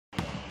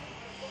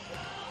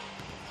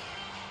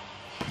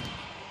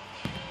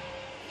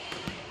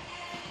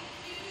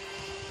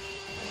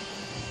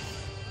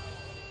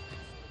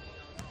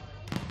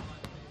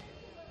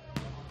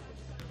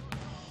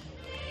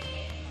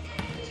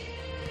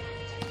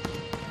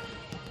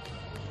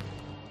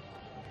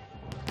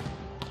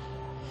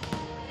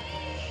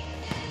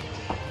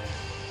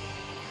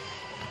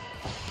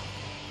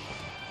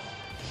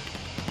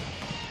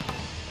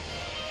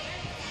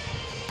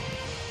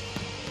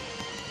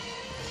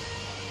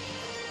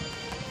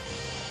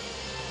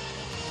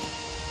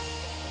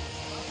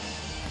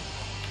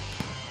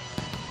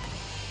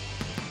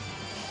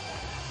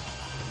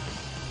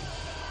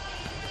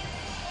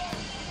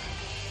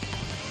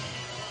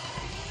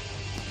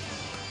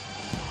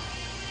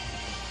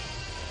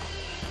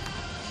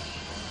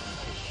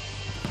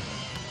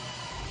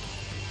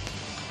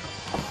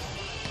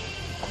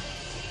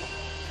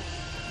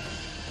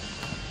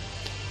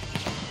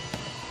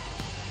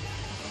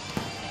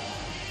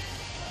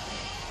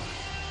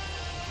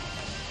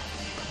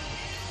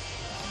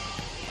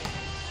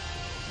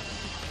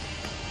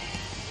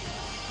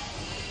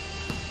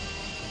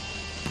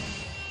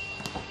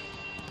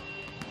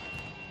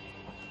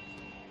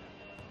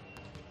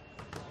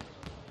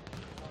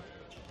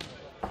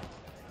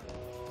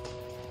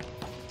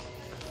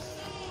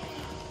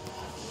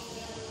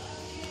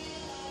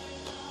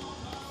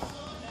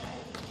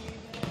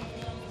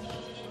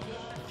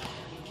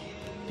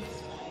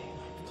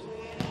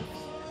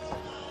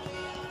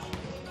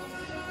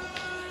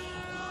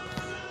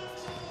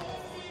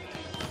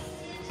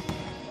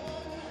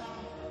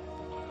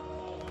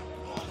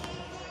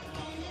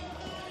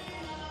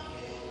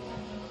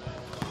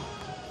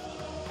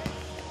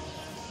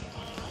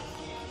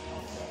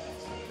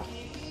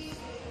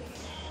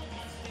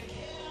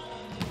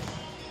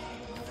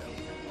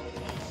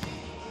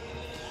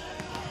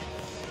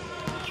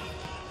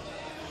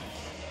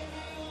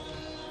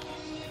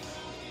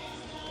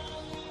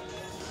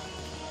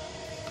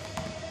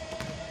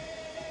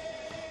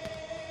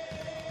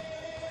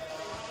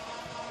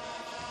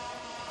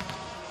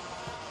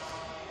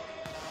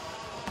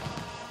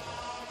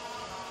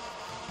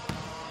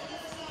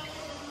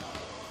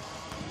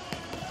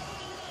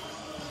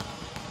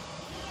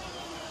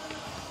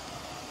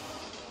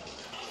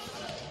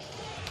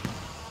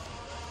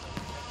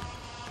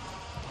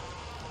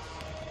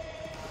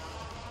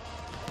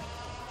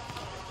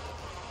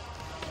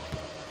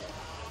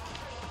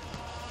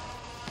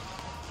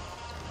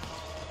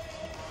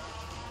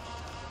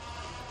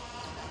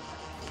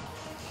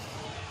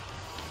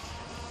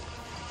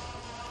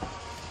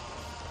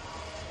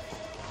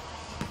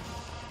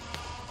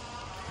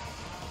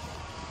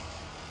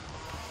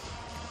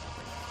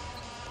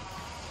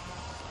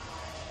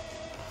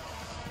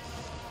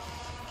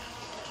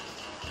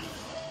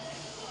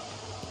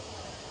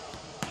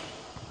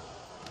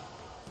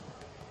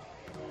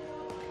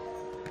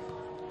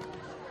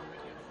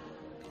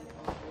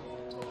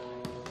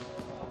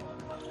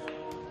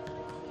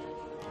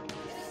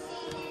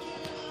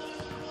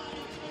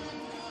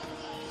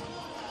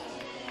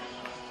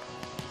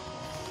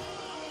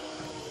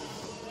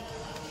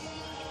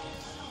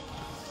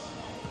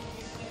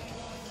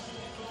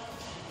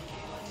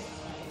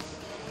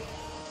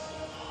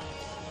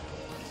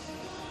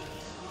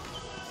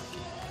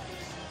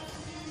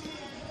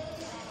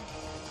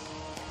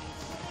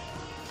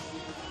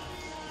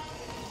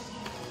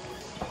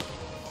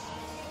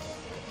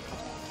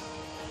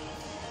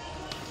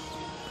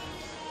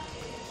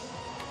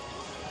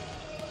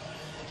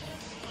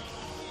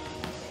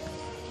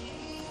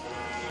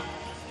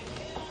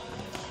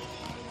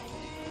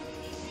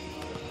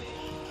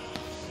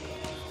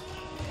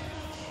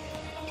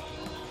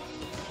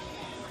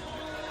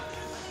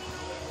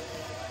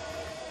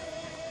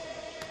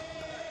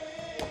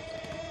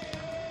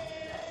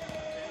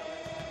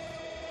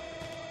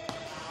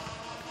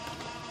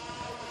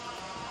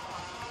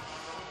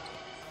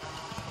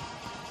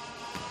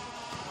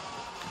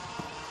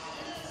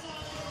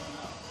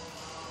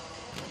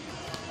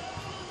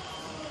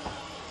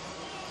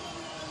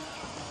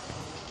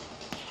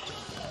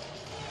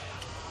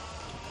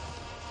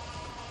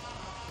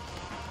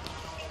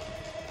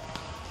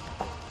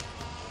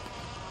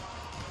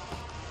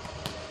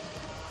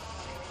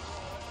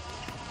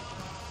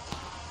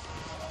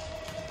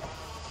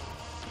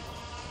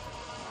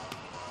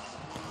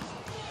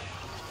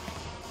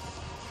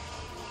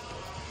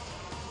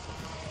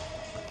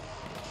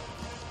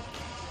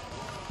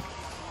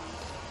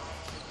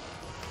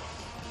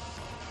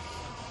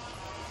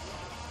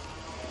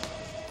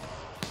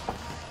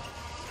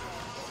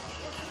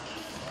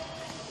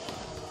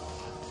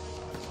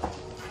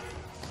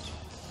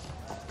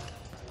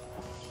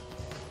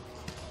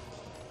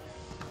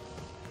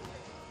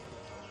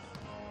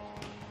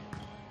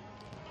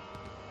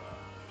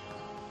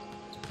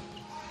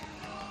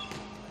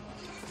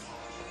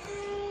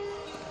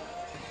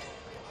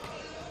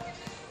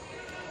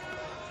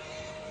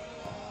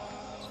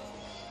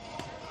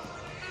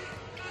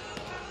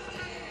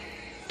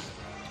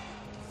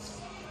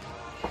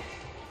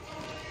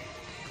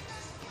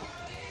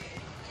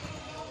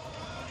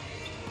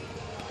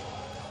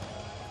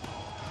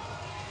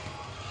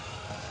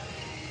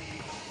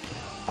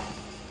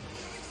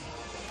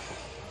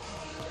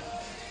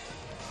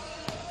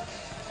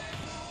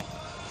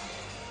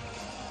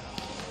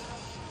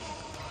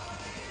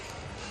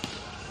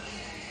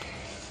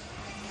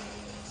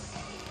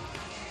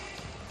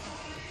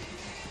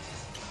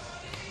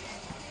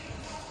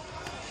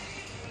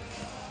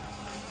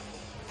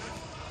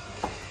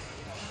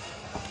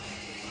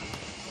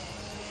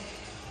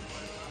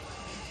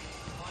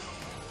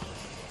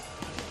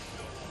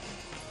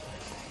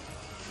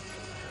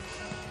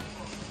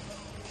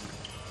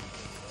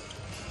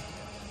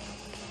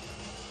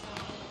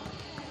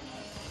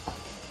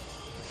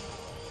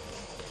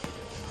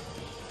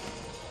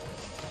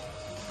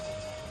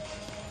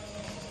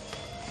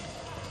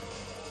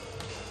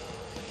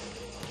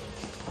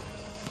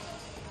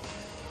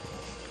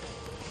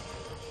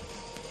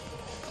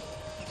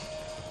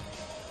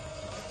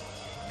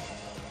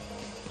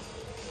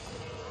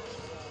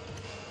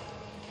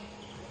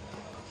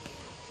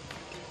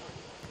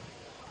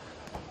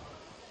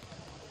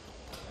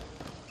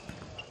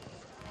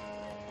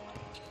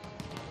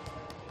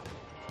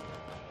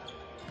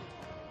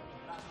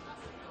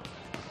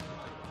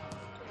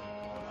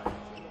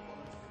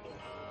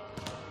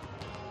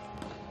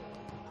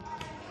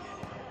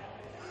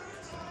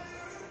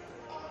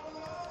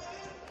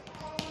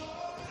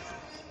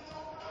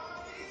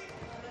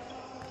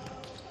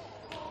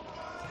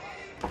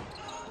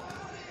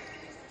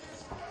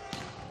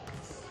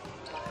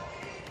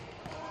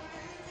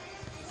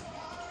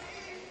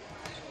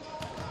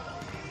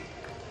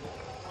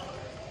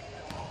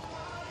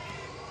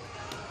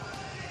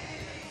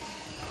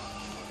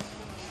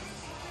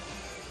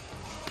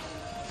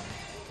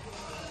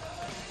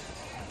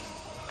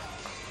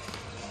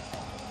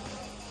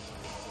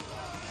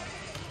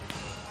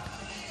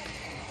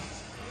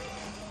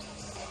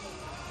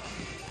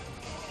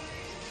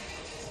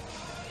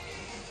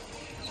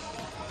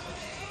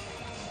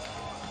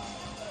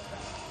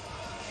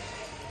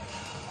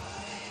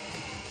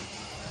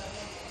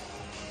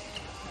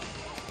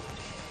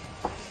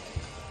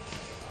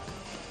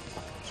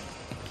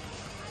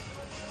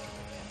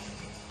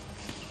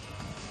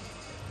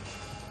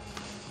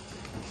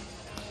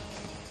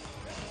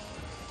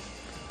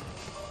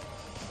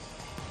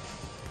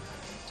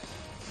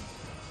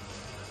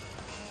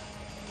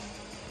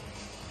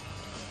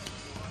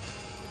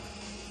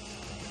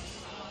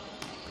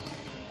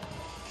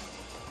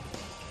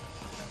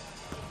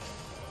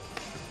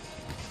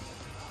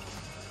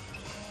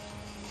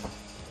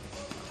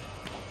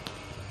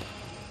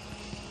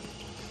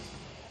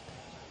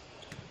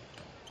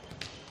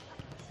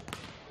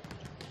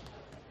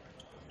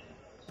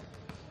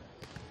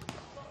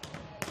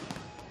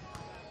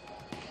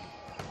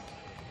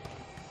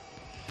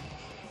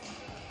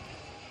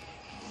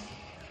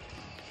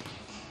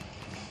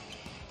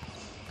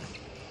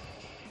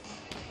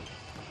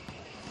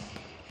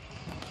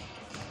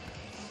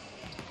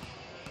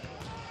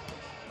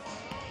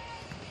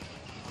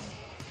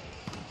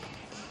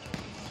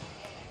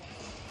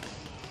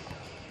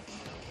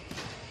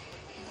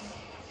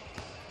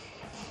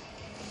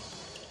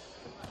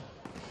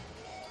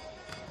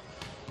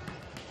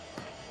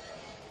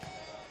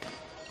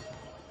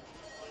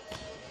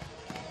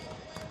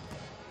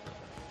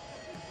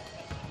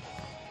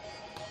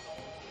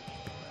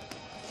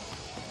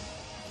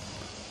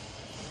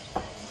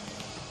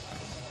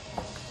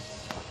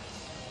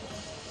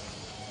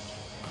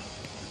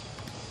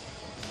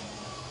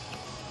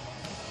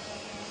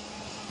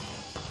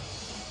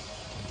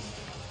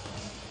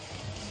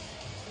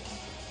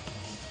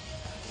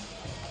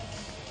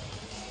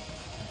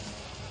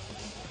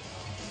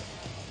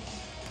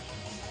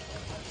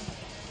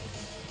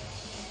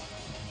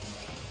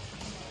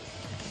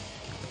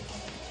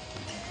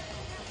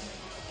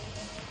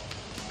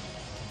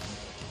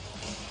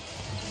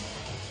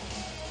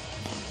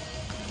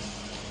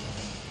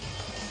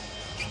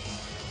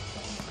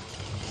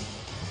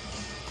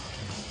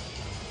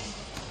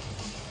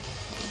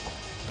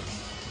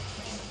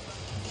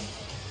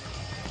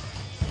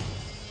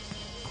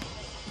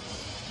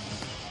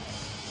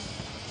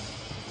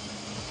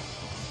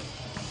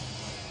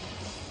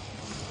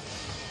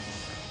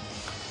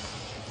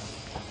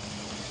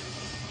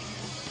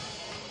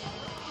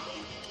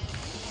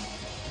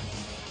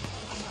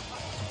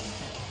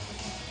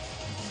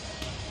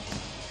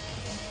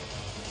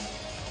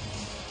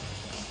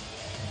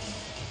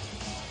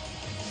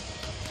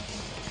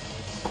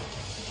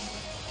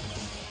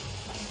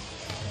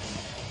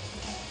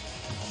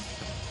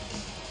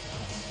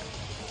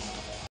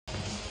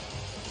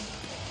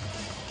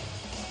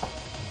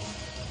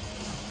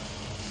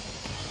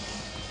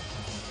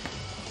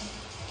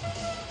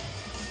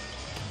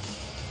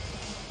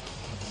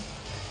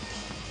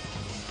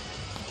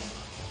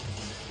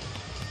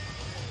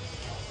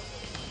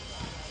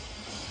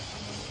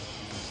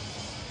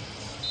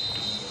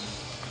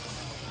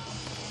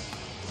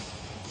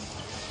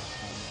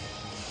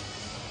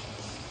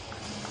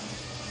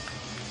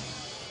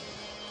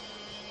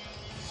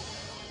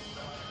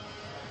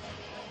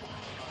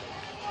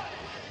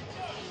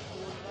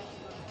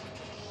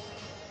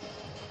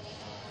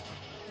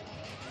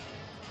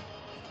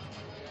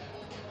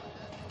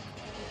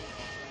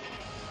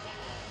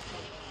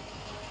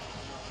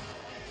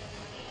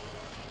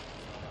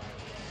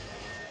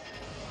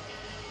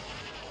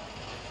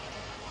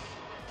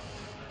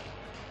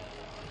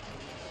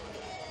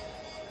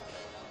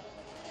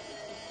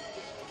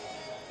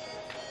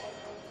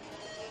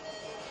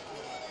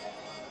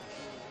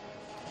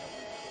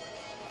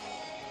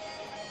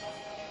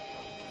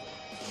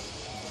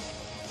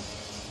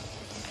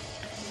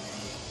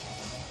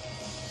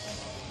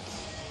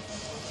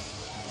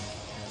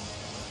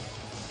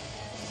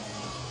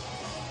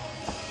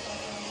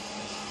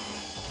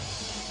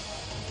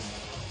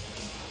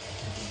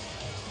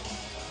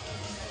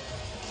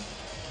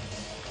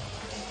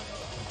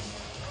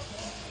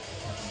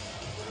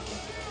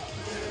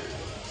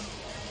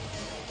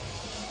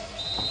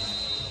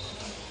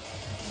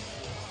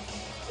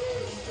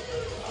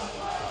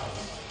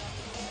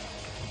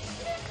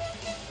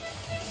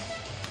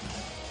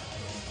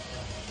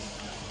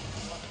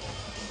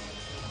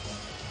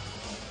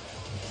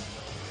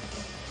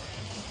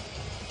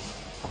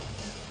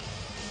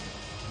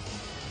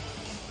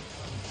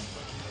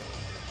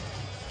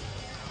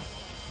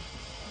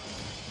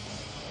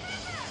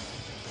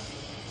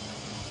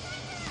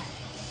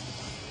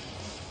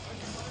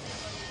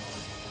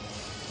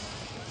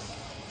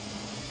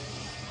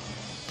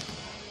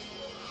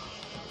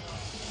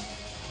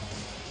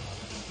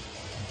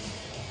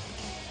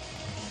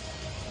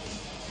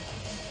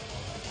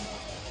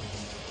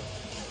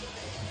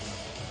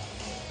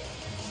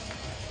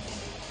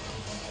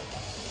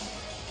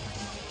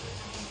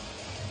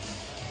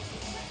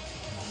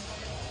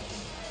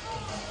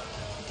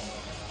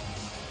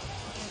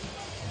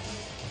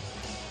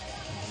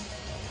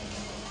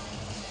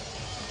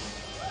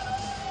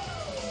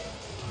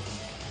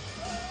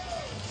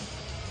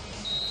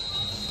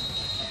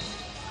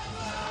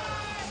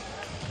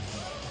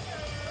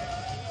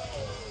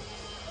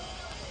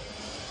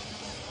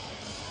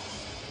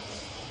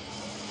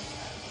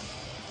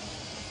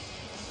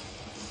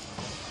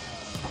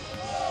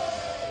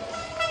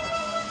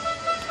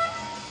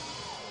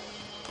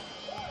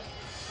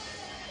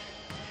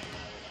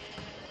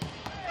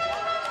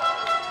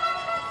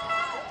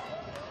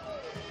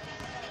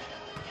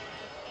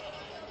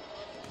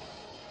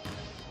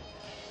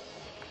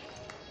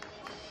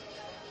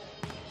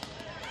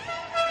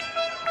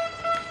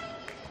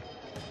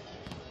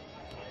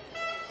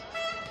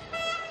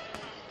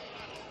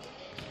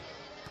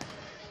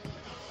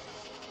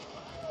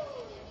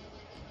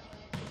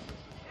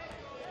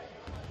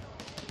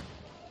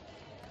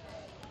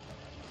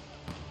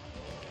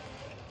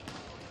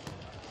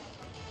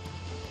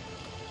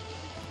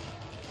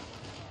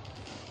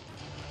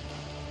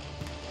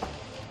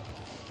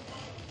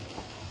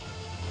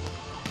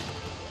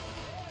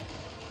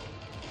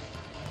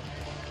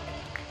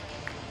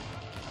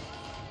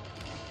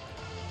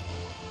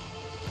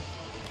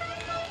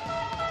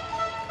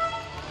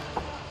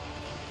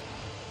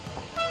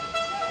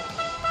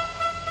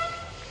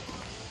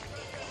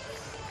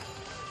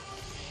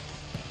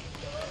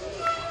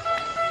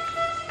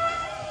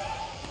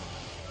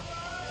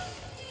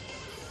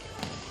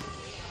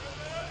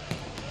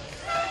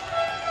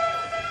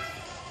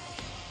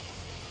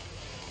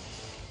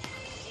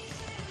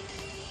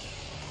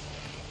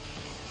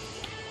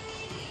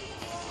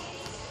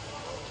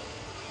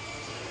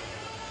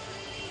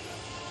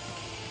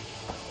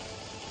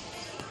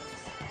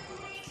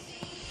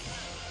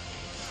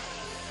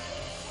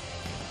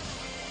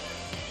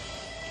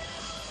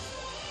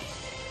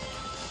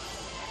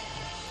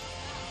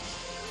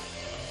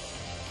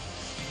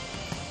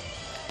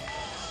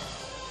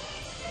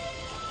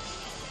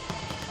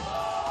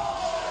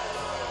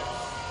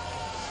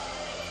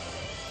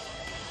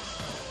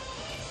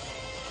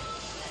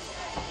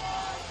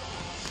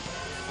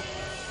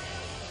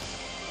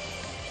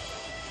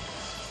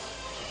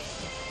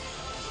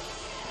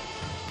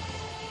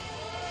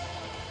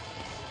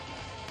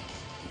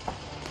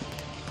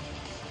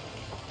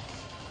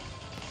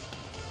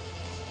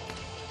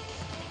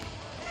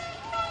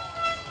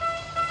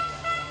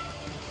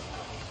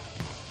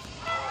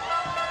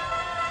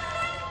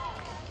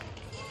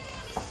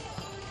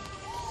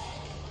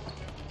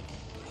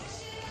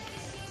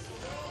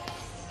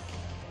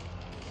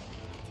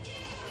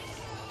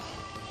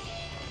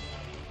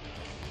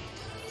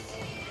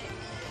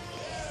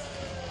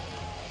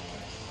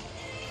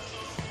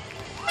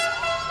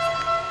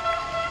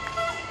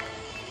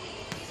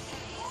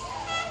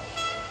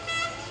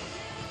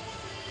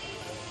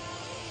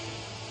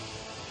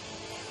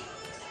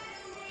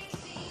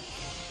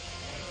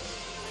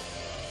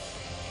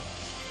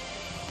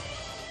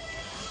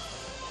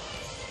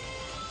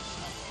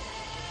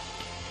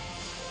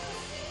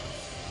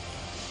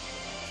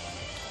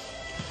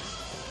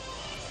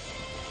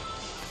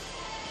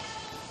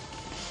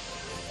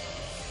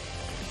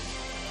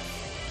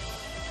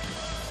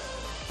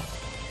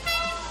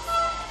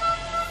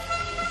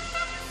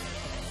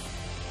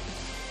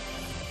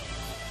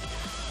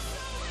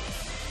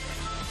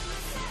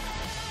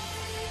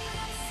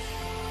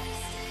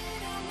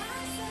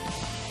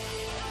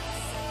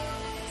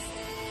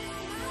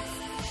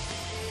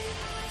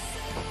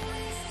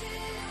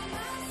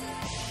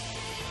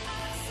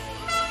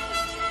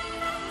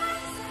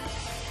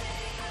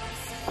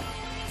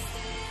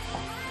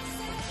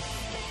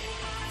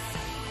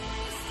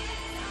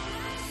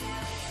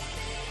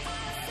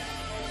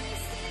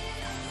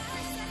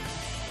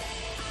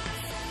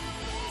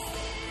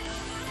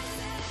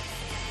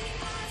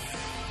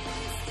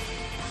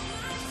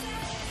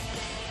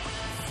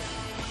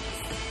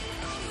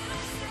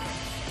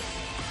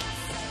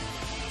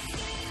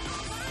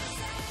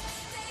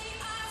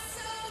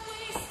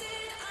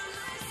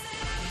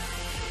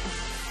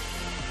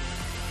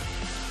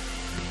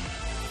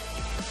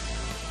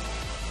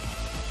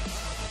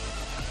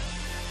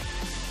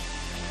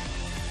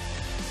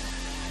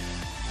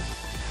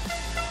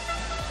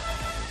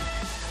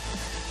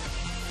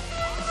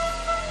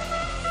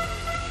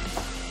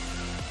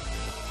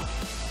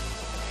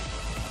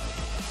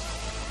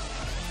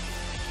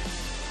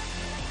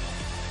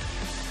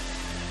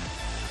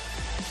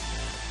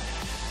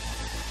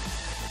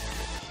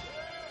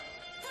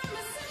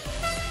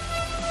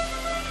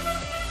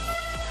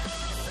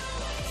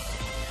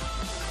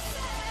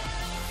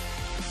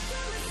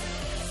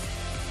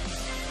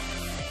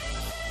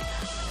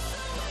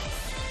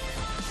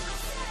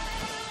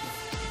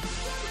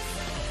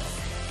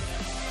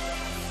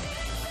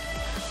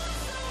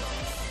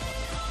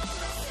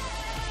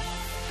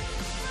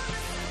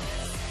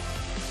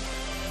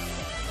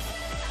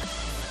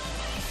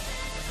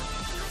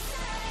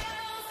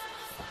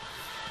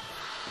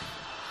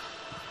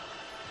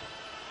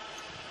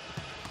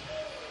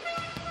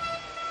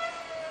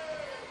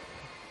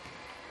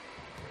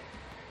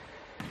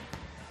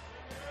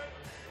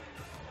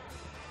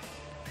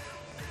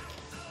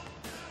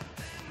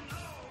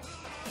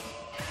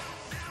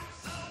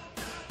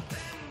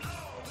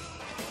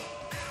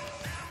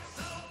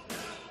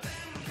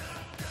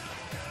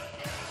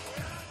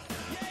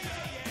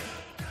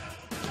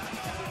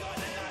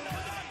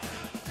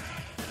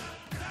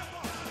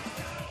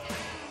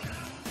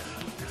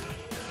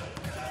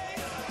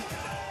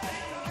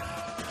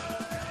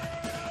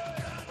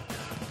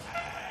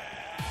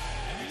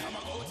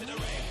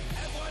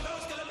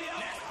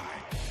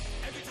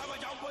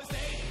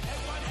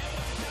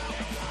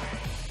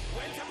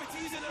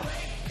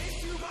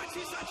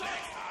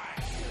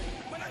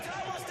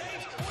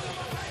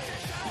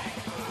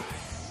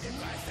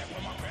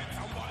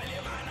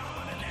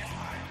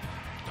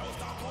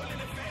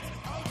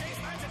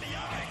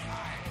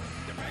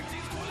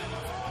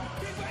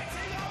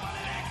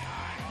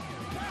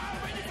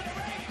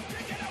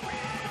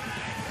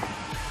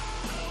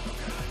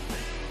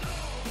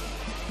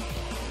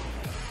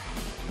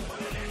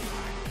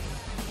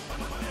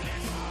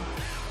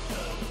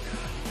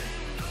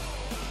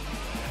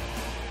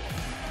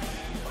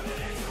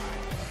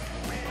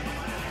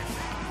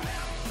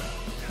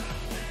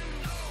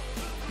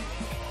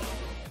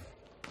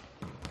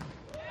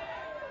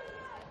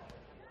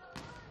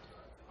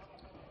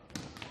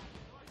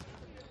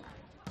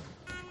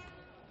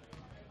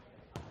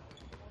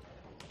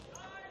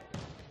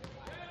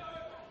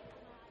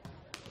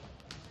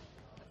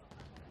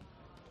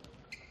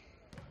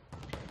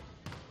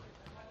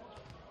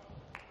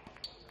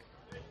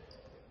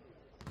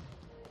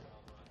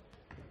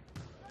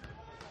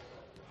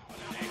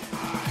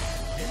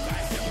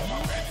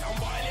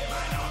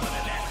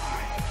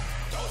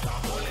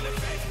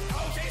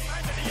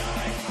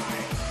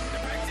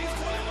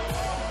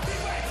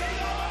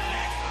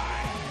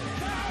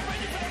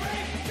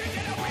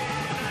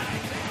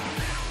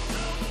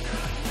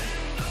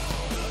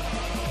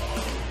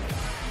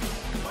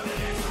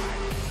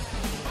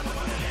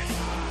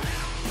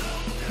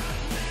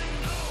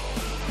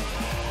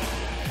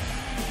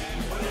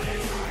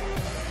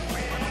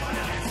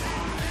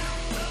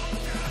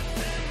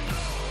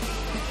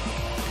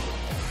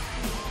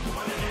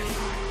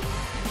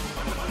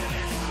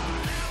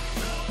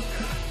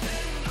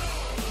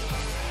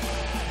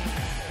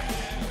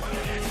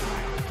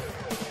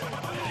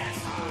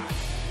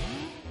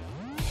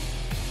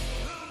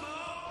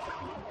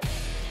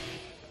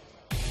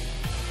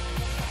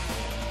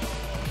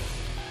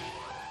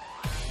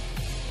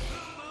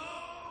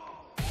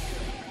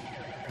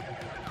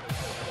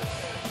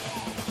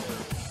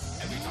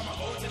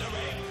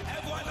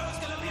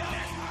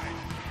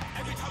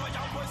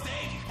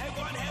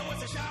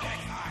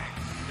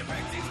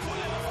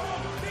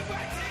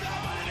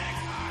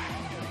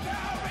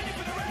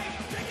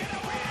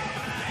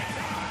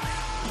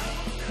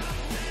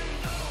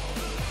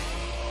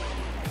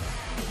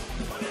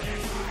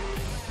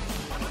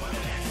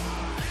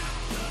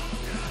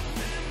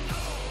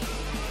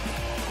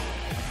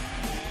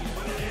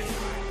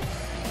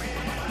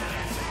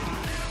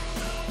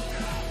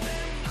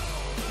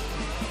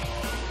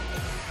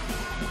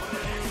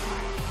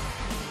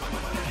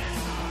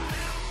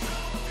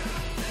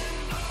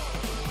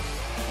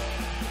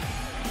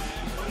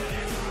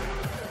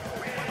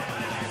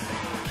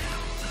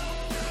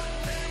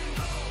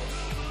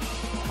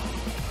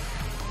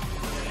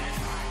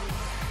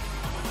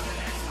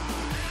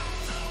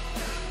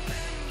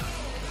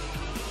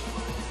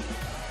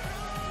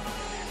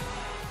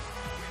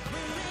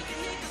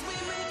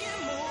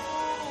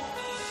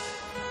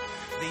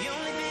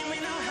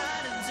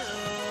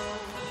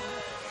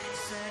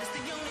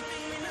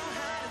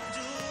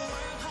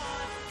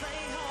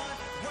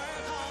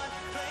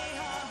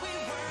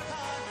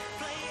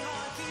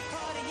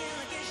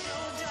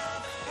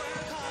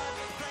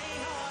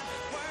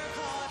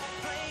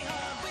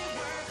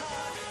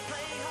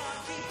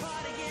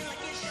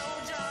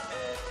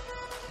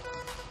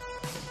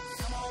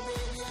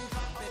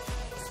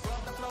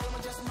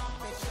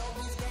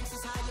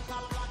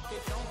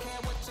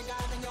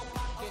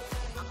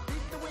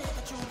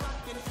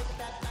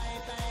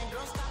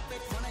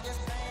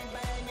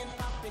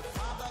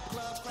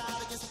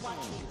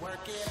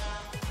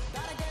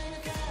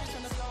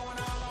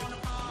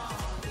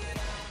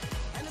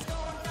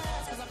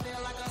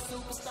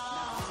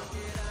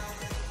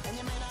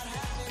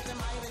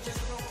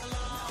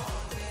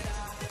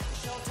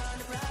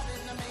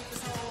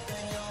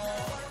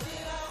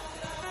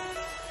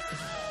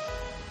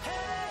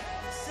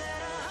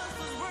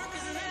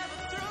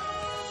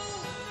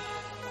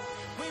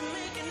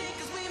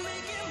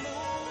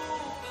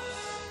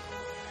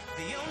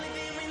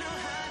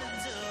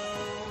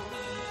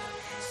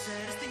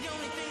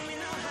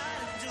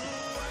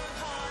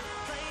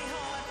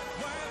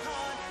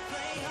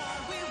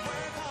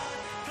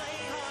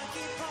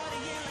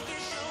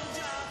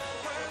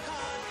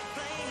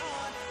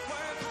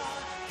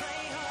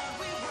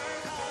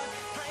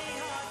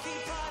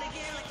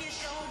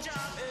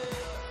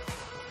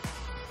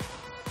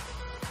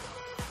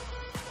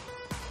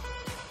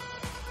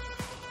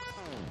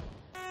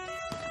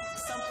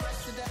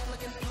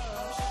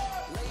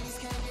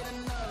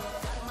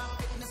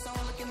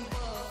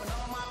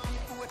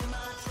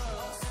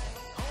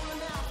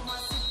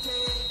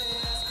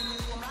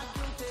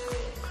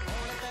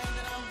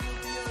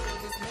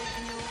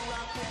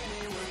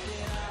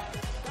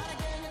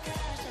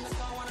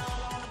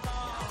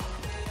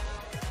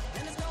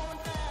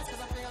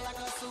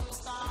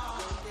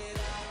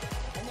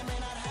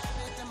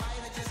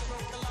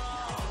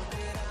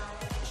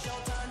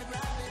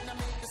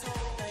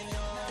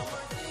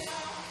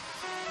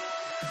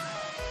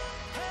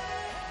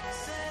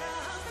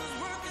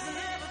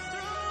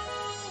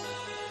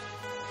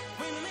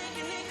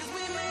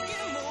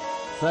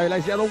So, ladies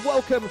and gentlemen,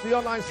 welcome to the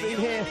online stream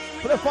here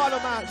for the final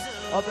match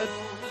of the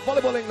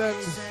Volleyball England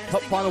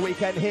Cup final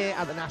weekend here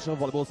at the National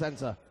Volleyball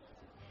Centre.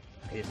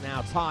 It is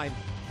now time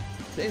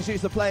to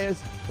introduce the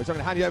players, which I'm going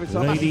to hand you over to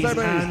our Ladies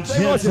and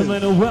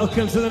gentlemen,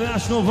 welcome to the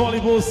National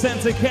Volleyball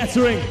Centre,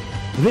 Kettering.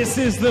 This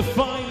is the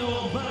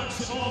final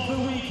match of the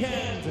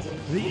weekend,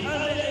 the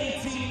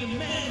U18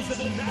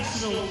 Men's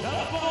National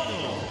Cup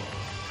Final.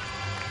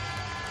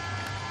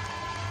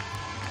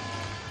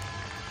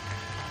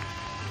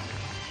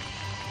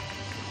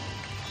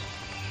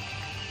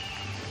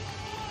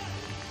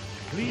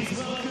 Please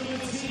welcome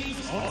the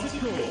teams onto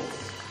court.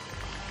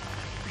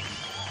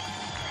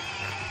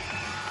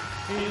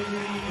 In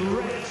the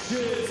red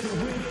shirts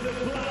with the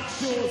black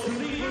shorts,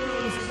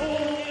 liberos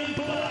all in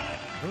black,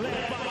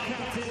 led by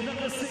captain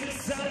number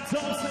 6, Sam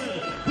Thompson.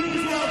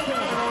 Please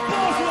welcome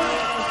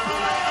Boswells.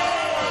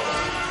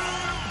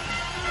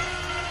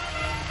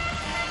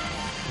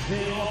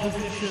 Their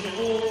opposition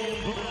all in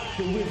black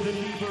with the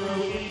libero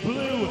in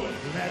blue,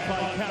 led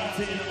by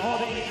captain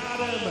Ollie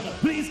Adam.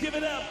 Please give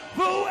it up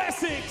for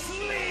Wessex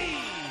Leeds.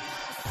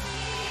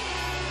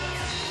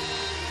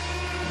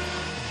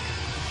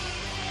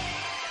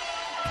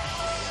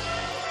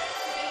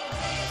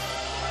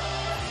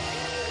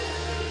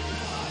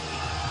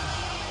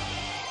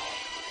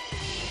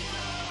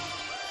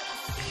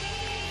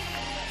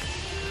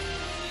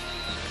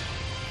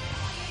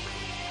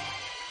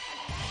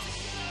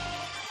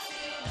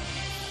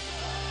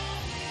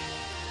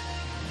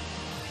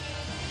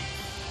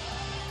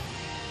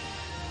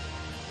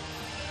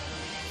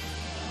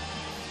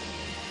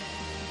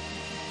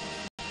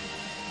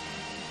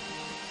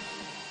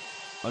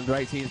 Under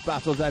 18s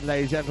battles then,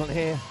 ladies and gentlemen,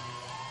 here.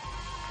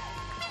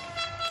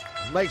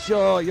 Make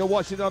sure you're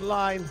watching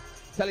online,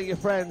 telling your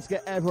friends,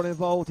 get everyone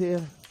involved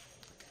here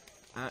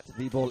at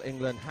VBall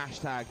England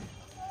hashtag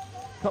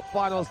Cup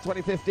Finals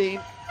 2015.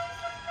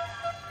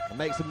 And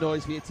make some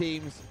noise for your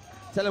teams.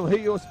 Tell them who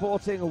you're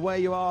supporting and where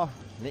you are.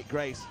 Nick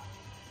Grace.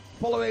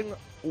 Following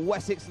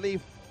Wessex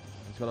Leaf,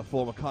 he's got a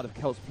former Cardiff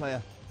Celts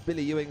player,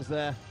 Billy Ewings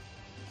there.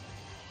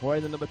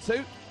 Wearing the number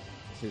 2.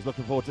 So he's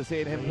looking forward to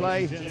seeing him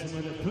play. Ladies and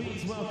gentlemen,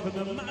 please welcome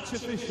the match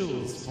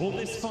officials for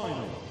this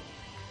final.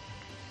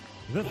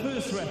 The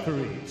first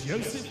referee,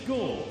 Joseph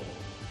Gore.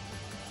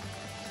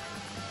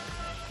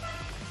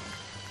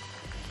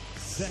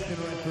 Second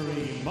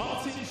referee,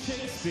 Martin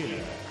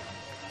Shakespeare.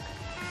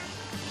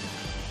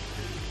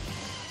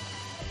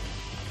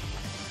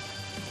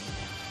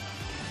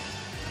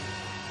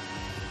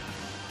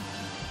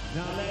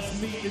 Now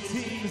let's meet the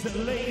teams,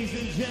 ladies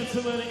and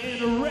gentlemen,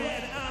 in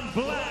red and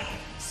black.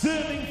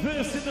 Serving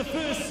first in the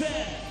first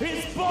set,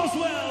 it's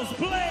Boswells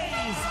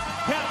Blaze,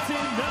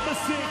 captain number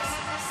 6,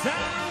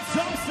 Sam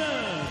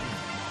Thompson.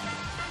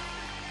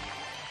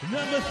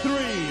 Number 3,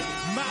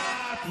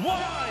 Matt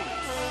White.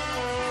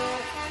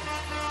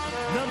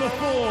 Number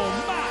 4,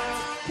 Matt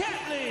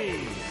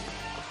Catley.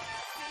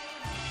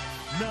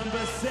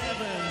 Number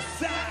 7,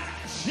 Zach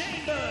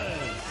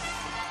Chambers.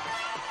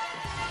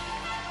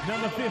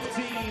 Number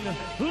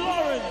 15,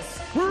 Lawrence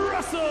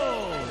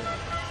Russell.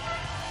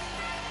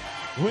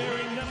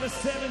 Wearing number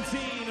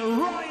 17,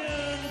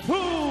 Ryan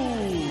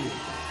Poole.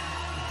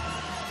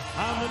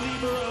 And the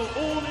libero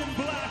all in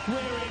black,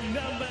 wearing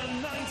number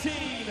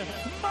 19,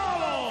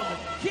 Marlon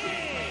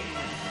King.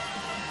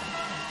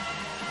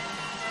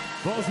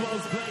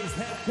 Boswells Blaze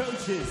head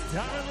coaches,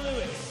 Darren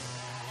Lewis.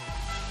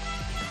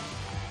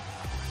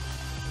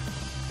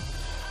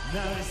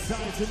 Now it's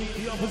time to meet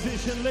the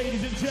opposition,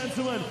 ladies and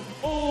gentlemen.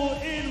 All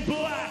in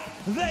black,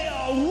 they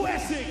are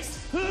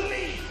Wessex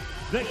LeAF.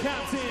 The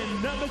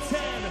captain, number 10,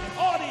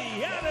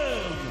 Oddie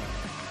Adam.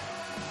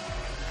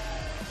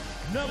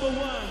 Number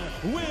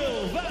 1,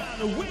 Will van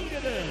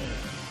Wingeren.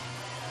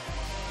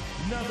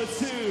 Number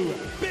 2,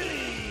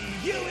 Billy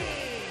Ewing.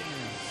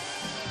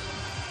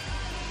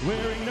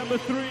 Wearing number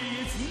 3,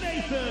 it's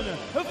Nathan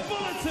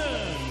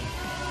Fullerton.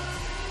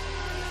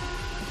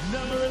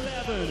 Number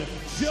 11,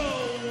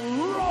 Joe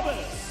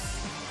Roberts.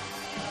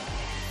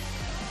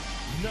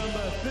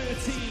 Number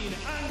 13,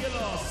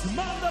 Angelos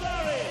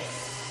Mandalaris.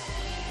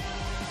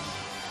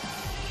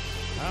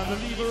 And the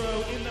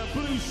libero in the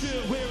blue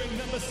shirt wearing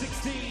number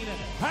 16,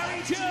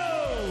 Harry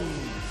Jones.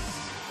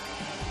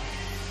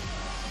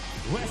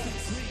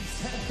 Wessex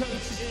LeAF's head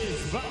coach is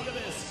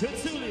Vangelis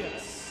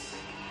Katulias.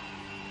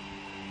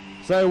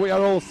 So we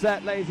are all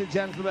set, ladies and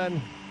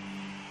gentlemen.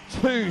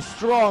 2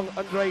 strong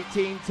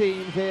under-18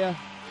 teams here.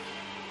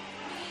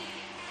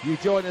 You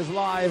join us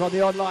live on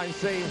the online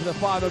stream for the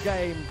final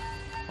game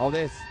of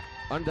this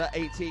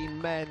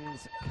under-18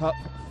 men's cup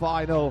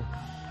final.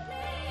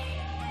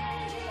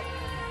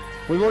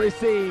 We've already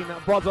seen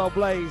Boswells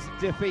Blaze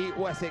defeat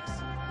Wessex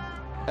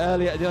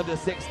earlier at the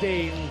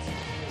under-16s.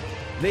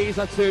 These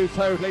are 2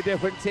 totally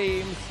different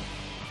teams.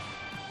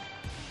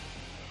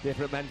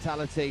 Different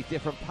mentality,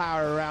 different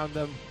power around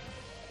them.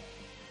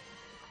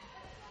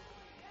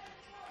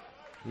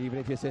 Even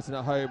if you're sitting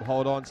at home,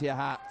 hold on to your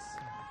hats.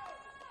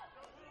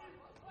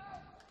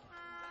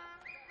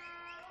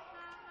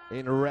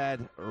 In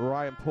red,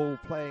 Ryan Poole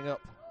playing up,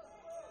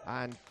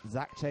 and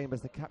Zach Chambers,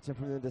 the captain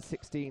from the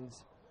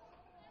under-16s,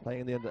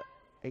 playing in the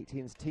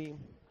under-18s team.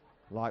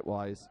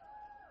 Likewise,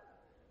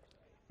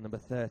 number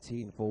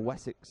 13 for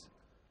Wessex,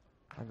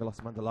 Angelos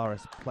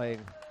Mandalaris, playing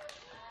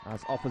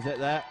as opposite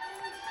there.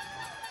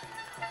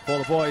 For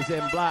the boys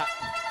in black.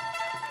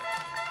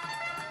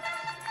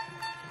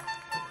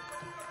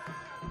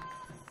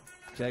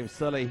 James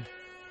Sully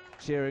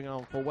cheering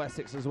on for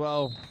Wessex as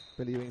well.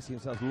 Billy Ewing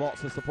seems to have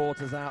lots of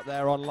supporters out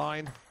there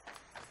online.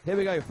 Here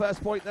we go,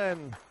 first point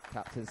then.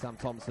 Captain Sam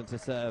Thompson to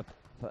serve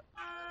for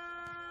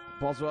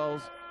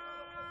Boswells.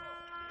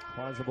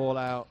 Finds the ball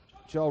out.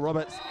 Joel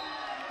Roberts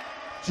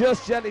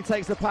just gently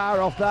takes the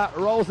power off that,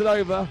 rolls it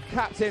over.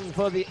 Captain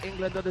for the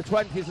England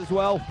under-20s as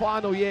well.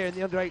 Final year in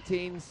the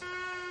under-18s.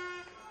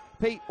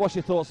 Pete, what's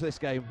your thoughts for this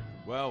game?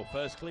 Well,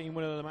 first clean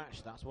win of the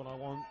match, that's what I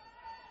want.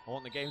 I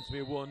want the game to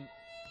be won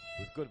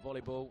with good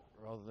volleyball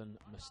rather than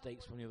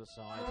mistakes from the other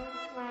side.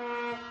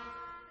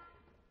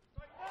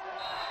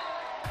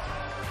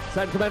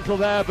 Sentimental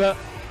there, but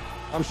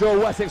I'm sure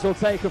Wessex will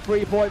take a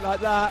 3-point like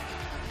that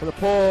for the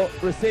poor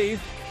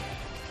receive.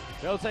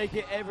 They'll take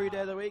it every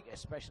day of the week,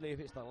 especially if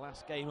it's the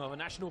last game of a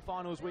National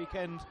Finals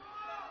weekend.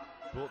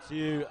 Brought to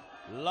you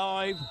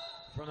live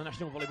from the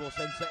National Volleyball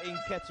Centre in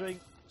Kettering.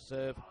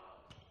 Serve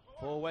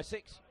for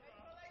Wessex.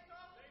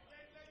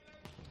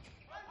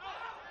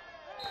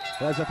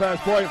 There's the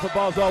first point for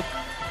Boswells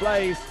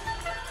Blaze.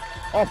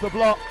 Off the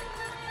block.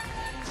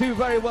 2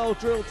 very well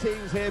drilled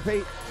teams here,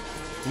 Pete.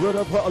 Would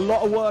have put a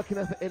lot of work in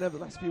over the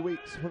last few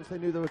weeks once they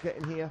knew they were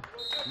getting here.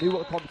 Knew what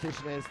the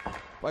competition is.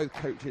 Both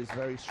coaches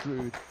very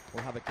shrewd,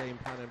 will have a game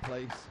plan in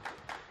place.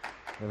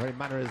 The very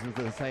mannerisms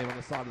are the same on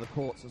the side of the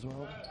courts as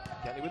well.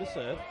 Kelly with a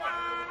serve.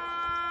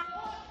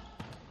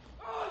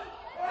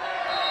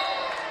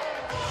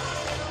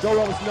 Joel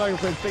Roberts known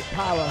for his big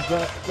power,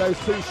 but those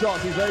 2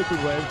 shots he's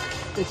open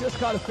with, it's just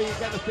kind of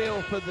get the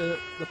feel for the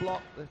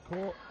block, the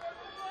court.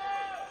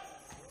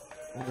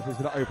 I wonder if he's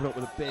going to open up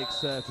with a big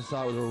serve to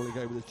start with, or will he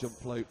go with his jump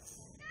float? It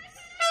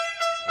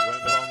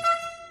won't be long.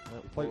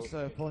 Float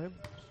serve for him.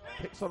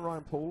 Picks on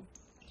Ryan Poole.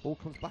 Ball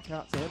comes back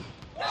out to him.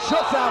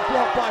 Shuts out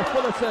block by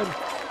Fullerton.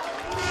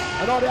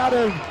 And Oddie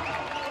Adam.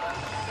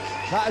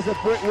 That is a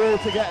brick wall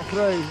to get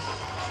through.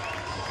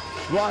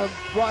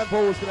 Ryan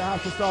Poole's going to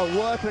have to start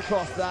working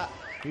across that.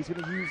 He's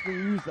going to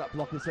use that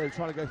block instead of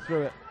trying to go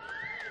through it.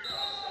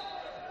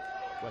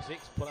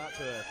 Wessex pull out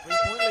to a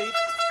 3-point lead.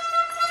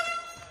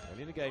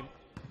 Early in the game.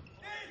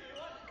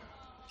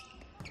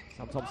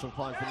 Sam Thompson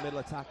finds the middle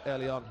attack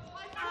early on.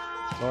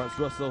 Lawrence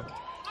Russell.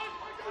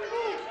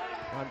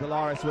 And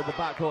Delaris with the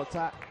backcourt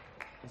attack.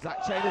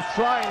 Zach Chambers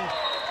trying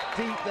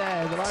deep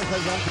there. The line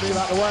plays have to move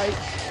out of the way.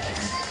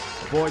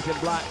 The boys in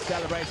black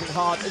celebrating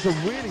hard. It's a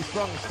really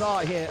strong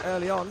start here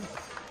early on.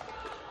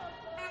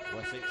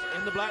 Wessex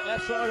in the black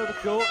left side of the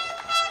court.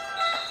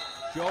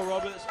 Joel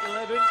Roberts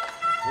 11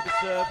 with the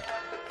serve.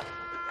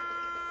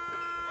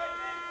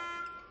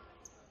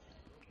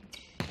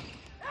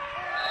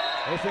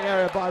 Missing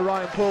area by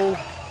Ryan Poole.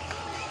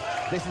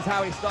 This is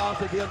how he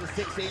started the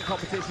under-16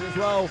 competition as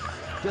well.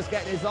 Just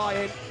getting his eye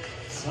in.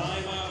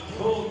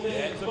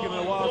 Yeah, it took him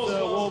a while to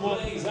warm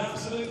up.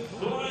 Absolute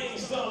flying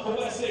start for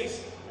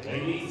Wessex. They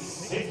lead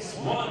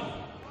 6-1.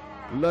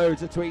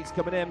 Loads of tweets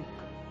coming in.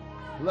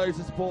 Loads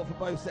of support for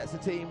both sets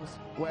of teams.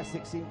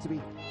 Wessex seem to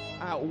be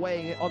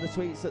outweighing it on the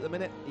tweets at the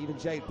minute. Even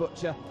Jade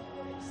Butcher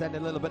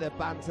sending a little bit of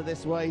banter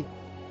this way.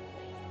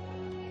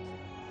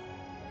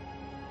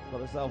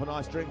 Got herself a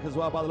nice drink as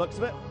well by the looks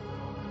of it.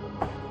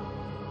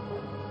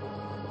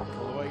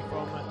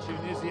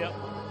 Tunisia,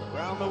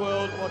 around the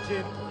world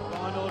watching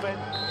final event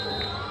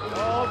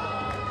of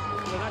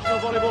the National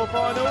Volleyball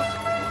Finals.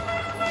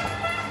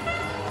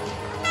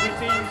 Two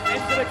teams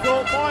enter the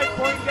court,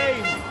 5-point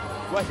game.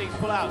 Wessex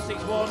pull out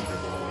 6-1.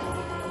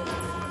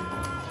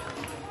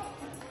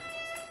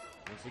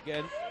 Once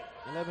again,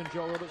 11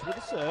 Joel Roberts with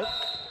the serve.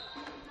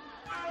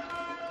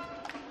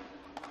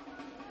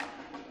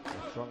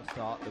 Strong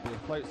start, there'll be a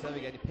float serve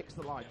again, he picks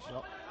the line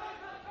shot.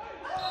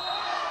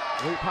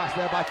 Root pass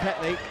there by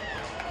Ketley.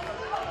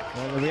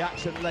 And the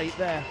reaction late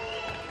there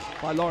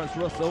by Lawrence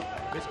Russell.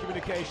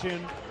 Miscommunication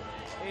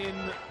in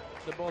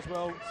the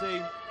Boswell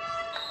team.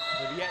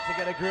 They've yet to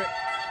get a grip,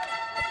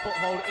 a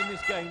foothold in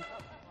this game.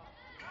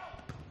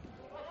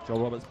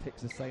 Joel Roberts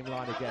picks the same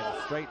line again,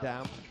 straight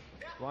down.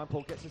 Ryan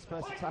Paul gets his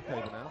first attack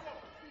over now.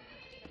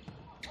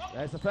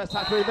 There's the first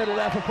attack through the middle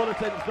there for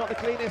Fullerton. It's not the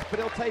cleanest, but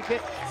he'll take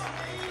it.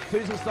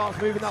 Susan starts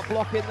moving that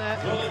block in there.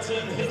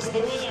 Fullerton hits the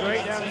winner.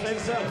 Straight down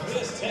centre.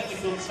 First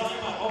technical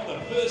timeout of the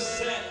first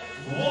set.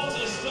 What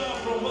a start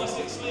from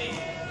Wessex League.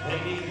 They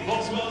need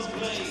Boswells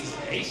Blaze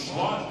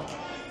 8-1.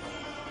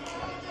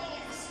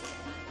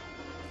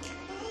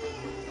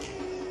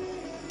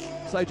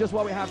 So just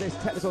while we have this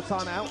technical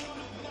timeout,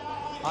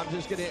 I'm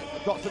just going to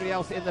got somebody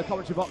else in the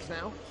commentary box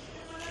now.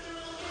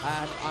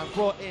 And I've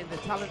brought in the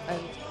talent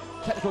and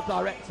technical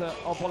director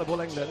of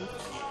Volleyball England,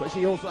 but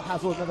she also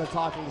has another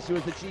title. She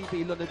was the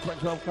GB London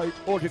 2012 coach,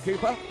 Audrey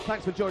Cooper.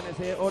 Thanks for joining us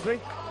here,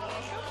 Audrey.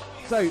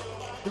 So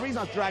the reason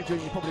I've dragged you,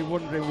 and you're probably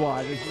wondering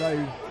why, there's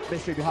no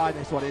mystery behind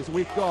this one, is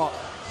we've got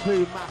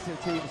two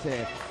massive teams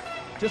here.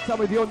 Just tell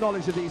me, with your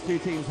knowledge of these two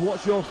teams,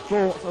 what's your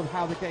thoughts of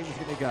how the game is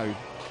going to go?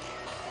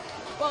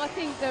 Well, I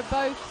think they're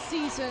both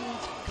seasoned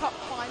cup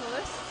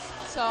finalists.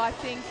 So I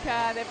think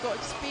they've got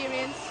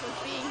experience of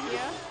being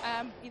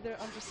here, either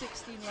under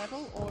 16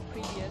 level or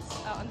previous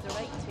under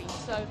 18.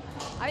 So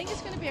I think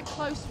it's going to be a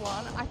close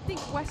one. I think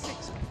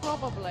Wessex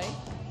probably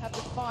have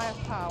the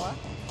firepower,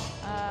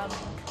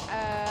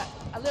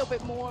 a little bit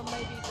more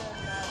maybe than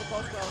the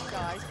Boswells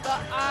guys.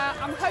 But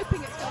I'm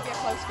hoping it's going to be a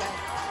close game.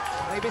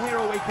 They've been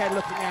here all weekend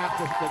looking at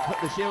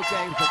the Shield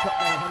games, the Cup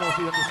games, and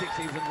also under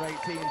 16s, under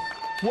 18s.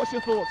 What's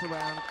your thoughts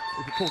around,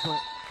 if you're talking about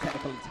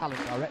technical and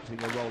talent director in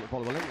your role at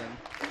Volleyball England,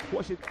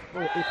 what's your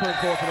current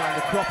thoughts around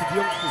the crop of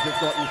youngsters we've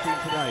got you've seen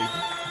today?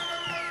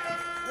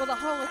 Well, the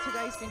whole of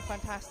today's been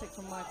fantastic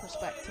from my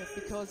perspective,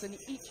 because in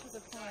each of the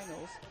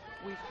finals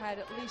we've had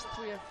at least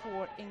 3 or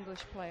 4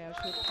 English players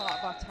who are part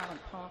of our talent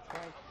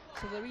pathway.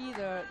 So they're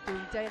either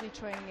doing daily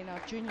training in our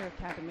junior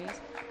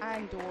academies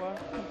and or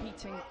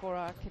competing for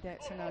our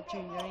cadets in our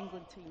junior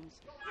England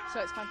teams.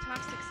 So it's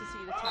fantastic to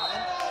see the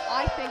talent.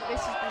 I think this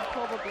has been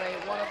probably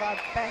one of our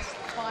best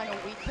final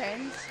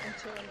weekends in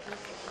terms of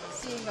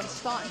seeing them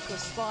starting to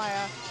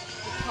aspire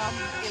to become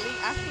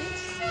elite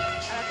athletes.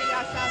 And I think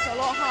that's a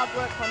lot of hard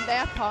work on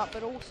their part,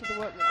 but also the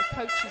work that the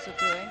coaches are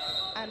doing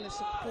and the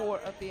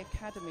support of the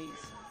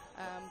academies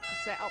to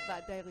set up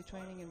that daily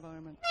training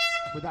environment.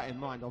 With that in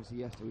mind, obviously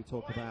yesterday we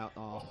talked about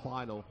our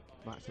final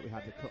match that we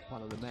had, the Cup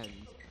final of the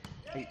men's.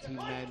 18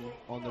 men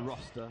on the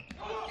roster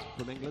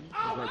from England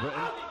and Great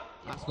Britain.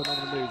 That's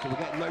phenomenal news. So we're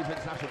getting loads of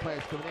international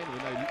players coming in. We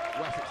know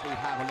Wessex League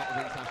have a lot of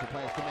international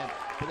players coming in,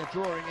 but they're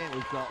drawing in.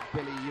 We've got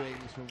Billy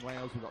Ewings from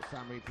Wales, we've got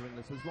Sam Reed from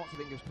England, so there's lots of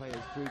English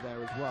players through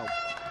there as well.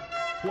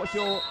 What's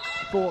your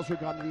thoughts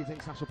regarding these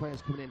international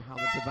players coming in, how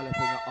they're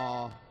developing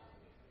our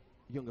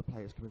younger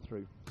players coming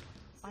through?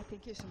 I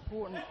think it's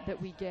important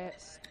that we get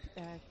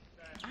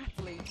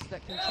athletes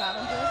that can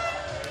challenge us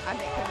and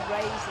that can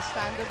raise the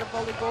standard of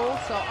volleyball.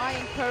 So I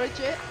encourage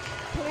it.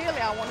 Clearly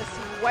I want to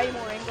see way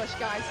more English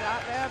guys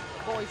out there,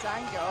 boys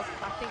and girls.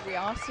 I think we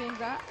are seeing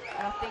that,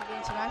 and I think the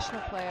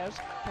international players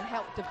can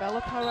help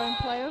develop our own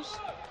players,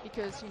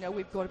 because, you know,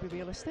 we've got to be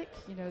realistic.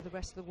 You know, the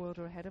rest of the world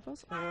are ahead of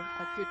us, or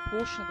a good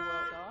portion of the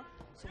world are.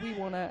 So we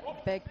want to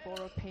beg,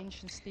 borrow,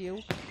 pinch and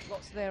steal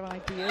lots of their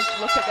ideas,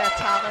 look at their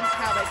talents,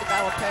 how they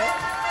develop it,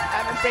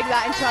 and bring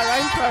that into our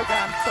own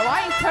program. So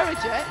I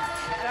encourage it,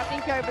 and I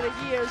think over the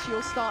years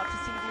you'll start to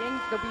see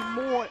there'll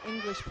be more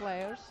English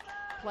players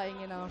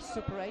playing in our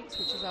Super 8s,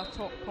 which is our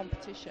top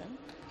competition,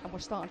 and we're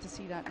starting to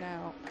see that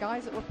now.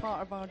 Guys that were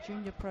part of our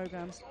junior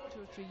programs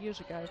 2 or 3 years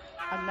ago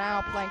are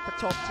now playing for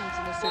top teams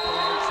in the Super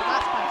 8s, so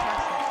that's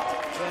fantastic.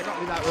 Yeah, not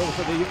only that, we're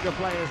also the younger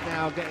players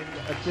now getting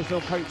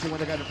additional coaching when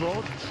they're going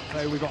abroad.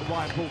 So we've got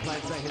Ryan Paul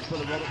playing today, his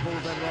brother Robert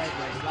Paul's over there,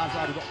 Grace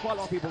Lazard. We've got quite a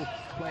lot of people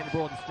playing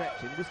abroad and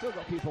stretching. We've still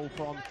got people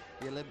from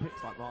the Olympics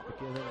like Mark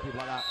McGill and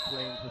people like that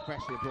playing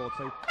professionally abroad.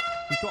 So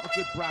we've got a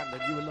good brand,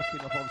 and you were lucky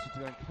enough obviously to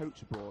go and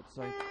coach abroad.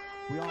 So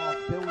we are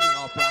building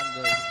our brand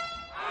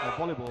of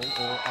volleyball,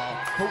 or our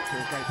culture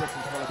of Great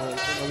Britain's volleyball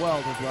in the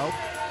world as well.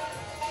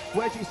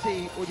 Where do you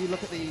see, when you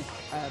look at these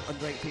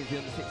under 18s, the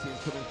under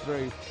 16s coming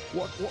through,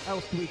 what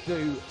else can we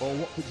do, or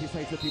what could you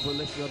say to people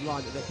listening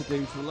online that they could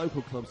do to the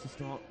local clubs to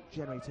start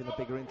generating a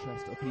bigger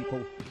interest of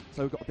people,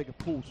 so we've got a bigger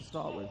pool to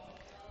start with?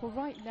 Well,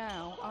 right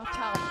now, our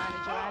talent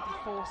manager, Andy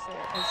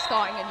Fawcett, is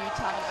starting a new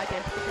talent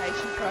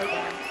identification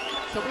program.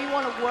 So we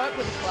want to work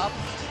with the club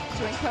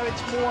to encourage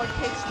more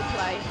kids to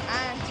play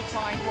and to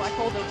find what I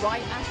call the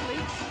right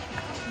athletes.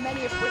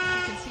 many of which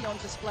you can see on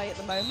display at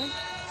the moment.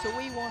 So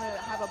we want to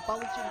have a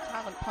bulging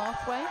talent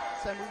pathway.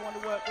 So we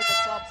want to work with the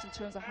clubs in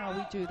terms of how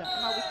we do that,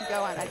 how we can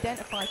go out and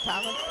identify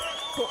talent,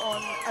 put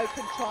on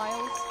open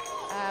trials,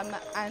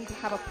 and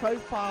have a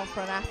profile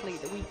for an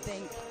athlete that we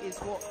think is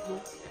what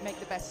will make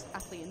the best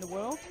athlete in the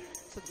world,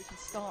 so that we can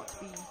start to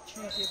be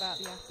choosy about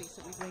the athletes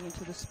that we bring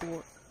into the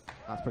sport.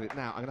 That's brilliant.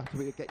 Now, I'm going to have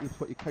to get you to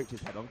put your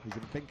coach's head on,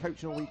 because you've been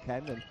coaching all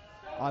weekend, and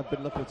I've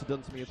been looking to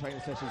done some of your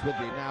training sessions with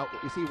you. Now,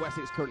 you see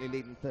Wessex currently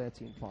leading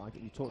 13-5,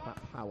 and you talked about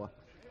power.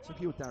 So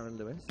if you were Darren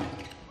Lewis,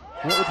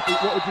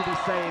 what would you be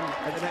saying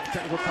at the next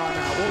technical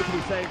timeout? What would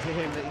you be saying to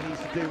him that he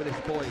needs to do with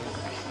his boys?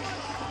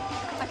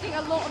 I think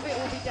a lot of it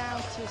will be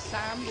down to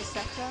Sam, the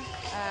setter,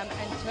 and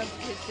in terms of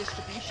his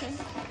distribution,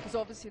 because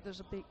obviously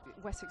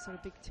Wessex are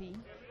a big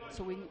team,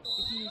 so he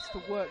needs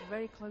to work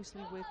very closely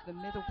with the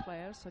middle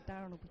players. So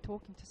Darren will be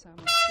talking to Sam,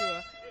 I'm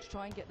sure, to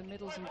try and get the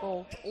middles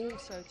involved, but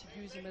also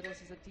to use the middles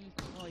as a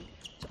decoy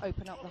to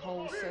open up the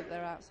holes so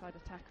their outside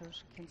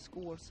attackers can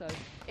score. So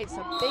it's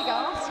a big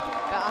ask,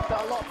 but I've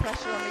got a lot of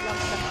pressure on the young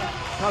setter.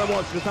 Kind of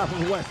what's just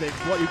happened for Wessex.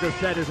 What you just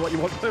said is what you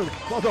want to do.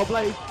 Boswell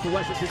Blaze for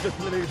Wessex is just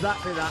delivering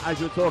exactly that as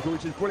you were talking,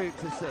 which is brilliant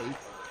to see.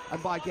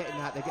 And by getting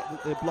that, they get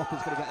the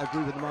blocker's going to get a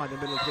groove in the mind, the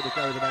middle's going to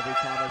go with them every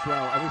time as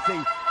well. And we see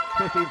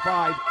 15-5,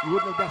 you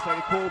wouldn't have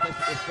necessarily called this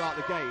at the start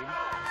of the game,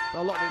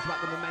 but a lot of it's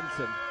about the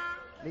momentum.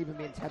 And even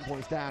being 10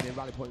 points down in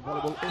rally point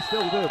volleyball, it's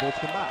still doable to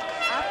come back.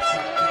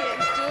 Absolutely,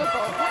 it's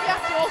doable. What you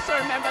have to also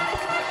remember,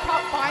 this is the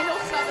cup final,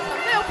 so there's a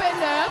little bit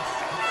of nerves.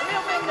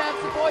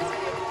 The boys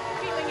are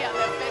feeling it a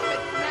little bit, but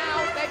now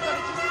they've got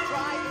to just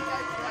drive and go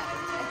for it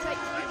and take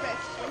a few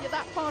risks. When you're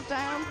that far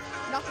down,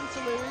 nothing to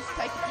lose,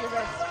 take a few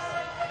risks.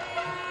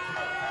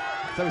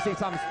 So we see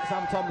Sam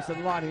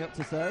Thompson lining up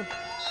to serve.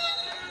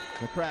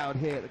 The crowd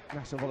here at the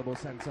National Volleyball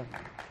Centre.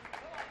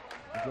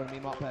 Joining me,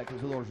 Mark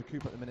Perkins, with Laura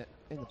Cooper at the minute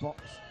in the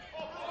box.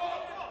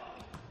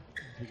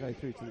 As we go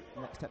through to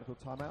the next technical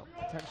timeout.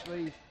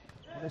 Potentially,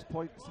 at this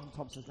point, Sam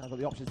Thompson's now got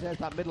the options. There's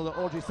that middle that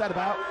Audrey said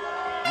about.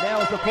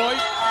 Nails the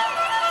point.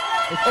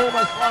 It's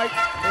almost like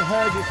they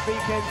heard you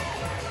speaking.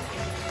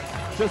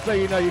 Just so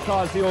you know, you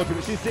can't see Audrey,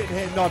 but she's sitting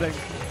here nodding.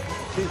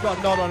 She's got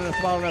a nod on and a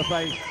smile on her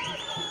face.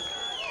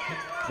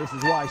 This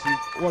is why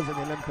she was in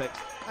the Olympics.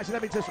 Actually,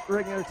 let me just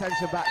bring your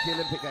attention back to the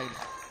Olympic Games.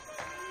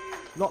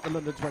 Not the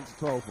London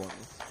 2012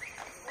 ones.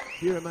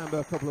 Do you remember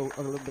a couple of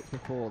Olympics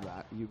before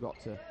that? You got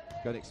to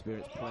go and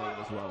experience playing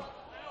as well.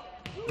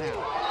 Now,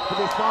 for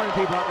the aspiring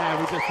people out there,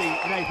 we just see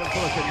Nathan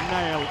Fullerton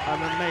nail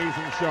an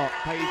amazing shot.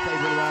 Paige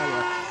played with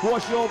earlier.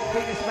 What's your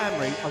biggest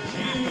memory of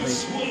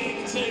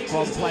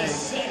from playing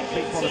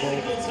beach volleyball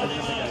at the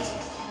Olympic Games?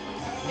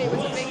 It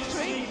was a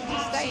victory to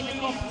stay in the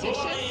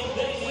competition.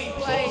 We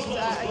played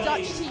a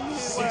Dutch team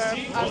who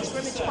were our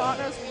scrimmage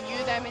partners. We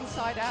knew them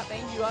inside out, they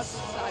knew us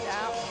inside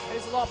out. There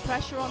was a lot of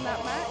pressure on that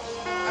match,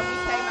 and we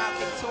came out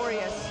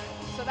victorious.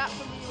 So that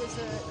for me was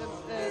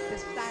the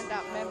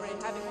standout memory,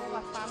 having all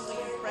our family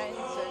and friends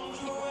and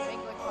people from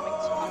England coming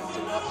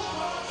to watch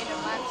in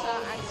Atlanta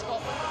and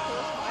Scotland, of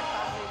course, my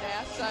family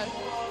there. So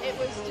it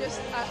was just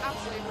an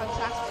absolutely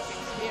fantastic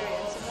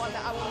experience, and one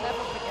that I will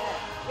never forget.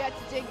 We had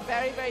to dig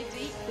very, very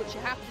deep, which you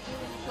have to do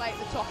when you play at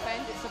the top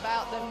end. It's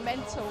about the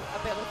mental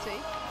ability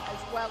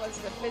as well as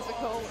the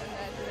physical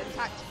and the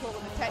tactical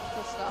and the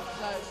technical stuff.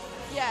 So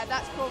yeah,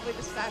 that's probably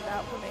the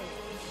standout for me.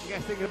 I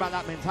guess thinking about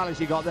that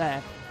mentality you got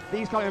there,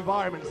 these kind of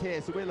environments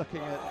here, so we're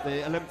looking at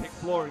the Olympic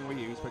flooring we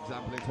used, for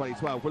example, in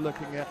 2012. We're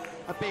looking at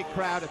a big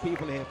crowd of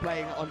people here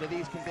playing under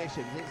these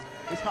conditions.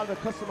 It's kind of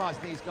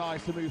customising these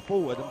guys to move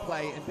forward and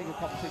play in bigger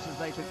competitions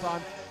later in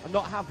time and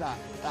not have that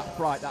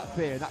fright, that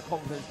fear, that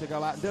confidence to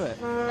go out and do it.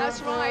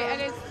 That's right,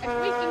 and if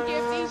we can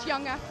give these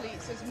young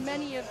athletes as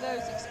many of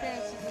those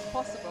experiences as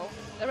possible,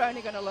 they're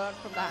only going to learn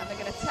from that, and they're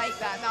going to take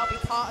that, and that'll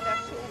be part of their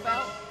tool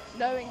belt,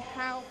 knowing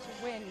how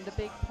to win the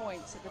big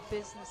points at the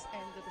business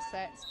end of the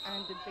sets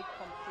and in big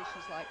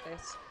competitions like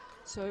this.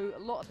 So a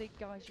lot of the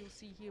guys you'll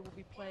see here will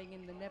be playing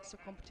in the NEVSA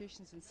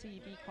competitions and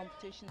CEV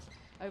competitions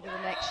over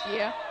the next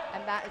year,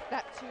 and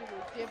that too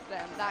will give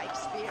them that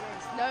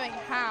experience, knowing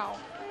how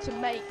to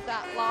make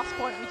that last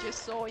point we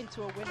just saw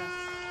into a winner.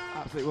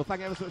 Absolutely. Well, thank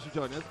you ever so much for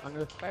joining us. I'm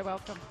going to very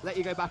welcome. Let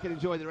you go back and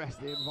enjoy the rest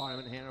of the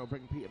environment here, and I'll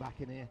bring Peter back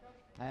in here,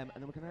 and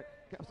then we're going to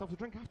get ourselves a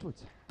drink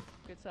afterwards.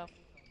 Good stuff.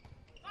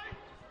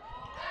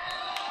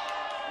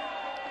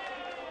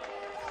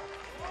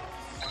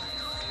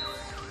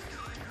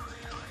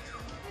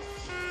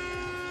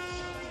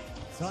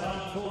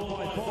 Time called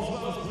by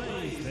Boswells,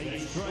 please.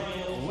 They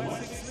trail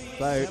Wessex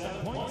lead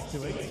 7 points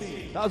to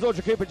 18. That was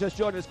Audrey Cooper just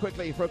joining us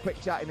quickly for a quick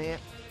chat in here.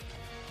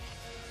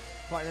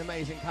 Quite an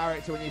amazing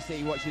character when you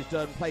see what she's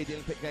done, played the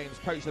Olympic Games,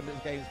 coached the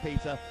Olympic Games,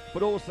 Peter,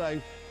 but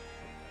also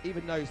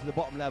even knows to the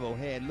bottom level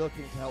here,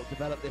 looking to help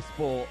develop this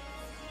sport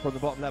from the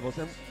bottom levels.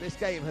 And this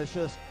game has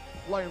just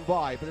flown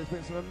by, but there's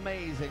been some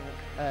amazing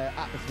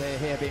atmosphere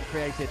here being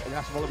created at the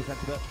National Volleyball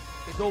Centre, but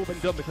it's all been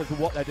done because of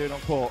what they're doing on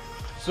court.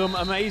 Some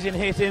amazing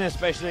hitting,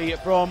 especially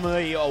from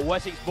the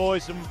Wessex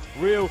boys, some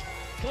real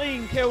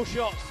clean kill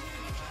shots.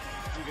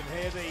 You can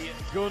hear the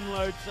gun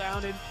load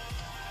sounding.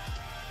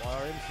 by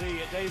our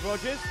MC Dave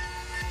Rogers.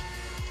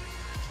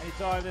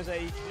 Anytime there's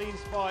a clean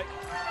spike,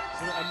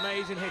 some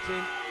amazing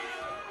hitting.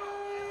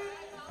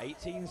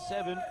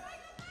 18-7,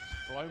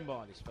 blown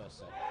by this first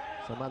set.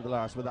 So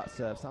Mandelaris with that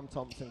serve. Sam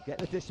Thompson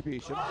getting the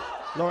distribution.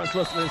 Lawrence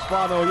Russell in his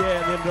final year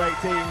in the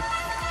under-18s.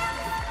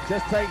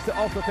 Just takes it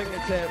off the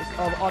fingertips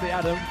of Oddie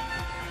Adam.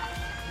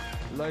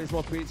 Loads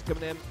more tweets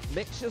coming in.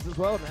 Mixtures as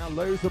well now.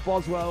 Loads for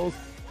Boswells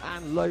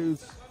and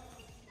loads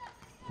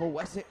for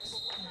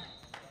Wessex.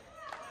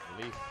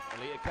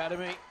 Elite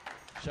Academy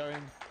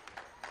showing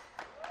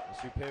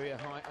the superior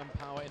height and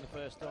power in the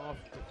first half,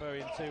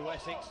 referring to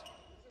Wessex.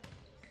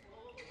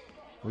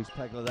 Reece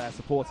Pegler there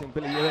supporting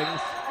Billy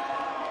Ewings.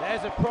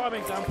 There's a prime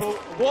example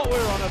of what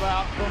we're on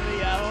about from the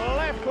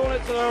left corner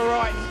to the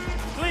right.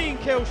 Clean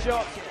kill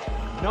shot,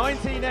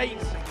 19-8.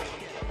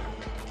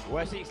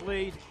 Wessex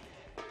lead.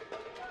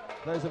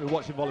 Those who have been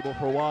watching volleyball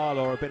for a while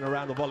or have been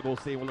around the volleyball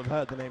scene will have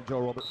heard the name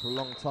Joe Roberts for a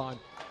long time.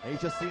 And he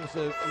just seems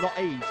to not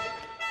age.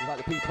 He's like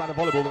the Peter Pan of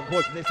volleyball.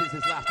 Unfortunately, this is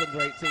his last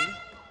under-18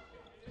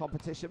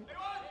 competition.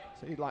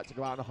 So he'd like to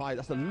go out on a high.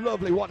 That's a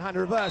lovely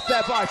one-handed reverse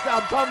set by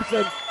Sam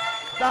Thompson.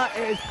 That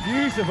is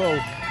beautiful.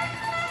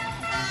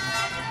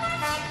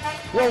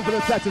 One for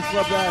the Setters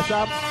Club there,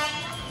 Sam.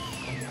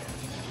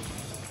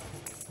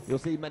 You'll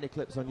see many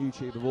clips on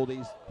YouTube of all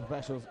these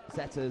professional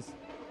setters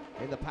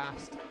in the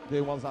past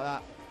doing ones like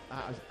that.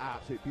 That is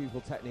absolute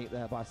beautiful technique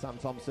there by Sam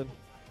Thompson.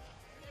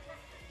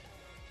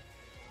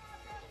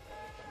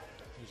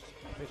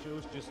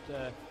 Officials just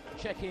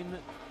checking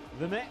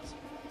the net,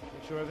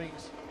 make sure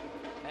everything's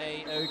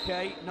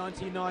A-OK.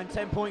 99,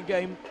 10-point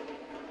game.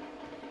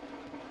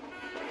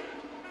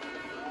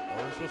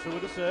 Lawrence Russell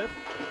with the serve.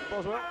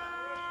 Boswell.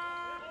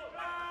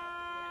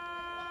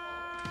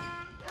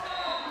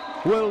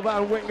 Will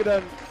Van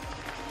Wingerden,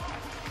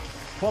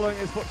 following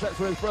his footsteps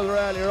with his brother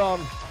earlier on,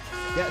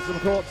 gets some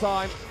court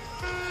time.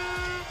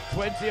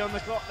 20 on the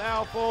clock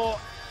now for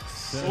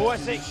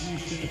Wessex.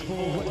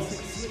 For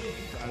Wessex.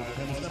 Out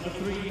comes number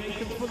 3,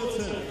 Nathan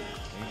Fullerton.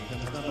 In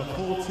comes number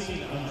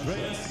 14,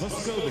 Andreas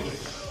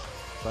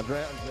Moscovich.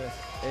 Andreas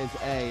is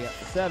a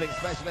serving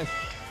specialist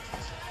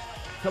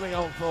coming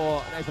on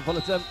for Nathan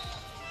Fullerton.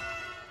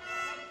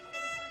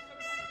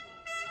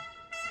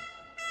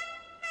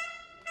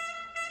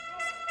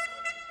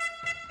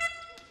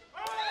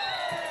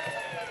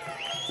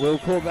 We'll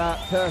call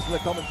that curse to the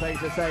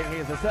commentator saying he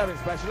is a serving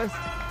specialist.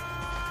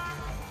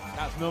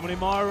 That's normally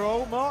my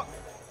role, Mark.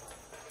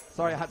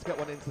 Sorry, I had to get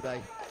one in today.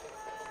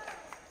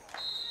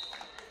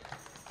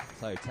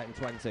 So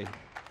 10-20.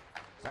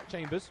 Zach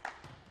Chambers.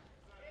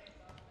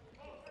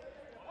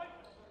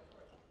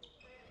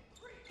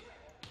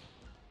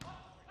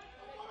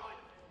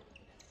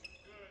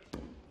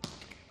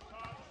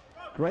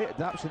 Great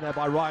adaptation there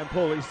by Ryan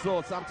Paul. He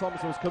saw Sam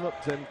Thompson was come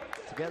up to him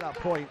to get that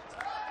point.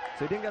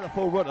 So he didn't get the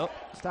full run up.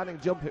 Standing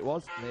jump it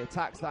was. And he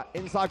attacks that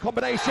inside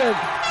combination.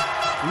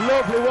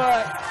 Lovely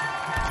work.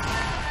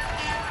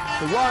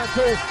 So Ryan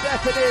Paul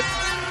stepping in.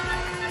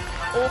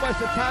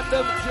 Almost a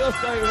tandem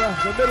just over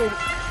the middle,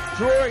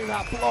 drawing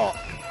that block.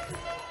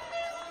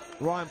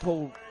 Ryan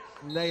Paul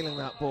nailing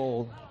that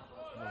ball.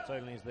 Not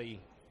only is the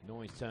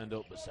noise turned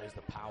up, but so is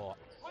the power.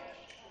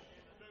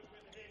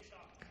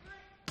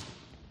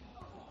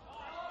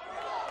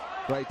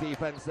 Great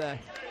defense there.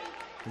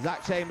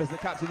 Zach Chambers, the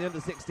captain of the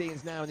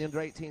under-16s now in the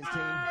under-18s team.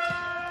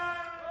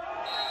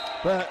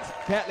 But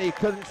Ketley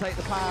couldn't take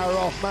the power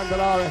off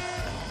Mandelaris.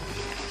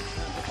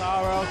 The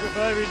power I was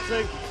referring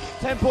to.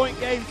 10-point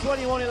game,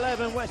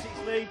 21-11, Wessex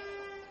lead.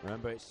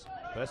 Remember, it's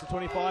first of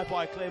 25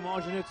 by a clear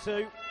margin of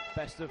 2.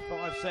 Best of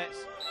 5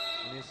 sets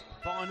in this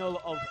final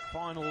of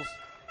finals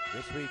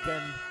this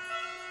weekend.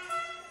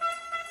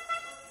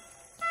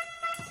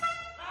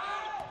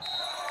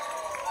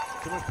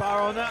 Too much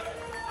power on that.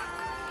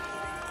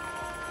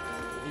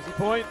 Easy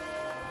point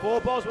for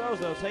Boswells,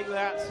 they'll take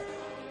that.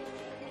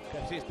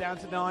 Deficit's down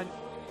to 9.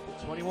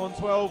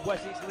 21-12,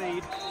 Wessex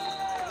lead.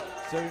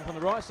 Serving from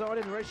the right side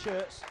in the red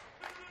shirts.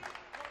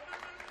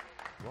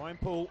 Ryan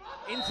Poole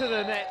into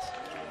the net.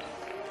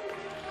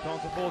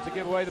 Can't afford to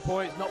give away the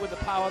points, not with the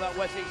power that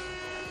Wessex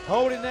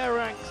holding their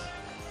ranks.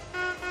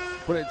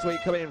 Brilliant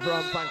tweet coming in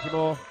from Frankie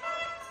Moore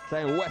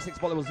saying Wessex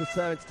volleyball was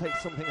determined to take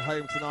something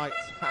home tonight.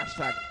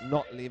 Hashtag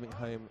not leaving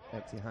home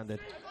empty-handed.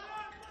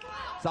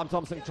 Sam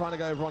Thompson trying to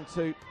go over on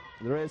 2.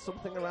 There is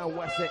something around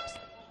Wessex.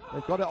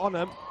 They've got it on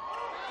them.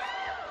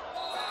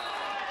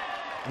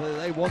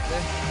 They want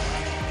this.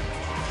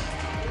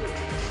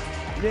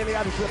 Nearly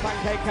added to the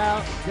pancake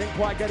count. Didn't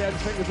quite get it,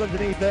 his fingers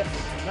underneath it.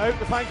 Nope,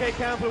 the pancake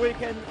count for the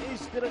weekend is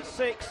still at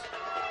 6.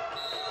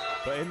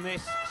 But in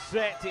this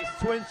set, it's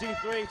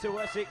 23 to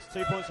Wessex,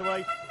 2 points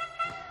away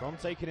from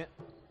taking it.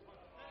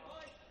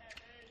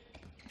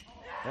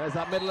 There's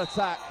that middle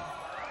attack.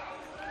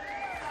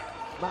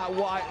 Matt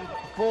White,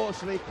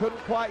 unfortunately, couldn't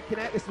quite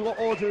connect. This is what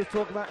Audrey was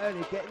talking about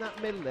earlier, getting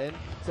that middle in.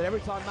 So every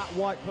time Matt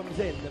White comes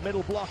in, the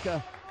middle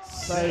blocker.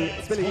 So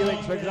Billy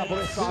Ewings, for example,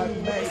 this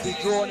time may be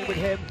drawn in with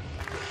him.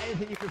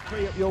 Anything you can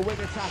free up your wing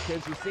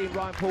attackers. You've seen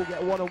Ryan Paul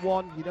get a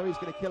one-on-one. You know he's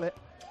going to kill it.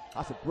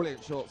 That's a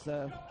brilliant short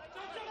serve.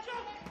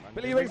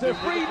 Billy rings a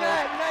free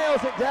net,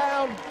 nails it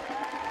down.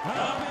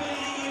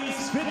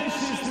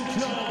 Finishes the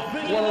job.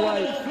 What a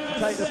way to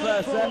take the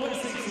first set.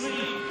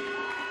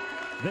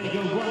 They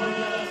go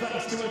 1-0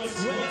 thanks to a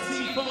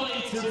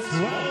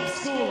 25-12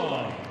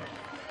 scoreline.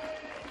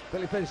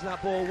 Billy finishing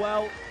that ball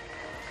well.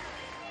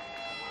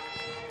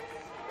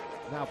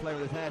 Now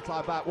playing with his hair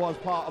tied back, was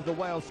part of the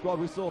Wales squad.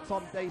 We saw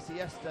Tom Dacey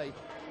yesterday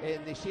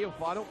in the Shield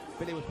final.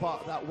 Billy was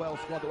part of that Wales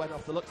squad that went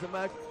off to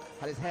Luxembourg.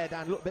 Had his hair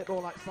down, a little bit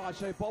more like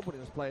Sideshow Bob when he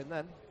was playing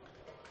then.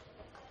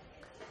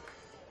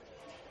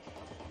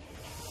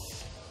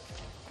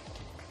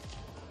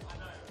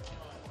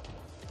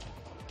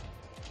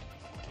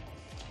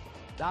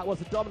 That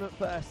was a dominant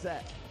first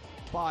set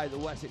by the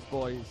Wessex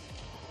boys.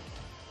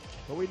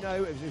 But we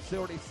know, as we've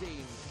already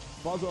seen,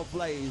 Boswells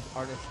Blaze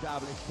are an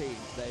established team.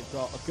 They've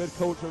got a good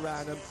culture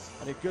around them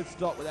and a good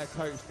stock with their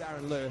coach,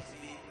 Darren Lewis.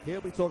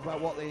 He'll be talking about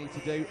what they need to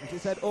do. As you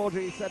said,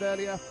 Audrey said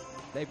earlier,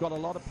 they've got a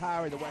lot of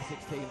power in the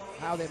Wessex team.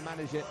 How they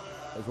manage it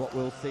is what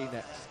we'll see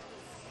next.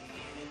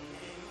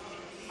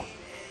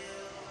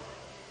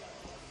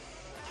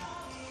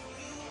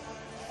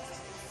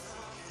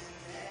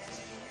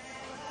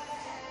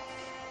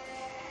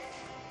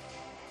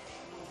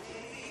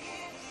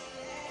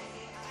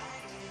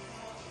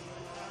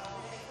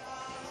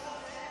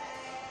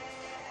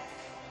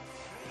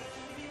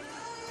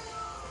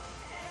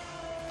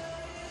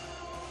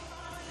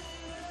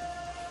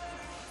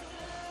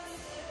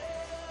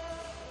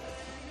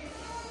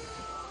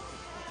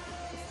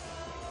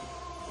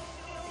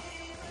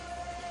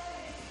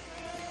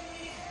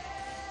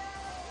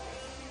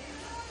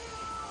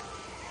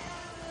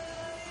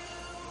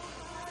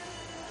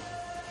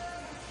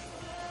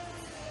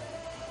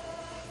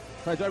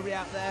 So don't be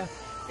out there.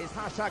 It's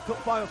hashtag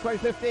Cup Final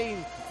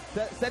 2015.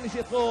 Send us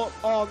your thoughts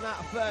on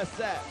that first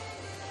set.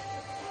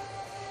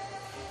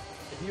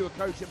 If you were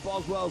coaching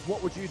Boswells,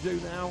 what would you do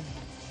now?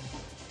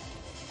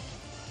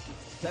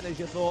 Send us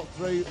your thoughts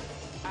through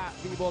at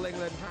V-Ball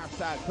England,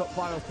 hashtag Cup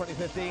Finals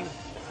 2015.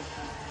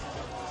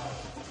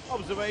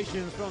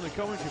 Observations from the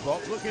commentary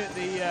box. Looking at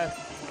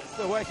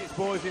the Wessex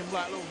boys in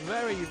black, look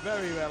very,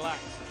 very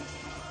relaxed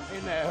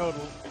in their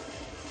huddle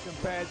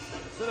compared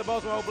to the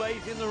Boswells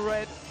Blaze in the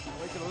red,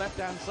 away to the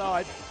left-hand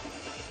side.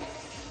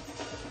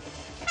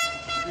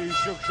 Few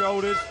shook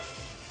shoulders,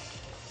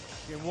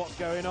 asking what's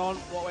going on,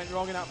 what went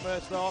wrong in that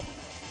first half.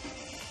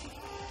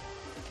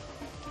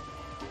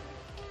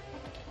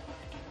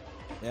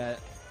 Yeah,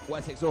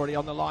 Wessex already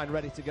on the line,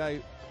 ready to go,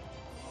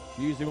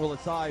 using all the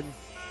time.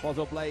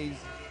 Boswells Blaze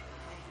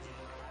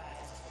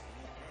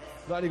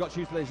not only got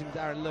tutelage in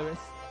Darren Lewis,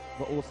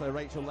 but also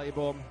Rachel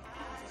Laybourne.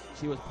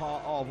 She was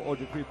part of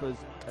Audrey Cooper's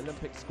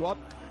Olympic squad.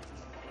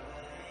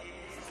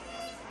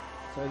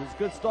 So there's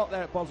good stock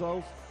there at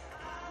Boswells.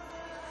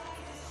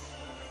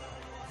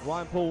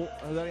 Ryan Paul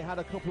has only had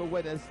a couple of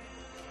winners.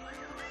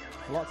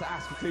 A lot to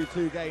ask for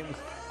 2-2 games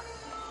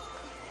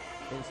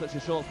in such a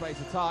short space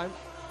of time.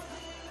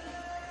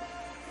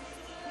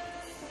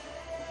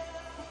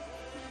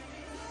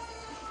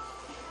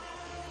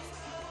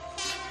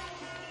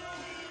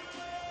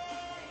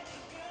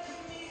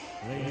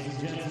 Ladies and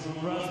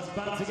gentlemen, Russ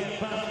about to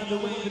get back in the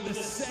wing with the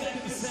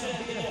second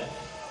set here.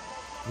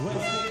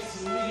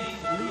 Wessex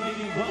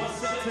leading 1-0.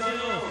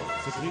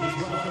 So please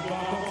welcome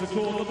back on to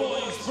call the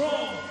boys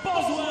from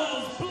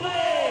Boswells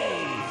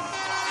Blaze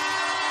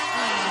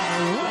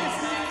and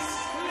Wessex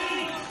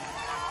League.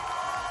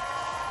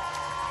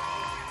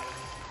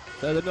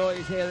 So the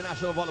noise here at the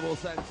National Volleyball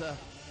Centre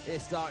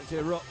is starting to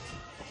erupt.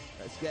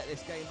 Let's get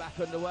this game back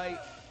underway.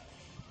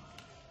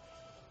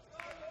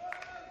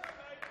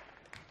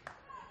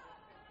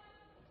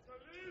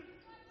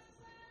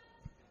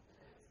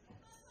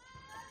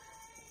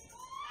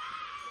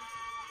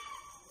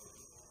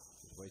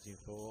 Waiting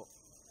for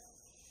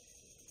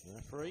the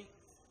referee.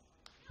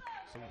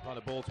 Some kind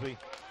of ball to be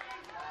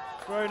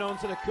thrown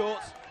onto the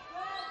court.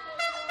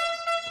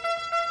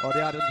 Already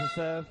Adam to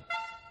serve.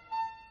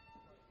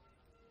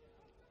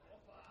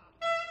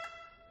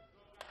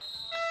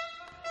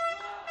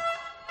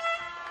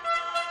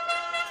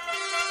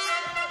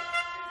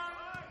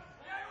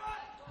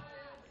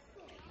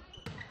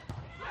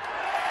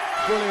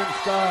 Brilliant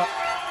start.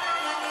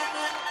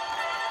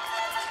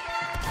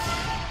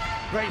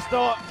 Great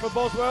start for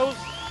Boswells.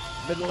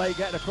 Middle lane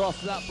getting across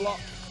to that block.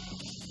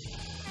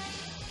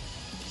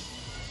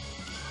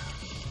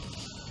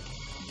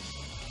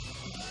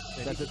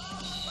 They need to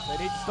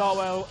start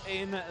well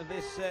in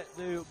this set,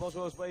 do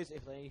Boswells Blaze.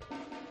 If they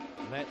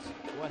let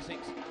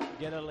Wessex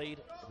get a lead,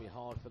 it'll be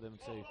hard for them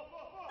to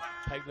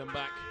peg them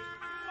back.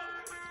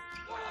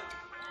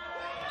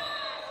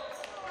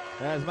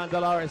 There's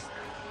Mandelaris,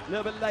 a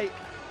little bit late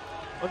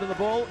under the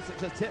ball, so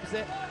just tips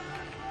it.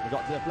 They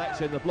got to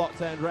deflection, the block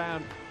turned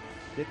round.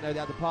 Didn't know they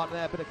had the partner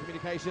there, bit of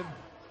communication.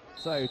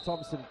 So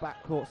Thompson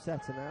backcourt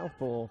setter now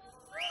for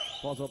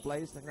Boswells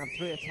Blaze. They can have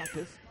 3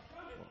 attackers,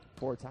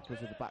 4 attackers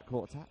with the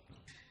backcourt attack.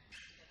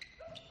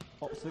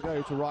 Opts to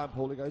go to Ryan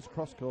Paul, who goes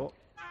cross court.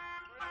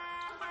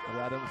 And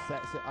Adam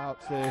sets it out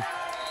to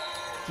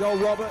Joel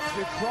Roberts,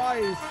 who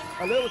tries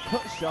a little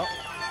cut shot.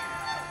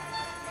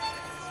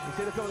 We've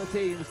seen a couple of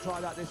teams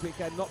try that this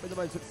weekend, not been the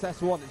most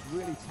successful one. It's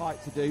really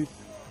tight to do.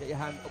 Get your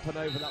hand up and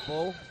over that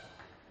ball.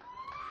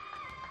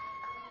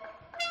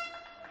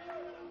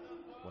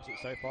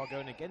 Wessex so far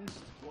going against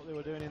what they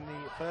were doing in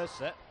the first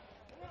set.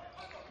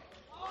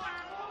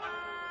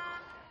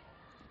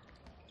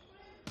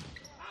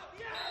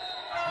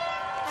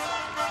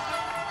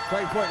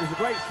 Great point, it was a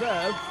great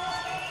serve.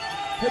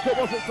 Pickup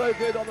wasn't so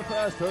good on the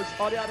first touch.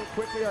 Ollie had it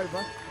quickly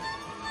over.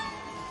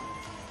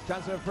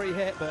 Chance of a free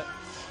hit, but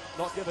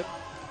not given.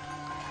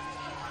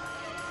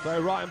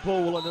 So Ryan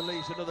Paul will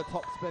unleash another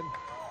top spin.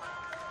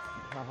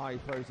 How high he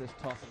throws this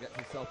toss and gets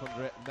himself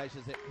under it and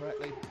measures it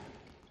correctly.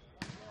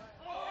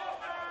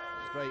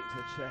 Straight to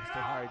the chest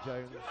of Harry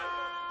Jones.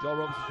 Joel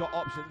Robinson's got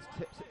options,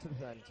 tips it to the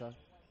centre.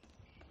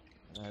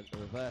 And the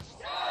reverse.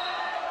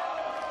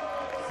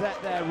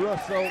 Set there,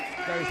 Russell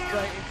goes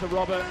straight into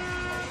Roberts.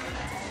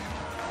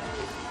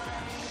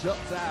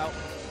 Shuts out.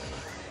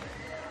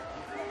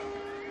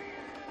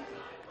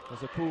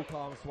 There's a cool,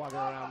 calm swagger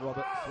around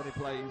Roberts when he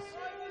plays.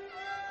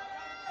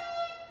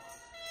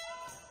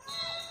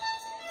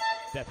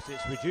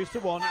 Deficit's reduced to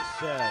 1. It's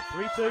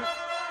 3-2.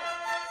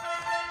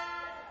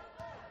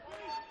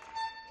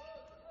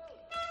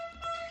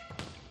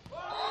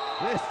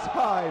 This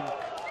time,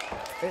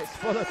 it's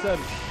Fullerton.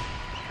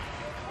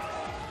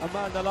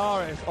 Amanda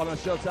Laris on a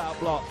shutout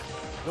block.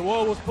 The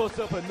wall was put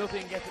up and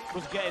nothing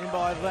was getting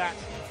by that.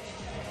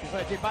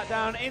 Deflected back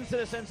down into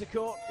the centre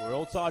court. We're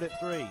all tied at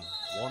 3.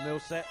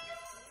 1-0 set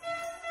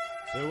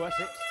to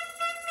Wessex.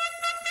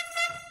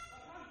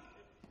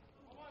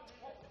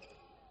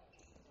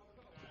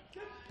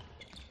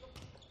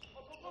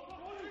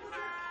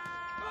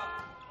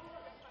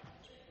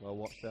 Well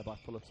watched there by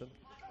Fullerton.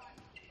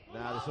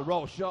 Now there's a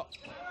roll shot.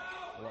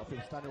 A lot of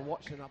people standing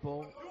watching that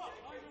ball.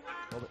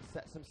 Roberts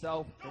sets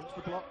himself into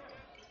the block.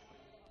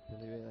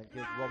 Billy then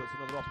gives Roberts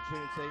another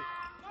opportunity.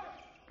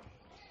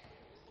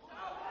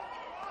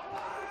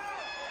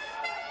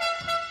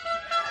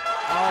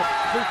 Oh,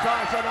 too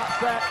tight on that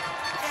set.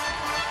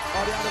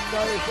 Ollie Adam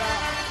knows that.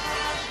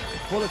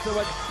 Fullerton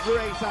went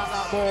straight at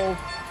that ball.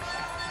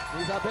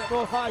 He's a bit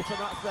more fight on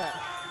that set.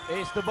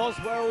 It's the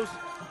Boswells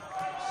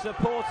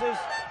supporters.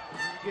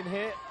 You can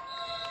hear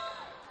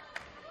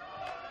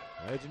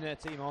urging their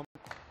team on.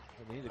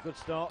 They need a good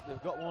start.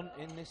 They've got one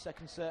in this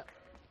second set.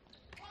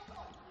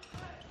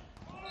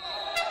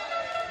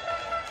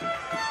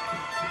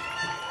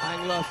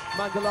 Anglos,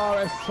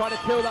 Mandalaris trying to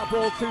kill that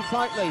ball too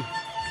tightly.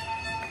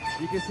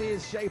 You can see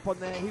his shape on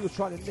there. He was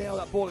trying to nail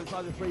that ball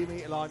inside the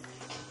 3-metre line.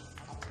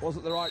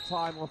 Wasn't the right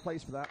time or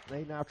place for that.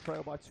 They now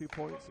trail by 2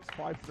 points. It's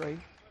 5-3.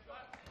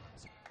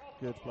 It's a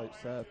good float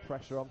serve.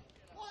 Pressure on.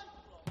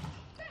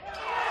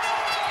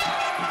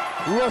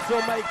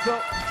 Russell makes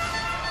up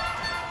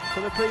for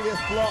the previous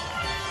block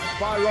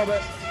by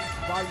Roberts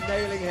by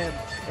nailing him.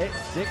 It's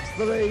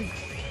 6-3.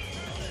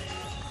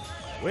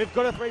 We've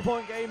got a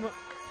 3-point game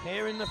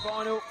here in the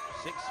final.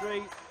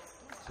 6-3.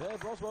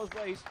 Serve Boswells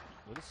Blaze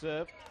with a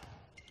serve.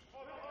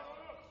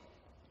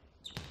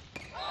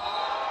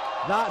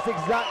 That's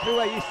exactly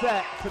where you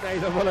set to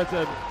Nathan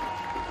Fullerton.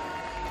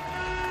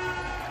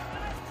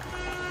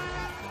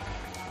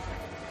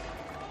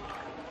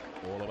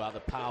 All about the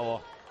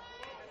power.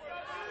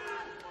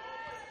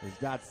 His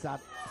dad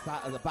sat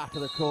at the back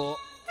of the court.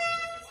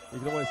 You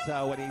can always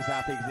tell when he's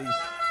happy because he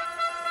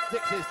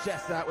sticks his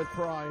chest out with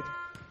pride.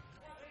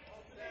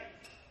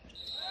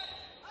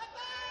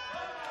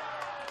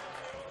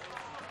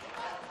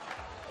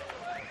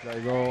 Joe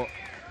Raw.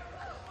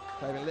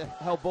 Taking lift,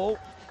 held ball.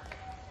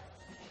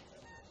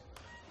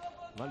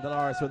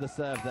 Mandalaris with the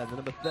serve then, the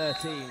number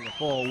 13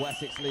 for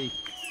Wessex League.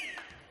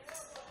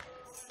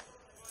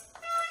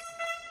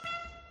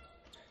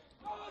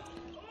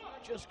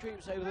 Just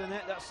creeps over the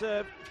net, that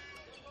serve.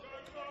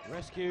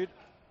 Rescued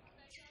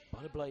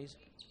by the Blaze.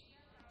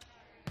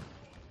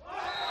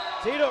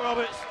 Tito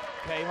Roberts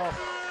came off.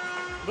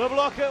 The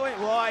blocker went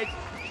wide.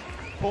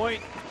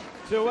 Point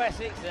to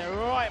Wessex. They're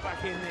right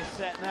back in this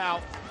set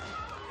now.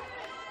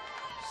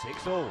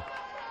 6-all.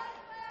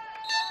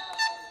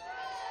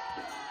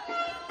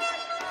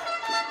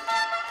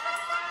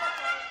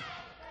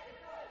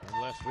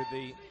 Unless with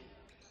the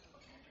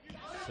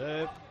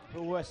serve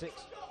for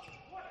Wessex.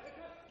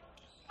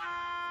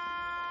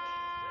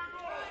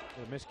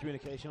 A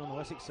miscommunication on the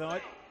Wessex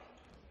side.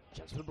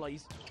 Chance for the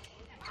Blaze.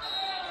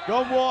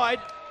 Gone wide,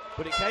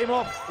 but it came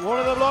off one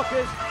of the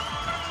blockers.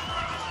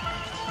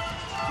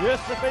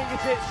 Just the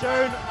fingertips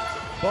shown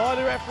by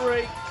the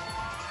referee.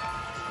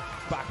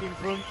 Back in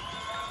front.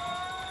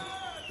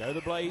 Go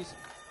the Blaze.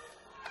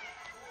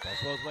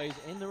 Boswells Blaze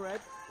in the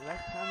red,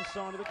 left-hand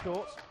side of the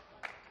court.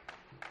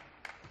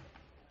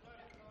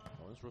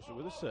 Lawrence Russell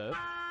with a serve.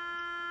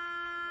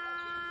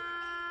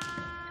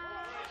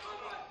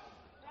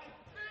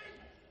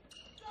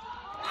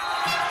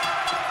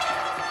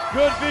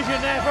 Good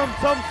vision there from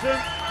Thompson.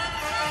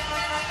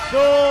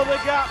 Saw the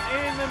gap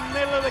in the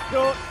middle of the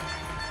court.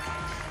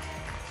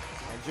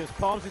 And just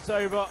palms it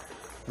over.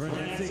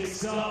 Brilliant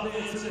start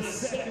into the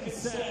second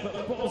set,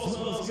 but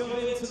Boswells go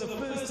into the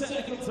first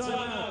technical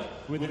timeout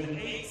with an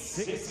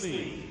 8-6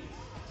 lead.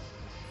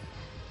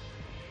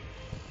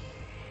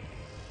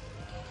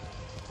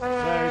 So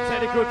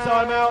technical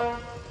timeout.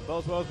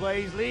 Boswells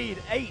Blaze lead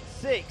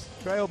 8-6.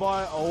 Trail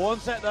by one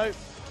set though.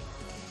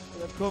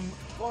 They've come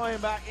flying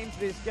back into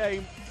this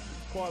game.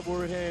 Quite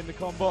worried here in the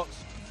com box.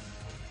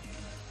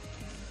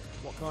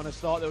 What kind of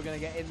start they were going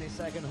to get in this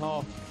second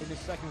half, in this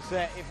second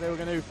set, if they were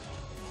going to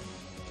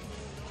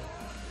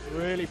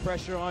really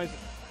pressurise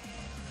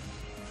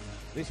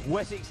this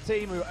Wessex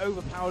team who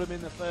overpowered them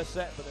in the first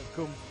set, but they've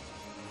come,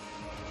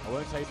 I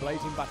won't say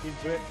blazing back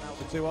into it, that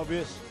would be too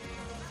obvious.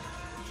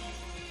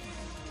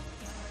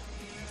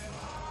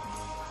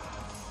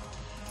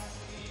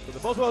 But the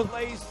Boswells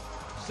Blaze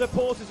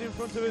supporters in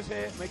front of us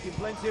here, making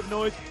plenty of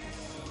noise,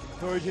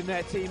 encouraging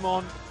their team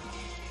on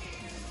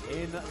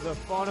in the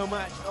final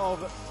match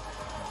of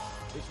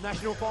this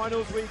National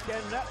Finals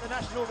weekend at the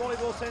National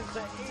Volleyball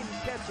Centre in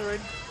Kettering.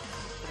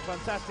 A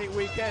fantastic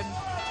weekend.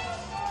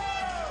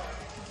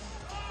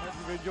 Hope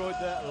you've enjoyed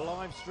the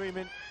live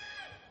streaming.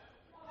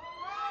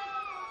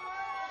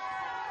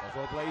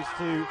 Boswells Blaze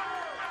to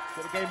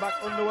get the game back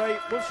underway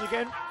once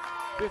again.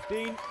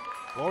 15,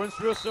 Lawrence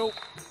Russell.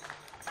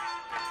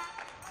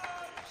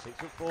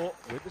 6-4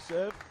 with the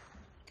serve.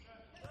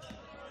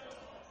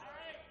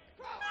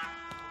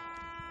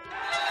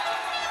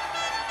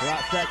 Well,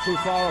 that set too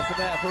far off the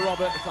net for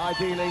Roberts,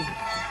 ideally.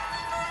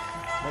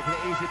 Making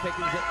it easy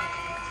pickings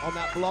on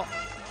that block.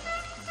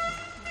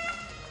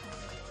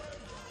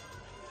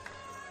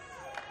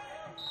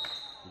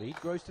 Lead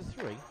grows to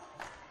 3.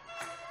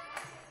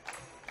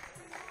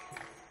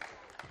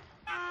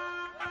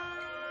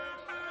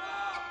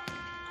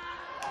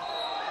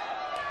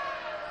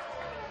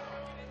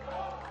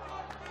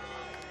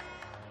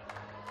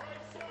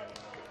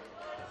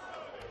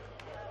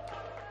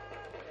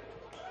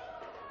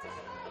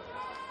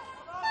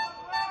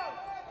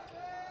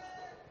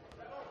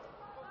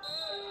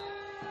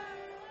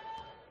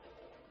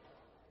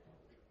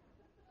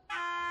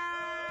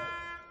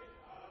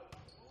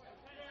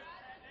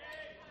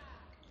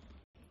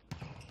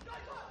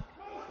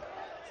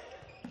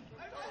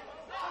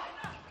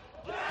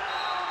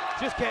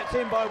 Just kept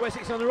in by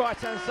Wessex on the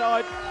right-hand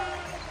side.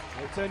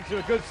 It turned into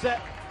a good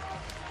set.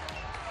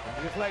 And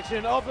the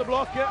deflection of the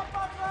blocker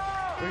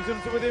brings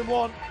them to within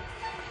 1.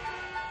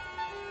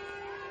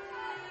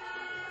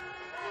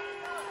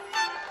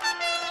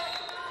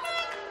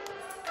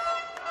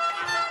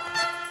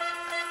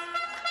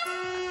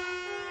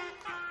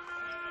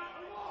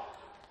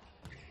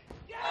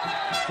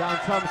 Sam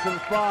Thompson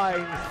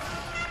finds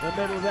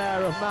the middle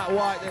there of Matt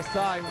White this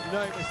time.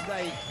 No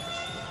mistake.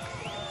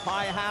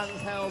 High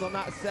hands held on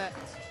that set.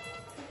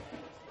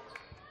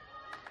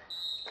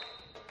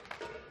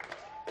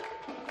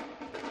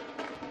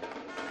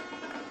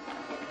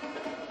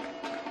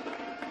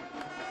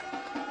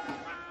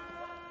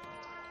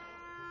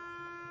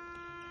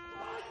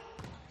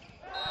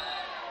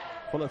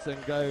 Fullerton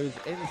goes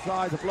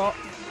inside the block.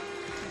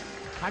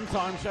 Hand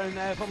time shown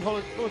there from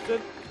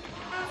Fullerton.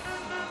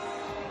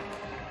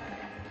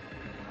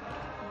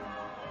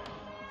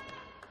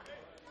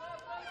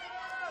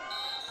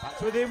 Back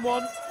to within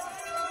 1.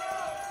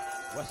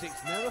 Wessex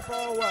never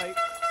far away.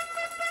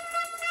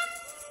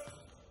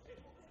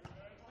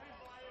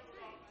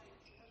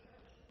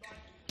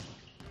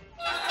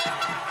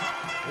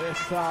 This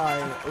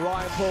time,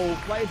 Ryan Paul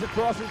plays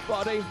across his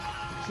body.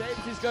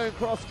 James is going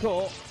cross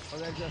court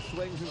and then just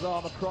swings his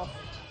arm across.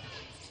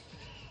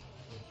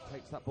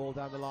 Takes that ball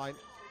down the line.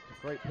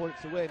 A great point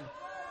to win.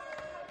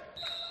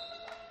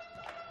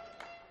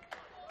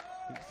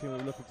 Each team will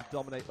be looking to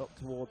dominate up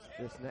towards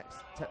this next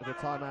technical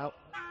timeout.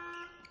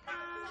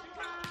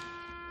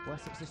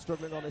 Wessex is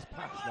struggling on this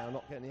pass now,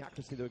 not getting the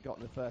accuracy they got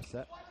in the first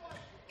set.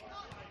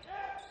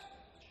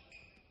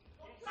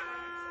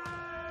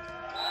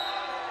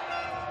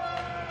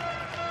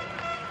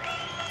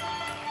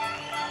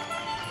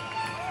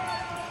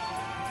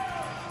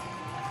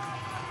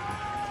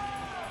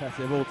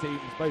 Courtesy of all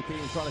teams, both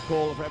teams trying to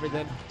call for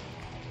everything.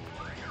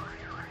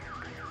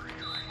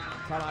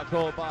 Timeout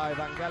called by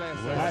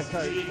Vangelis, the head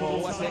coach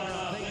for Wessex.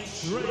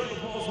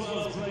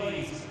 Boswells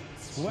Blaze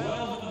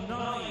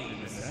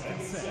 12-9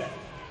 second set.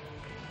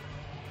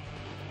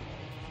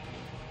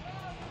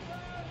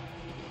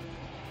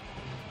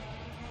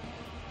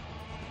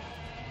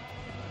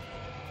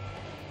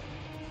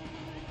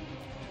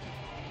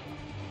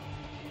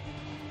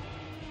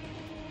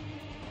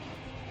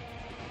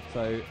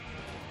 So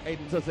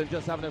Aidan Tutton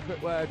just having a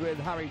quick word with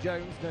Harry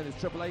Jones, known as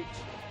Triple H,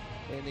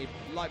 in the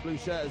light blue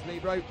shirt as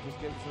libero, just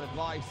giving some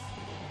advice.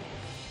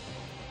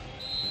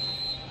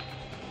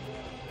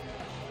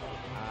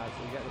 As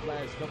we get the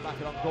players to come back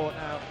and on court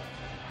now.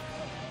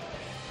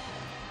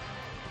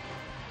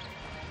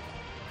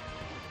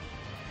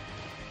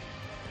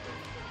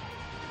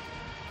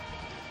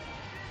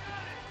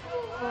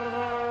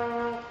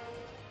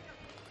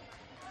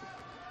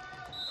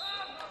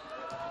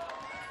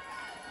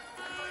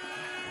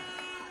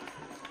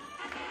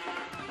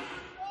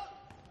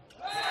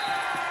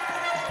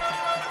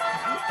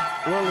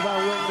 Will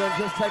Van Wingden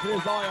just taking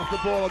his eye off the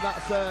ball on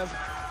that serve.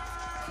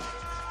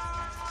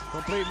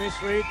 Complete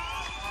misread.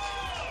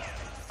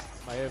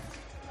 May have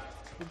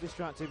been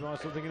distracted by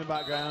something in the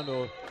background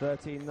or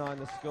 13-9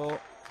 the score.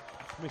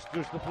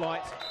 misjudged the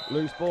flight.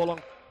 Loose ball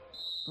on.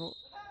 Oh.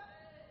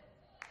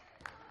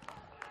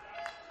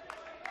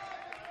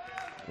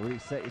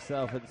 Reset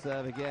yourself and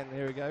serve again.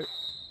 Here we go.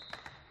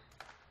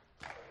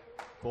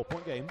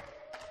 4-point game.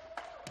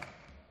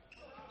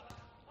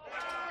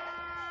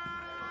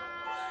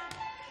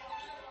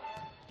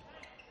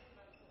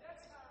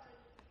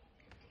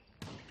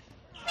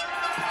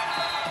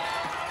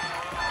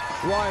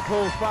 Ryan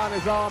Paul's found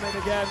his arm in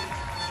again.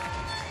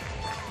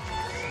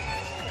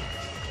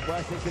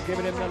 Wessex are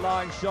giving him the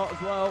line shot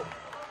as well.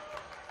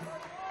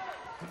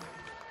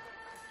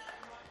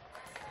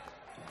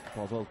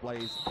 Boswells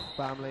Blaze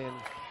family and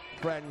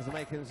friends are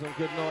making some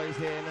good noise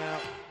here now.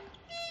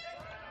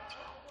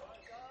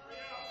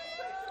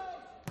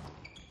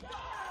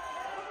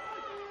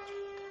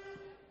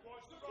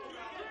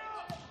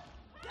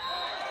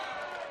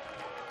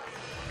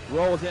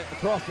 Rolls it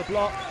across the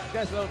block,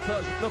 gets a little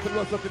touch, look at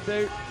what looking to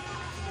do.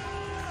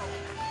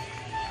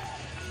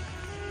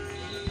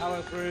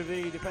 Power through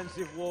the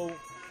defensive wall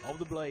of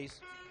the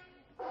Blaze.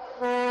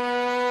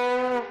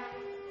 Back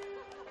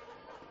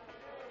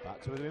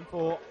to within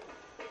 4.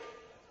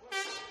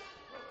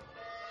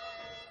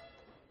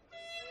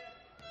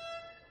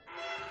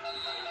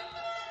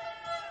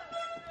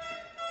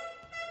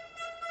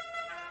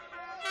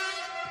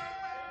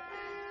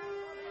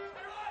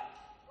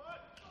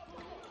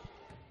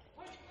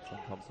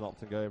 Thompson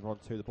often go over on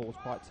 2, the ball's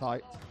quite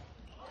tight.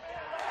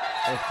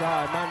 This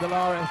time,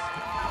 Mandalaris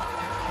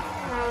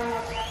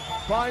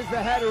finds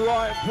the head of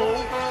Ryan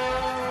Paul.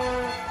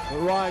 But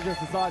Ryan just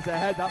decides to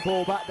head that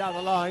ball back down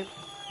the line.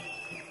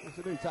 It's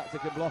a new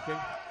tactic in blocking.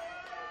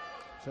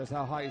 Shows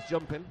how high he's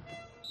jumping.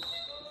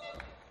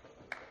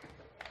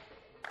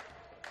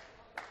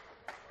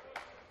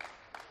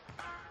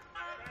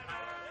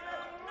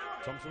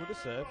 Thompson with the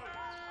serve.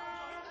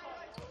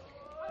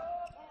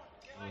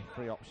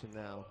 Free option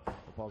now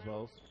for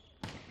Boswells.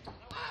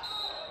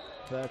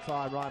 Third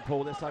time, Ryan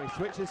Paul. This time he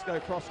switches, go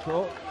cross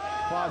court,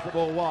 fires the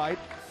ball wide.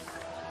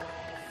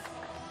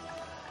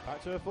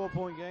 Back to a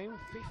 4-point game.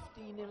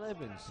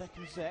 15-11,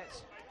 second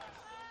set.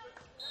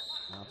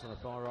 Out on the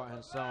far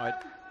right-hand side.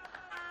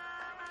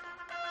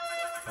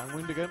 Van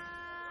Windigan.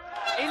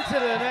 Into the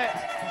net.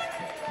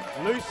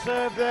 Loose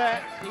serve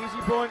there.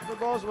 Easy point for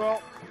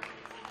Boswell.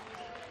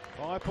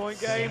 5-point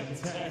game.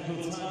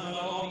 Technical time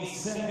of the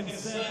second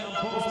set.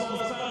 Boswell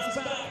starts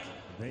back.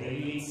 They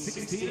lead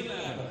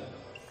 16-11.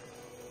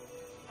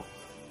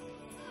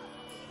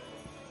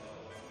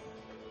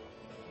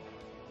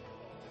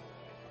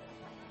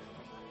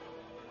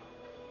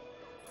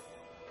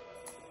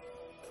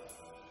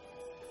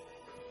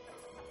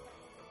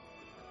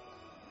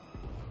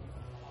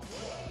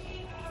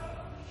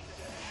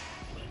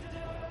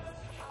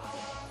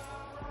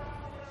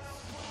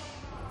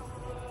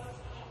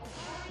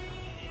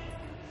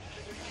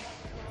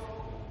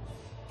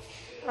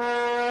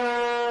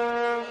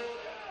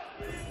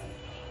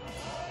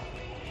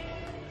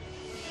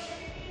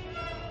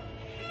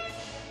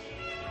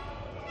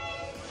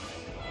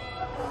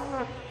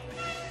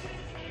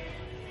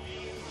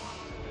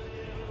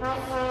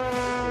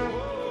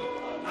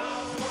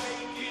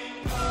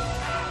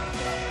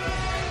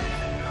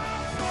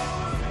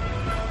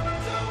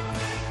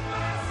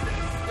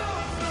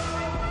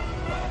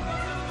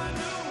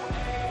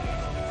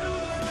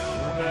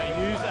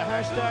 Use the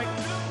hashtag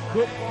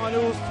Cup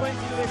Finals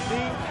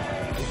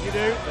 2015. If you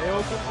do, they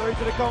all come through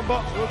to the comment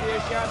box. We'll give you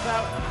a shout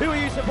out. Who are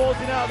you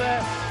supporting out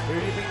there? Who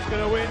do you think is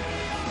going to win?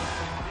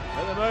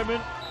 At the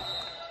moment,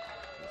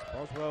 it's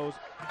Boswells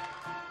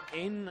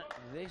in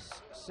this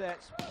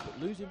set, but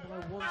losing by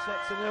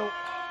 1-0.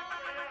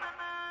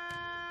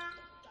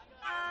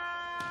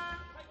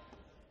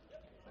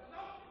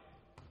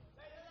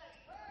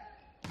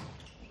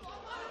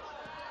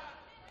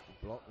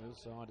 Block the other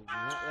side of the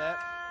net there.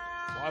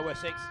 By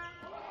Wessex.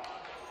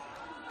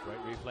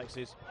 Great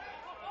reflexes.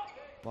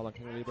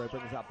 King Libro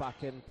brings that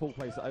back in. Paul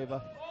plays it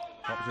over.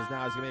 Options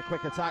now is going to be a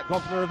quick attack.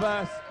 Gone for the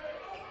reverse.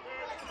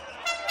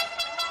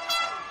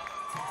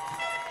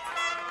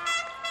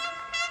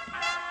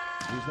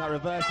 Using that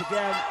reverse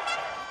again.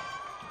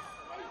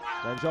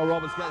 Then Joel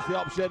Roberts gets the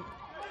option.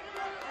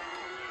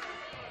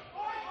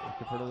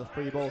 Looking for another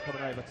free ball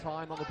coming over.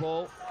 Time on the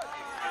ball.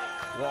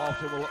 What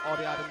option will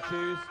Oddie Adam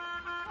choose?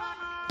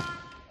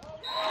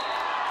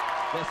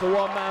 Gets the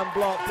one-man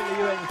block. Billy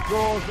Ewing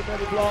draws the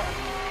middle block.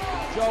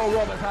 Joel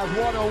Roberts has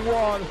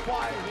one-on-one.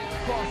 Fires it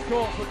across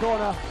court for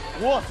corner.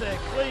 What a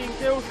clean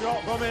kill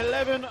shot from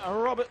 11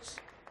 Roberts.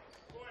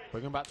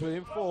 Bring them back to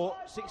within 4.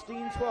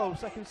 16-12,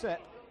 second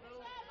set.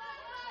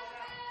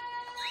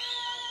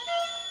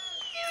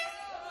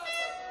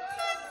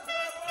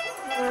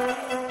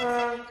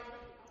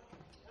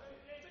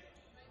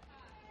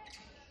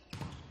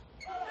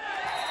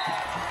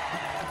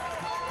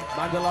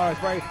 Mandela is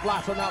very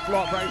flat on that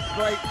block, very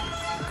straight.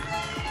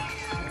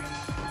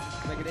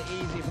 Making it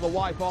easy for the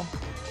wipe off.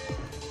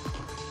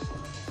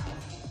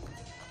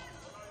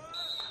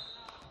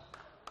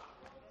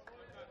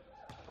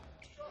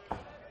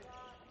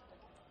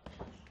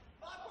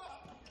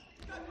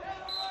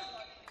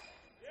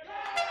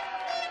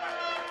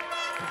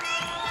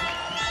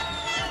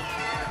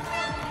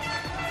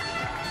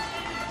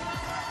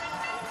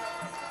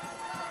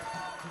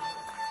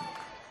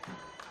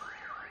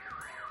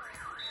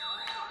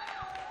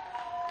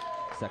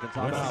 Second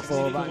time out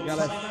for Van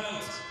Gellen.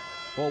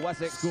 For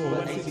Wessex, Score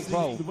Wessex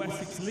 18-12.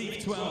 Wessex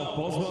League 12,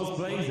 Boswells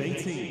Blaze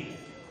 18.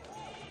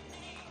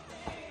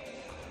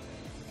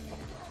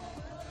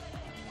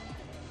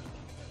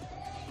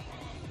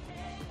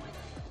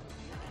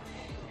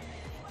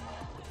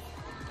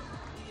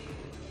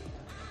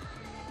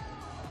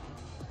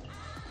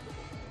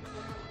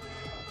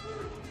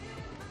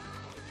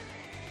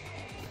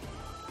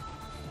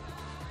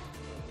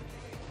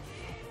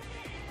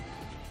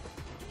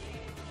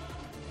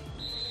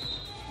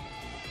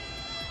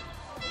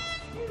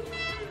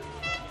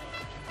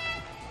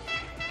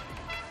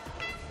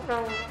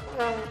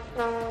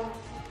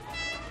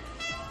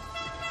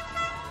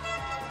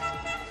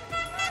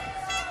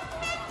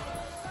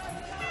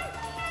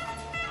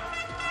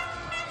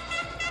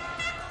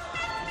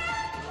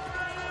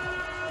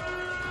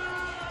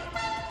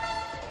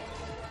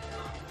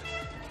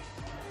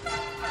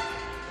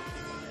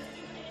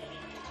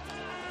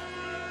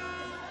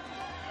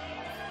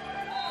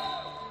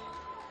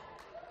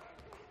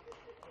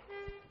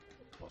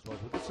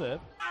 Boswells with the serve.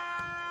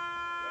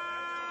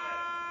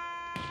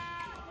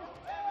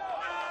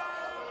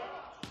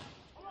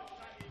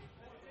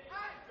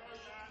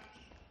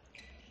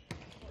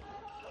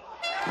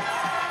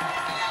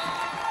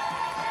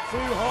 Too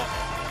hot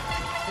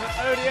for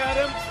Odie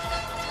Adam.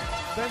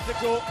 Centre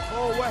court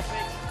for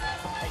Wessex.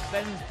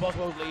 Extends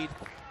Boswell's lead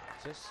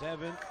to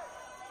 7.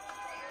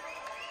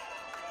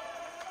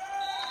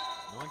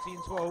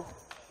 19-12.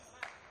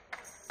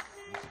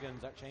 Once again,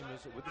 Zach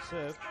Chambers with the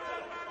serve.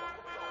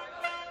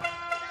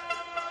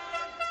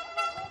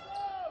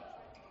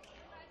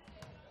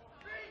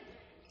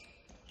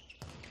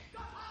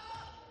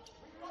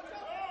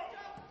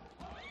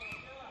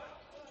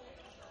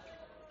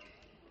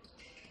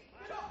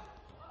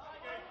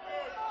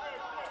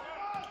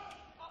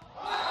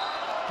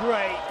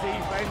 Great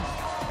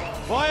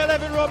defense by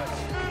 11 Roberts.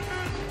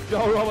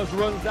 Joel Roberts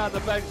runs down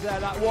the bench there,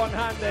 that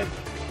one-handed.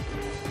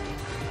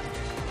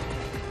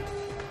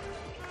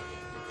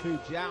 Two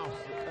jousts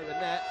at the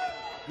net.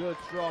 Good,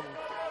 strong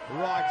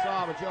right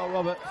arm of Joel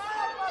Roberts.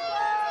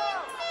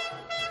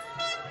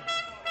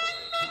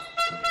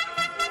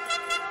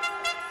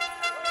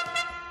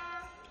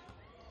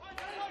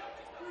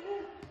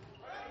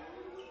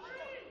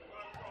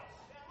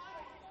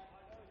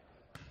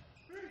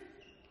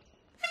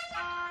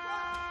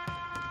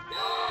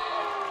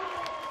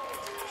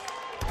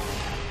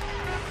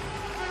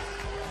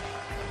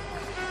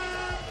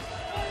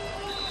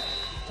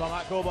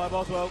 Timeout called by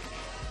Boswell.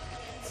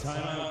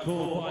 Timeout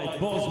called by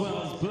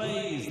Boswells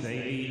Blaze. They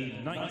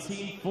need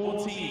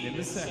 19-14 in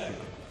the second.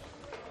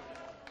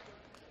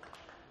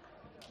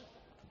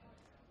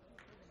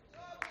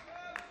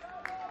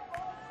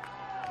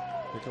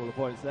 Pick all the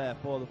points there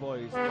for the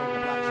boys in the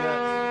black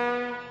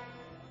shirts.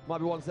 Might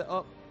be one set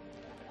up.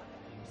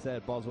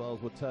 Said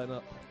Boswells would turn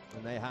up,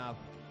 and they have.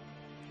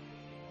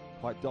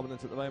 Quite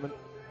dominant at the moment.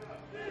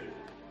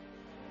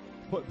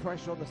 Put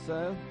pressure on the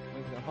serve,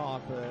 making it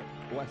hard for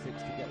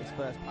Wessex to get this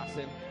first pass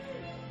in.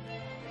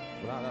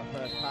 Without that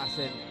first pass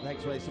in,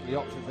 takes away some of the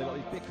options. They've got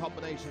these big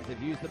combinations.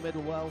 They've used the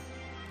middle well,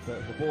 but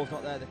if the ball's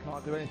not there, they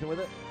can't do anything with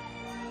it.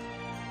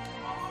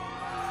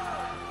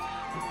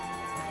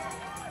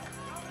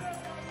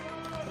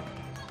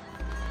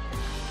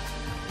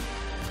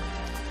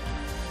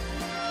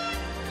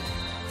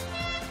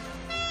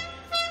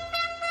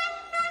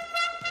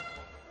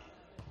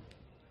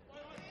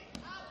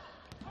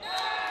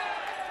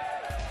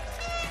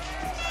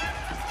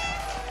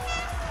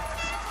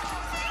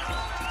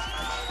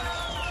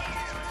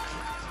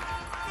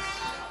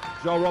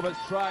 Joel Roberts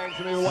trying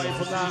to move away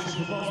from that.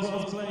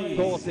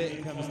 Caught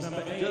it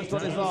just on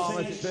his arm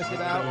as it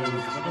drifted out.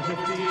 Number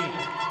 15,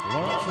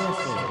 Lawrence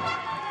Russell.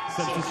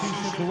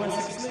 Substitution for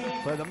Wessex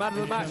League. So the man of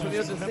the match for the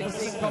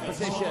under-16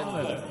 competition.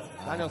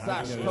 Daniel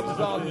Sash comes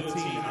on.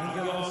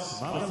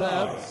 The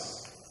serve.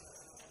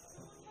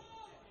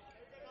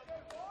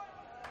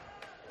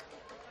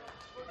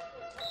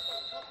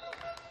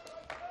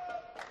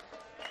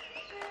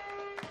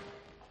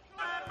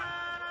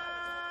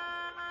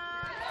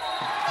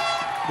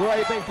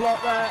 Great big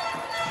block there.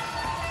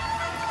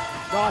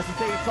 Nice to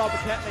see Tom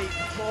McKetley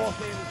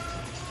forcing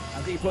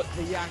as he puts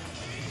the yank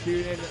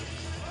tune in.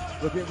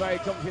 Looking very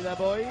comfy there,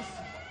 boys.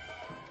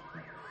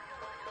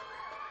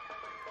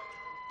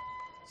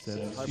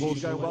 High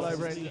ball's going well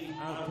over in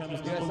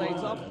USA,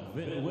 Tom.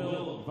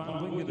 Will Van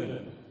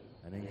Wingeren.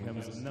 And in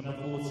comes number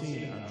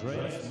 14,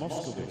 Andreas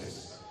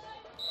Moskowitz.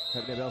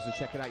 Hope everybody else is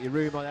checking out your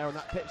room on there on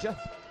that picture.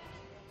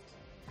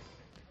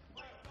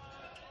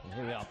 And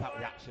here we are, back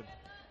with the action.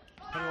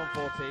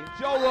 21-14.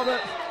 Joel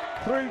Roberts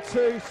through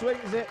two,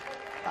 swings it.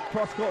 That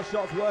cross-court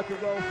shot's working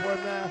well for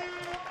him there.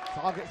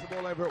 Targets the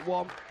ball over at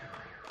 1.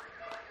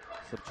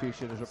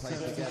 Substitution is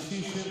replaced again.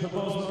 Substitution for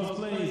Boswells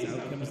Blaze.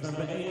 Out comes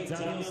number 8,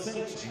 Daniel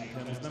Cinch. In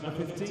comes number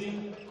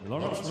 15,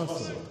 Lawrence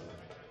Russell.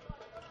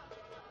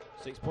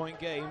 6-point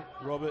game.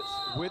 Roberts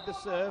with the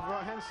serve,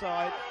 right hand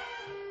side.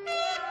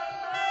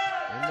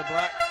 In the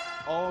black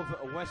of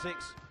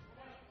Wessex.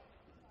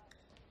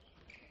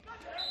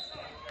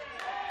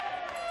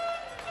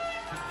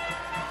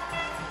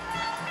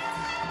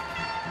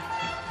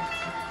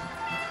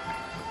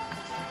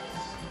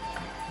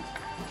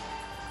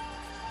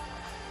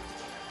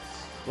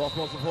 Lots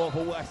more support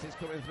for Wessex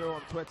coming through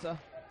on Twitter.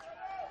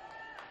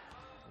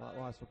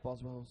 Likewise for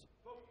Boswells.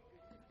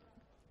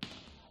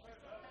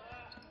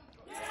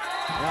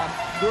 Yeah,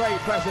 great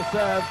pressure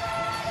serve.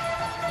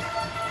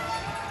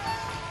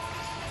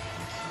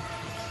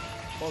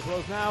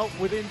 Boswells now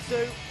within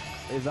 2.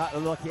 Is that the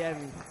lucky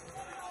end?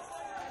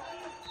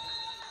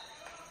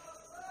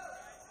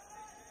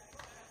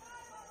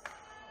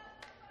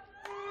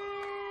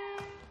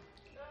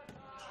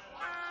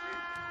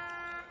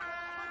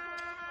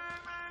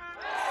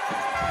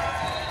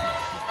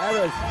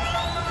 Errors.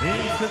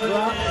 Into the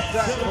net, so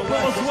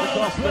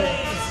Boswells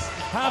plays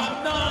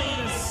have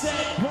 9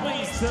 set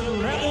points to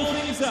level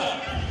things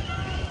up.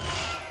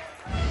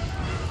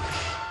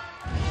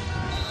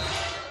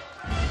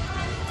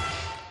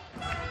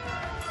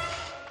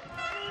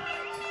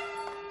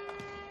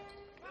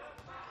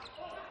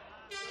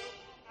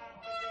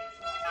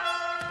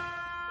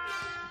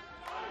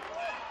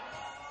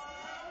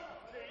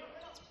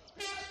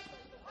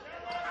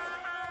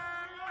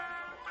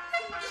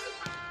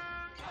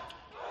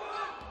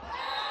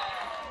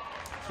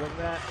 Swing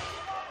there.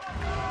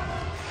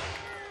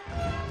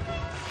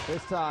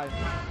 This time.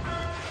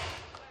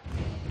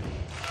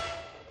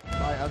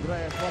 By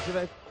Andreas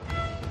Mojovic.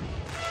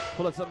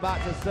 Fullerton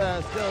back to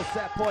serve, still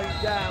set point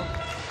down.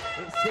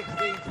 It's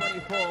 16-24.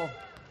 It's going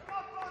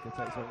to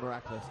take something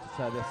miraculous to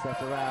turn this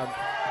set around.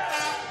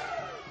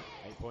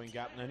 8-point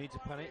gap, no need to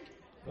panic.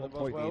 1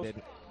 point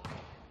needed.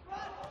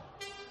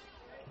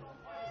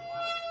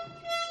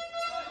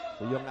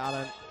 For young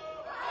Allen.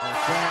 And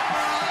set.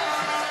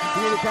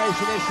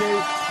 Communication issue,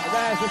 and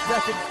there's the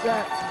second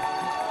set.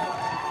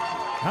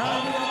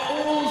 And we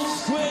are all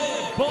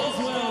square.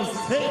 Boswells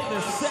take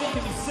the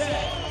second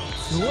set,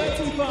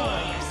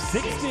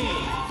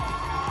 25-16.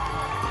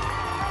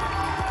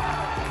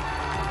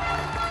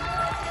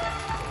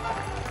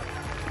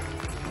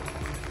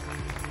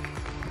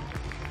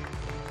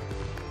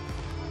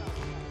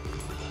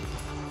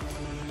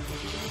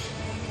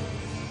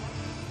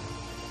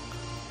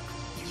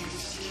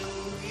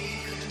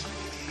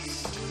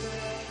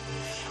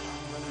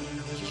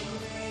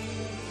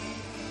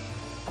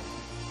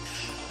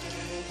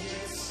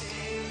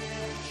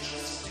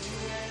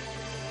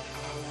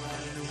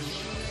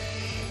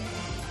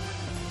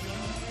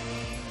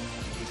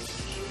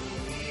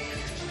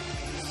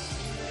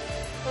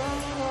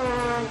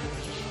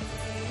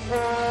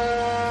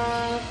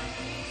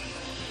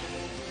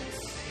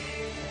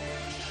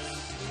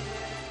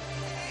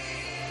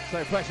 So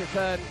pressure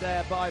turned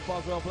there by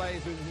Boswell Blaze,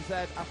 as we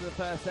said, after the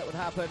first set would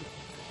happen.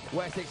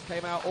 Wessex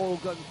came out all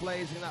guns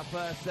blazing in that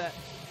first set.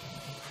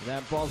 And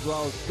then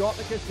Boswell's got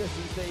the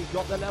consistency,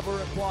 got the level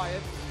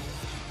required.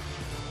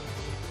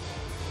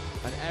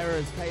 And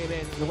errors came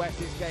in the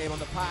Wessex game on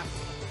the pass.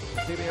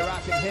 Too many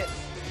erratic hits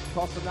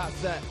cost them that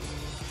set.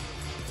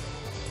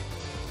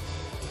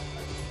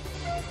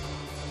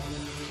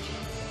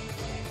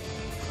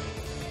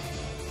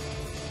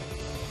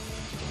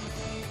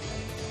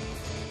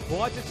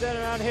 Quite a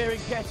turnaround here in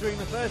Kettering.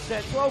 The first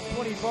set,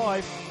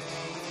 12-25.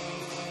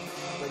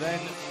 But then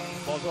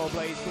Boswell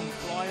Blaze come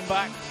flying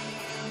back.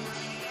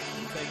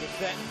 Take a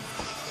set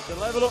to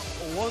level up.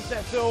 1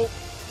 set all.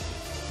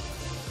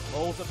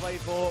 All to play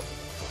for.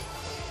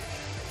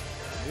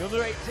 The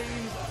under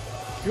 18s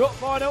cup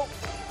final.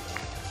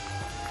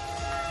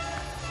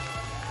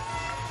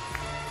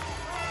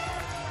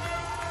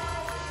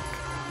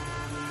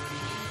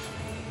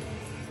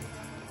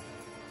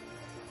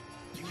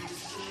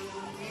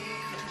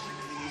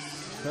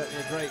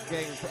 Certainly a great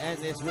game to end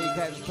this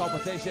weekend's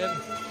competition.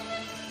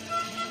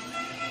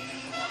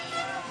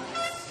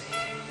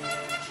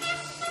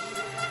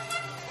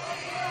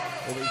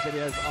 All these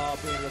videos are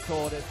being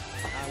recorded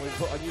and we'll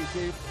put on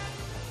YouTube.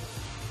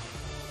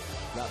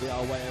 That'll be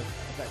our way of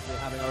effectively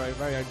having our own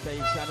very own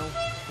Dave channel.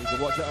 You can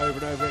watch it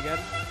over and over again.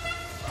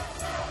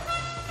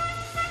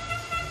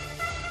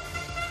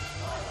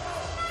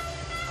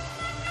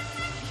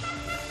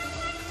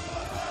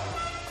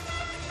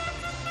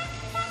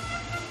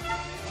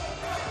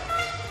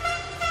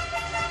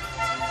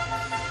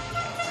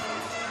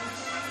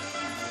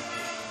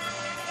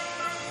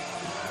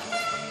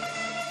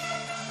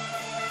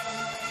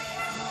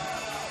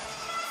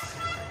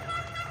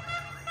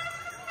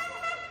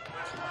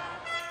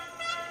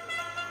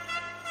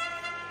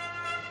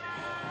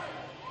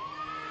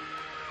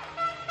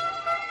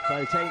 So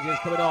changes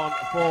coming on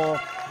for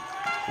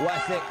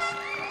Wessex.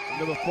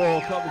 Number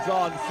 4 comes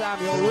on,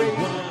 Samuel Reed.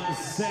 1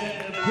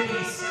 set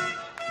apiece.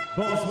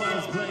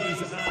 Boswells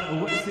Blaze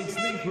and Wessex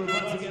Leaf are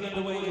about to get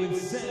underway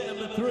with set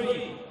number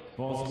 3.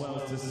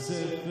 Boswells to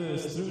serve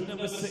first through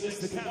number 6,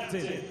 the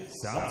captain,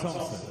 Sam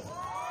Thompson.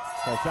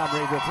 So Sam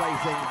Reed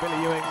replacing Billy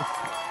Ewings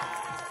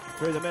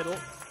through the middle.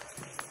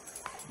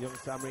 young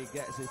Samri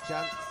gets his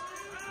chance.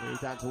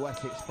 Moved down to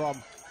Wessex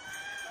from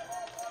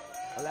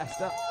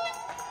Leicester.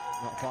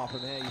 Not far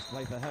from here, used to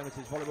play for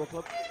Hermitage Volleyball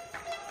Club.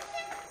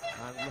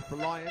 And look for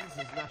Lions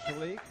as National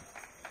League.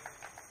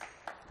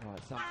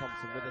 Right, Sam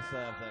Thompson with a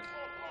serve then.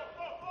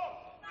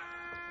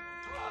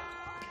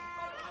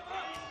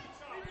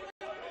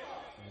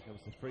 Here comes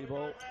the free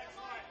ball.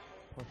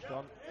 Pushed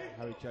on.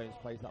 Harry Jones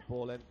plays that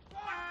ball in.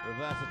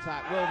 Reverse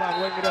attack. Will van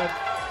Wingeren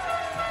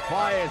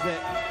fires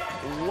it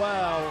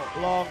well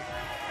long.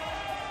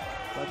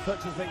 The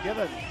touch has been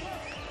given.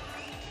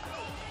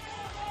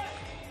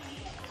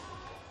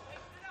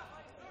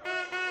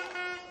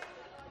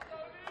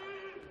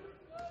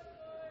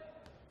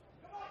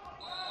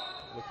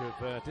 Look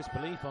of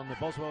disbelief on the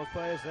Boswells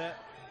players there.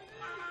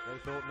 They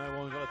thought no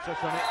one got a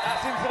touch on it.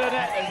 That's into the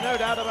net, there's no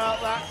doubt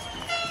about that.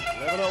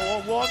 Level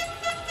at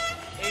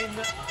 1-1 in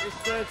this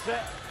third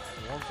set.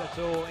 One set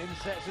all in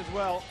sets as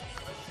well.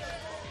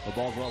 The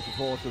Boswell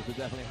supporters were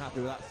definitely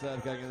happy with that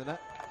serve going in the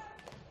net.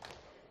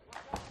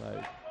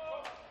 So,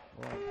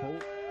 Ryan Paul.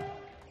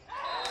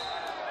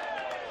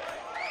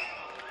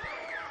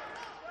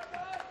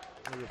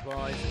 He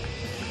replies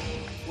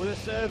with a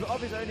serve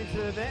of his own into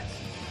the net.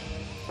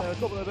 So a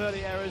couple of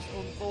early errors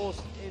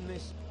unforced in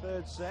this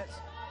third set.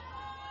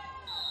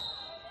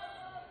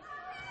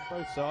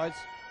 Both sides.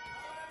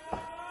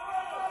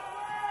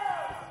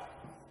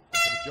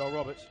 Joel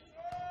Roberts.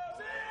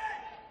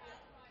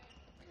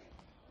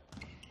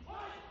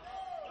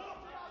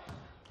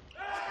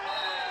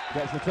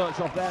 Gets the touch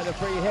off there, the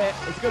free hit.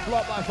 It's a good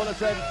block by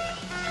Fullerton.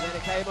 And then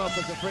it came up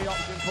as a free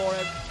option for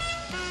him.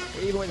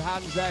 Even with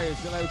hands there, he's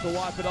still able to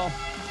wipe it off.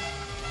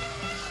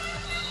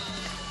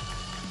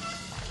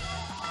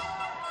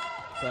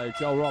 So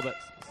Joel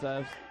Roberts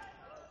serves.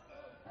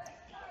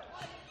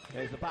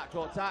 Here's the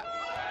backcourt tap.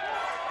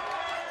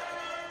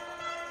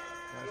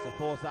 Tries to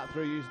force that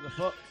through using the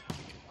foot.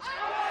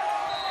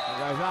 And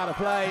goes out of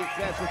play,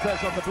 gets the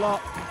touch on the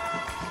block.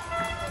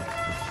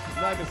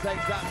 No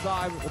mistakes that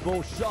time. The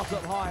ball shot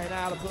up high and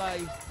out of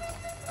play.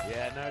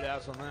 Yeah, no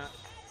doubts on that.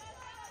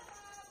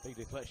 Big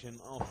deflection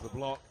off the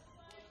block.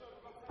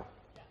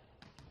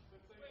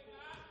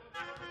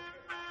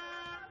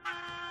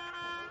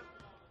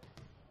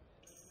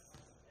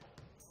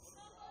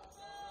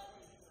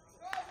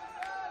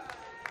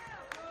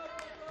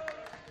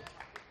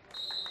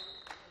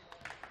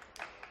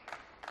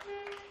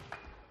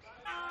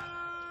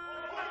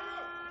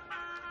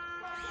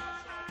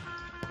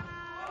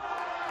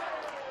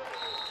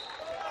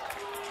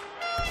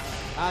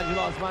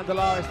 Angelos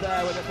Mandalaris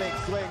there with a big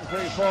swing,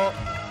 3-4.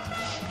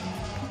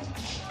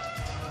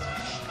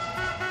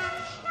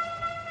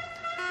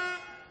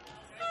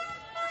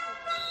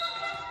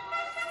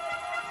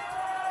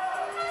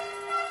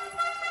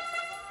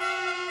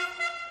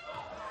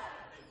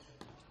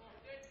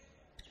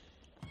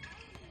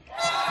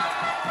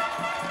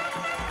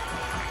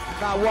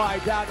 Now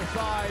wide down the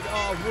side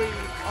of Reed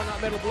on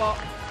that middle block.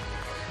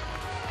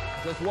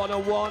 Just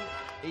 1-on-1,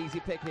 easy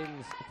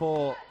pickings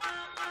for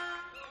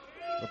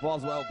the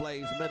Boswell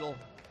Blaze middle.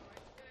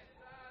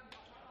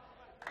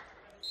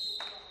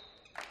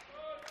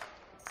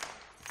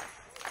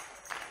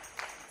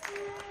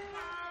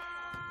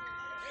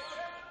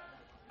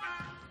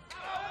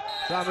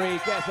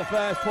 Samri gets the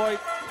first point,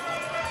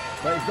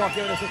 but he's not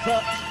giving us a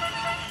touch.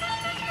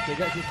 So he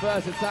gets his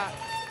first attack.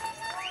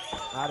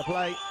 Out of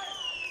play.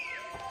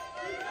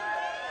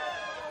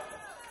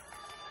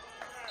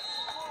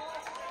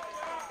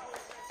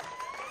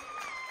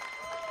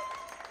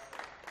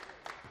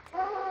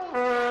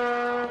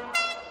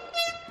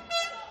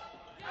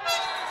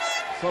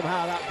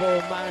 Somehow that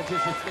ball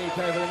manages to sneak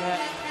over the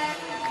net.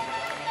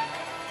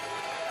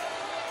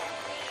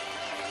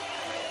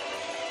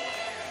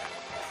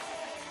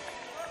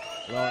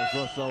 Lawrence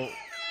Russell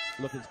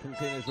looking to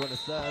continue his run of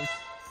serves.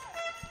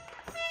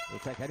 He'll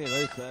take any of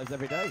those serves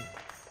every day.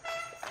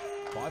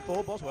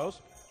 5-4 Boswells.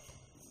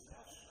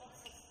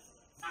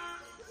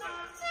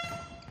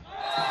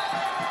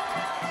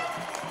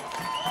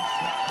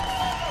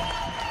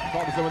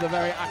 Thompson with a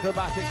very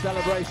acrobatic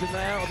celebration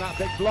there on that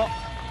big block.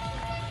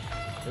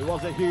 It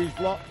was a huge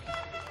block.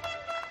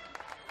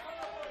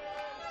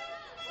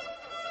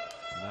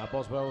 Now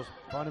Boswells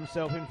find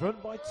himself in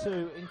front by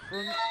 2, in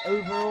front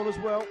overall as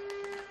well.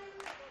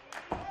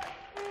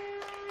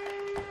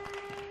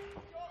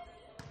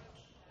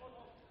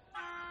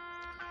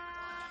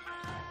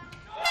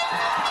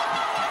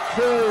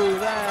 Two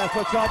there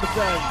for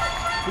Thompson.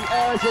 He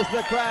urges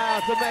the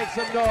crowd to make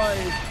some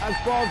noise as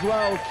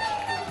Boswells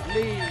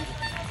lead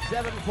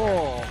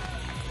 7-4.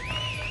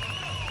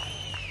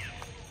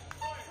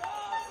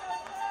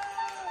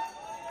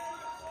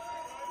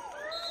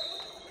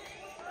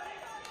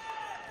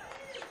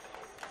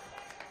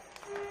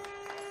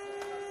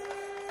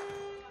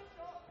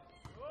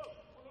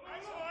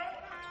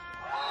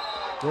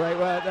 Great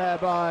work there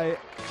by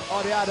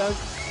Odi Adam,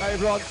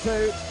 over on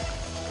 2.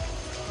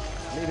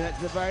 Leaving it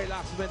to the very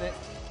last minute.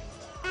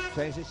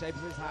 Changed the shape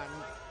of his hand.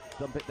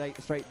 Dump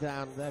it straight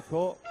down their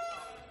court.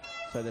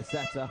 So the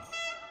setter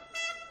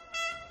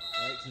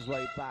makes his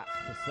way back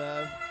to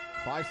serve.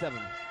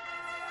 5-7.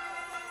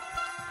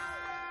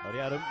 Odie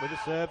Adam with the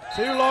serve.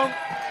 Too long.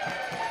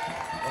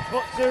 A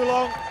foot too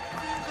long.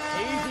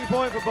 Easy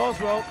point for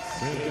Boswell.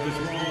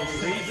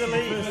 Leads the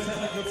lead. First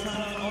technical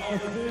time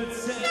of the third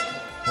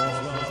set.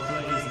 Boswells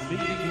plays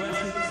leading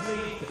Wessex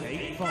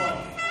lead 8-5.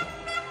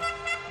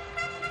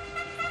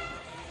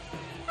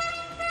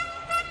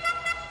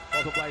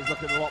 Boswell plays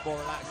looking a lot more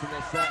relaxed in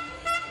this set.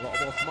 A lot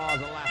more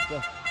smiles and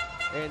laughter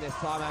in this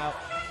timeout.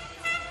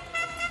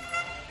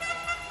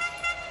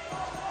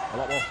 A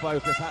lot more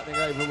focus happening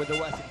over with the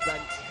Wessex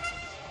bench.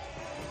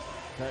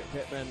 Kurt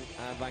Pittman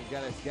and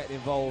Vangelis getting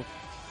involved.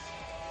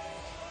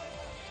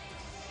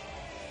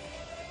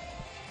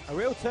 A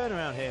real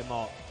turnaround here,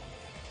 Mark.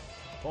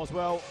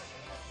 Boswell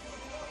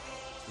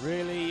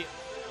really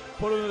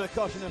pulling under the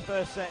cosh in the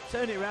first set,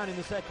 turned it around in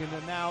the second,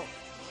 and now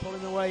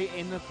pulling away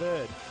in the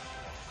third.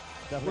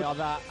 Definitely are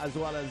that, as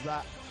well as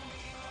that.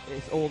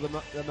 It's all the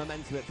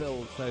momentum it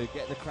builds, so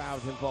get the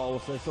crowds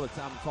involved. So sort of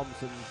Tam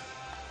Thompson's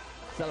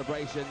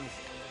celebrations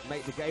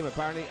make the game.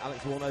 Apparently,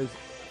 Alex Warno's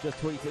just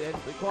tweeted in,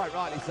 but quite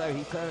rightly so.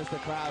 He turns the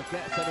crowd,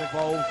 gets them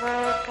involved,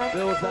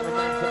 builds that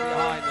momentum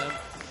behind them.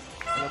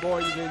 And the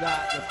more you do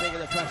that, the bigger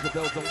the pressure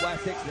builds on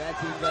Wessex. Their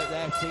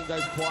team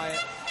goes quiet.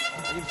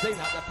 And you've seen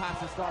that the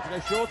passes start to go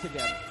short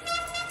again.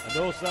 And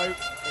also,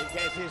 it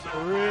gets this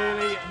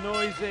really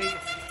noisy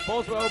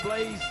Boswell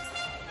Blaze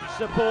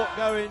support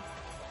going.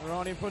 We're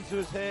on in front of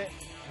us here.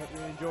 Hope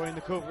you're enjoying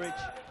the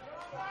coverage.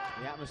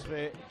 The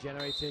atmosphere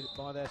generated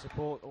by their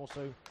support.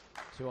 Also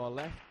to our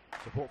left,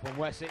 support from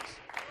Wessex.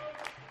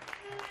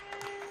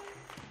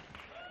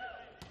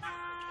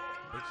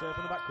 Big serve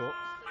in the backcourt.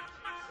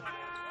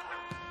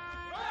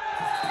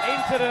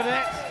 Into the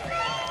net.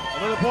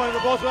 Another point of the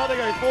Boswell. They're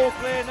going full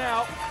clear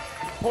now.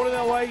 Pulling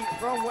away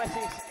from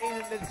Wessex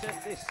in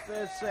this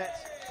third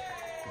set.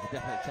 There's a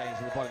definite change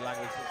in the body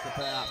language since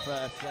that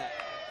first set.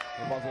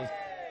 The Boswells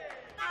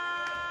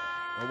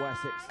and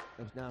Wessex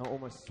have now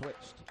almost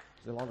switched.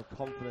 There's a lot of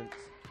confidence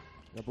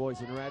in the boys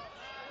in red.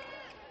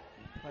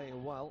 They're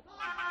playing well.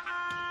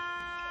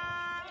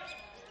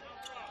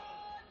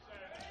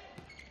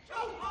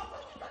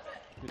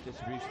 Good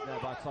distribution there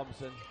by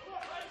Thompson.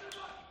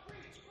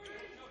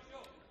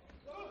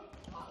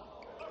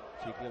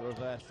 Cheekily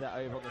reverse set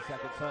over on the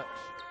second touch.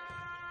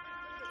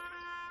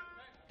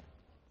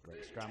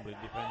 Great scrambling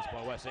defence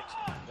by Wessex.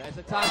 There's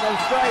a tango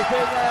straight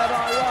in there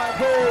by Ryan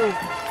Poole.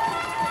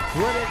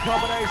 Brilliant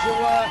combination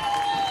work.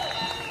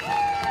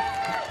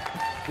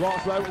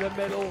 Blocks over the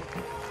middle.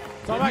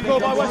 Timeout call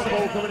by Wessex.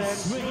 Ball coming in.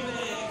 Swinging in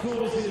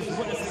causes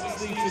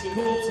Wessex lead to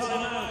call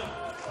timeout.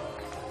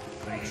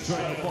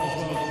 Straight to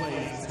Boswell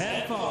plays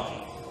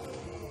 10-5.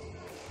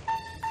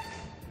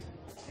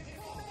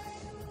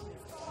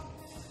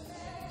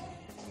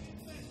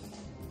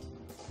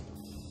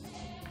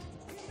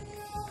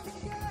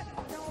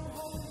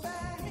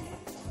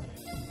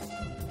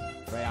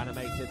 Very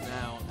animated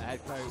now, head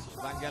coach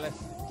Vangelis.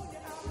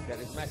 Get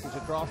this message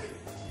across.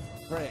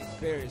 Very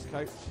experienced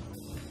coach.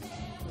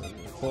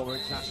 Former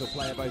international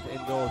player both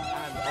indoors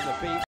and on the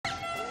beach.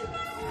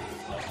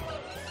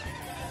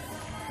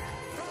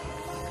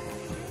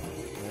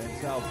 And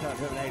himself, Kurt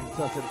Pittman,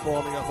 Sutton,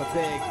 forming up a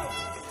big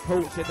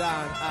culture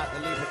down at the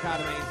LeAF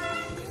Academy.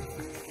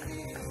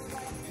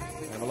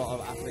 We have a lot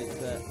of athletes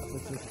that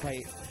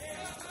participate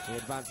in the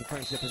Advanced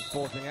Apprenticeship in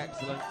Sporting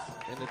Excellence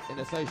in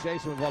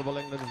association with Volleyball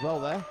England as well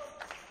there.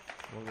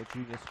 One of the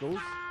junior schools.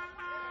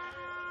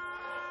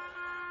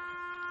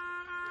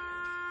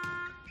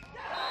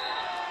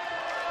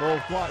 Ball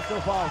flight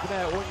still far from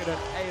there. Wingerden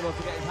able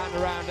to get his hand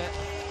around it.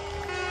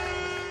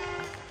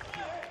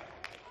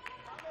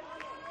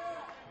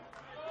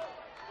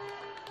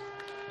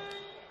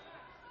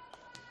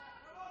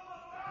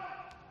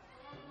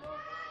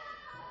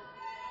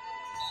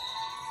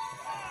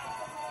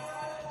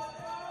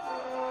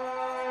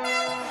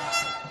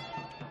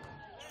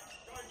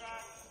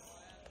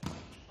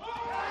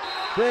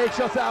 Big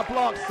shot out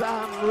block,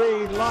 Sam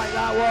Reed like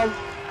that one.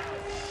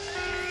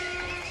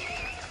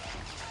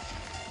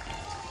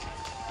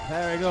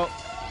 Pairing up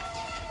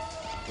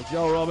with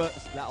Joe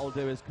Roberts, that'll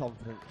do his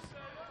confidence.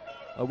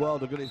 A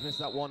world of good, he's missed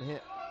that one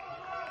hit.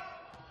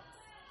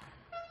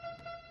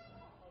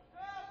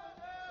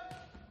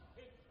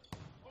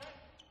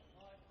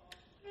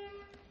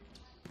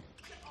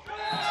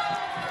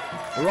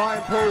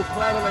 Ryan Poole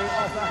cleverly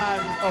off the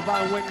hand of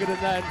Van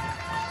Wingerden then.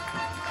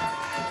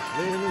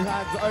 Leaving his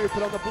hands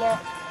open on the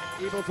block,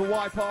 able to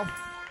wipe off.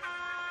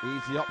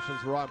 Easy options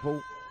for Ryan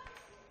Poole.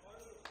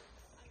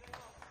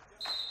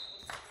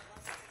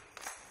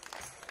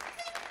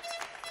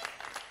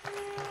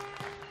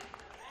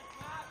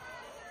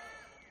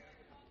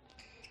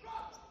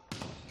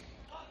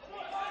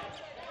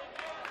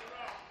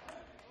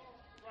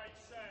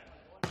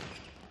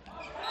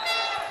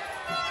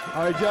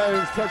 Harry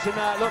Jones touching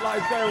that, looked like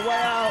he's going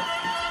way out.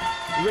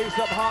 Reached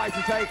up high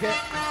to take it.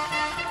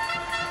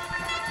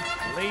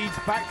 Leads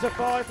back to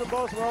 5 for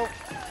Boswell.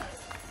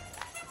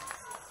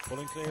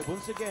 Pulling clear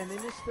once again in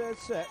this third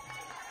set.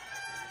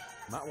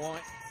 Matt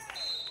White,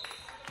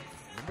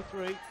 number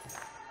 3.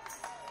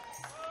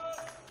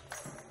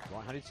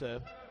 Right-handed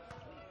serve.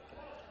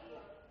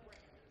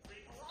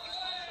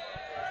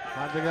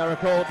 Handing a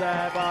record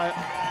there by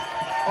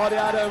Oddy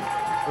Adam.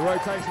 The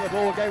rotation of the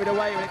ball gave it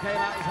away when it came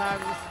out his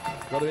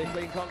hands. Got to be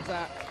clean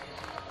contact.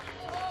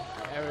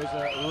 Errors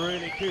are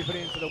really creeping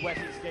into the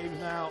Wessex games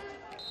now.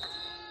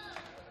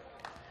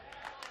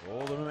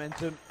 All the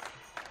momentum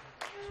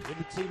with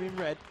the team in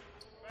red.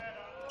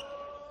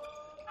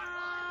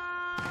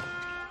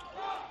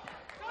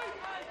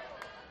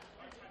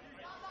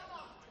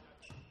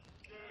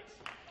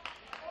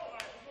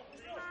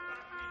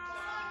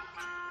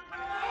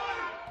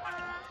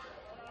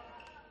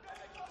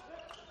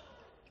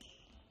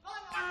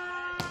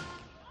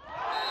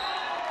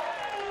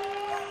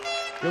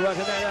 Good work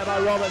in there by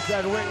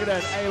Robertson.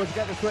 Wingerden able to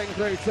get the swing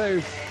through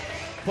too.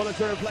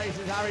 Fullerton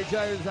replaces Harry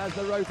Jones as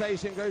the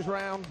rotation goes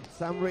round.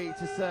 Sam Reed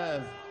to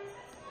serve.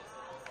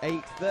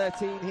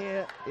 8-13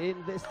 here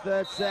in this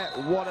third set.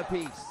 One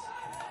apiece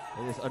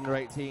in this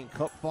under-18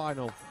 cup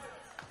final.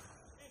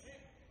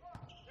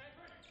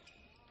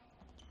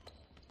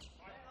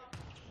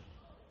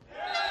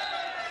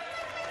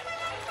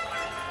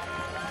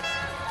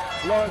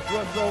 Lawrence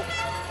Russell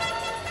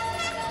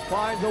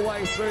finds a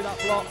way through that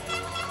block.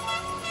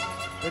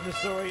 In the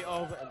story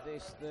of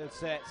this third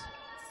set,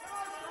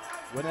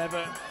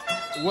 whenever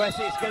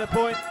Wessex get a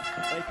point,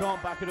 they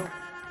can't back it up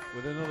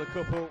with another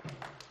couple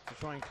to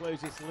try and close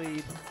this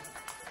lead.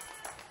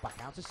 Back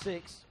out to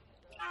 6.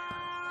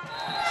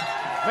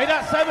 Made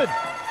that 7.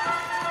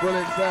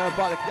 Brilliant serve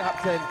by the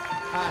captain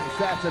and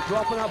setter,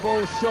 dropping that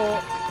ball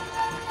short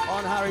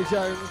on Harry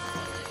Jones.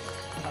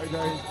 Harry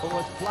Jones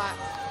almost flat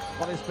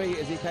on his feet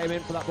as he came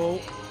in for that ball.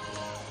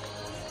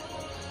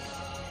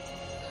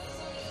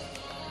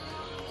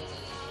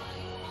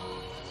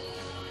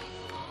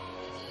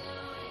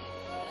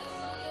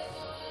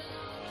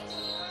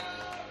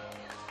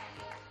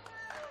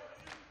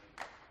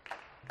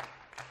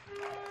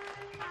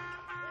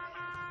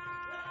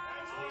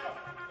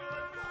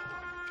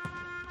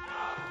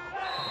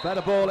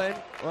 Better ball in,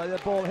 well, the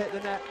ball hit the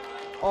net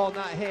on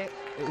that hit.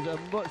 It was a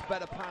much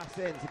better pass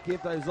in to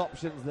give those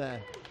options there.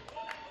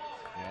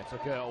 Yeah,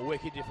 took a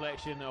wicked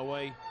deflection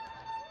away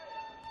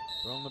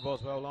from the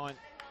Boswell line.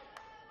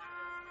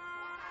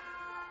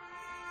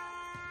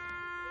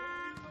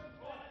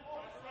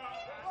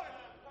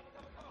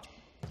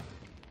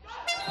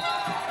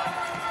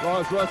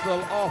 Lawrence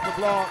Russell off the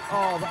block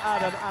of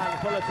Adam and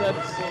Fullerton.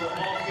 Russell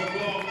off the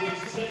block,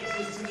 which takes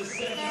us to the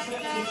second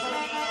set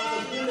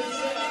of the third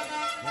set.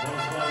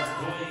 Boswells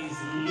plays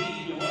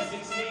lead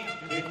Wessex lead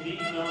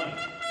 15-9,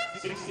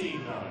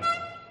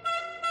 16-9.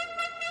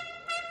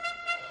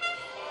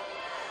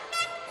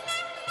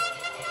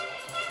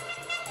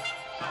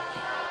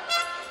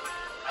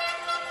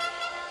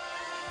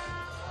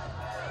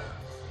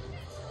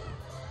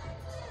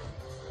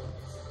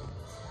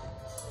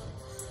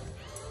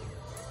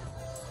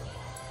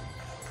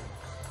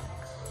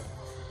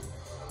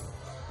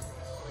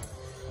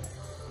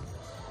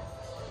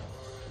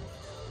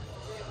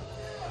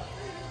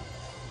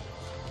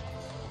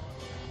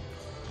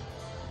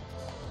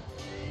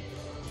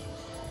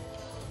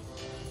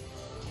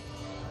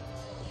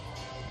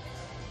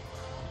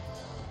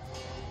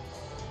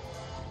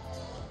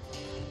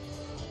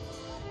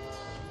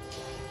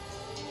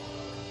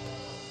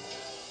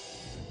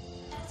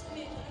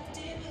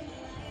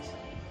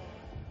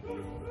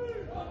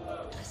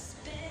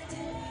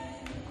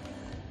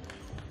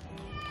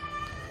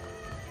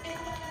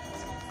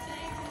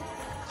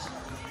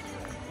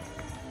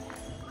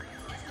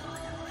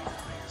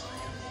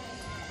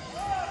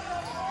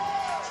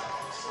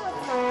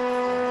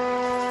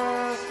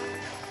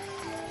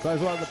 So as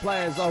one of the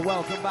players are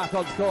welcome back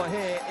on court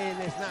here in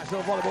this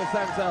National Volleyball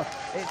Centre.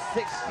 It's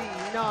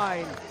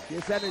 16-9. The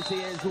ascendancy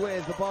is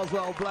with the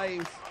Boswell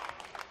Blaze.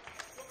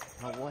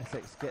 And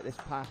Wessex get this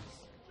pass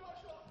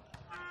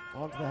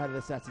onto the head of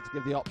the setter to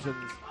give the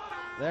options.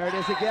 There it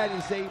is again,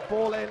 you see,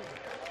 ball in.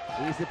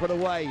 Easily put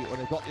away when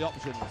they've got the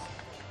options.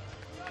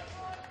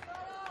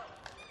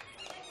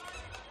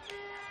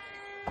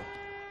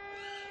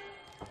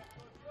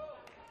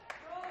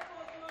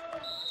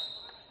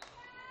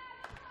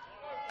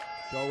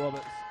 Joel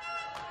Roberts.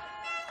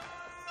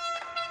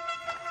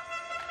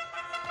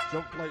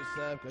 Jump float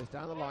serve, goes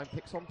down the line,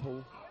 picks on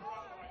pull.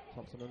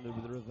 Thompson under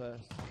with the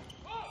reverse.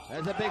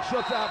 There's a big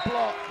shutout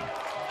block.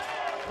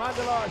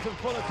 Mandelaris and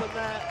Fullerton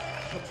there,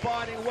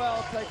 combining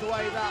well, take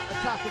away that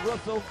attack of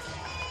Russell.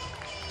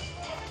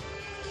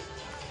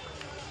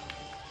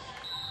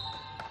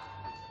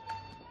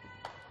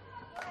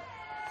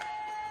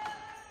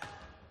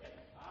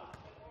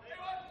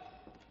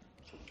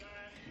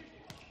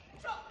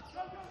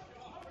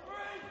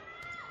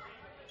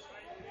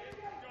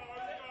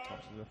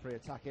 A free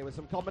attack here with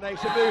some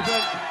combination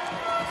movement.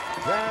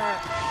 There.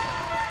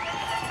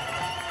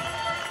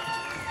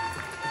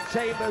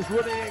 Chambers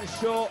running in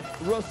short,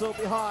 Russell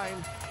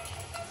behind.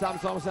 Sam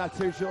Thompson had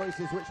two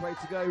choices which way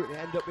to go. It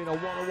ended up being a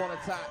one-on-one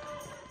attack.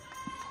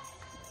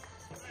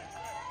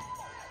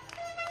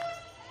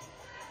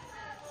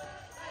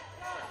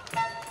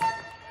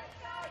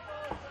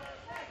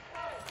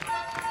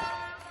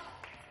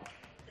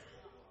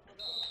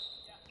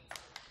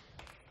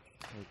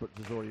 Brooks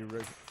has already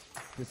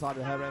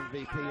decided her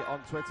MVP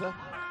on Twitter.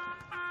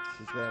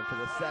 She's going for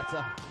the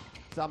setter,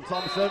 Sam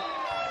Thompson.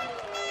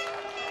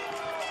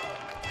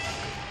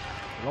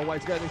 A long way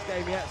to go in this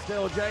game yet.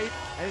 Still, Jade.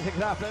 Anything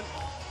can happen.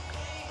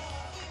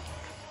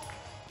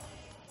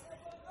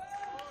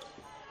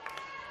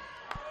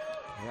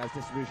 His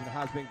distribution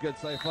has been good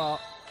so far,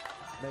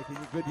 making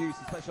good use,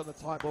 especially on the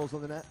tight balls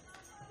on the net.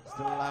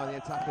 Still allowing the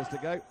attackers to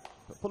go.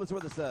 But Fullerton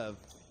with the serve.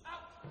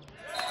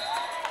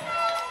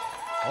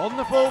 On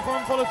the ball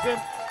from Fullerton.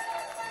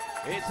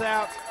 It's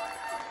out.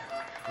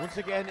 Once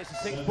again, it's a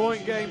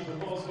 6-point game.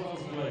 The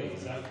Boswells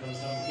plays. Out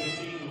comes number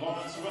 15,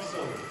 Lawrence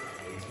Russell.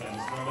 In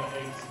comes number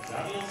 8,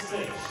 Daniel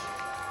Sitch.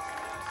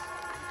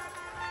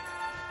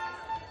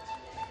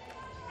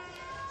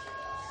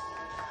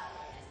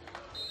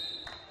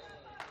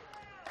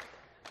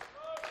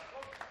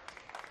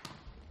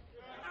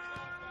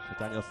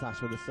 Daniel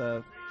Sash with the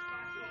serve.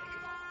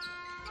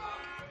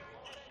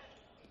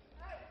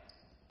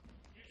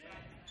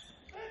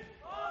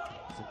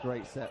 It's a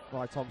great set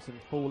by Thompson,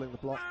 fouling the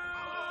block.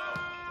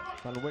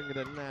 Van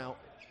Wingerden now.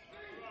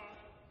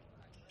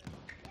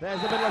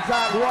 There's the middle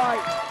attack,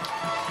 right.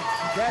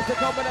 There's the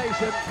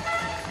combination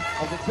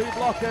of the two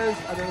blockers,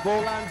 and then the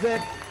ball lands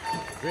in.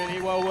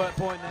 Really well worked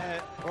point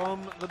there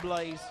from the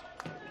Blaze.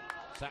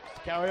 Sacks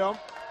to carry on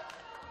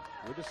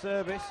with the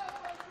service.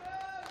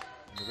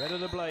 And the red of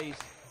the Blaze.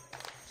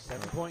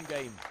 7-point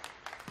game.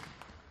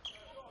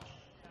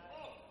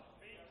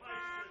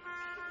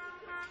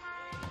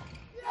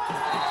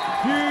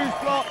 Huge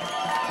block.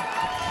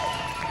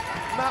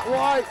 Matt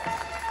White,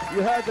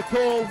 you heard the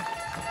call.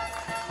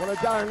 One of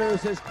Darren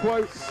Lewis's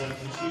quotes.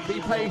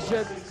 Be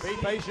patient. Be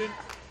patient.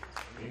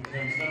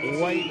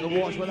 Wait and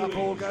watch where that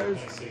ball goes.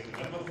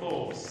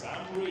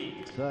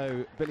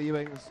 So Billy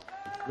Ewings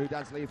moved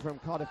down to leave from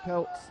Cardiff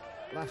Celts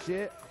last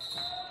year.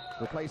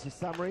 Replaces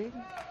Sam Reed.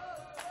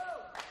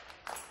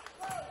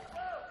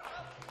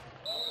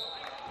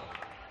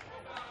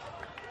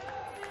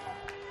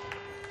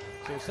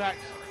 2 sacks.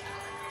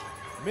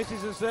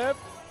 Misses the serve.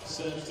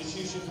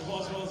 Substitution for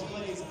Boswells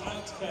plays.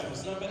 Out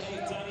comes number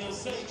 8, Daniel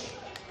Sitch.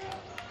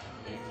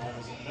 In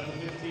comes number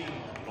 15,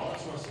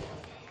 Lawrence Russell.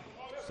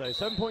 So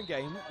 7-point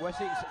game.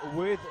 Wessex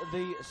with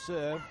the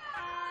serve.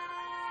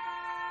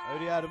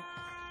 Odie Adam.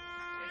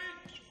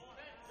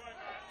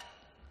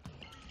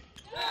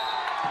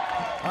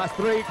 That's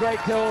 3 great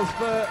kills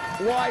for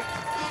White.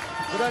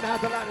 They don't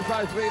have to land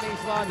inside 3 in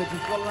each line, they've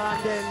just got to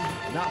land in.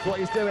 And that's what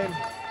he's doing.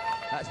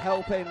 That's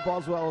helping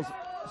Boswell's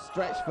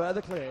stretch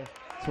further clear.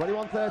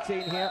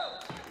 21-13 here.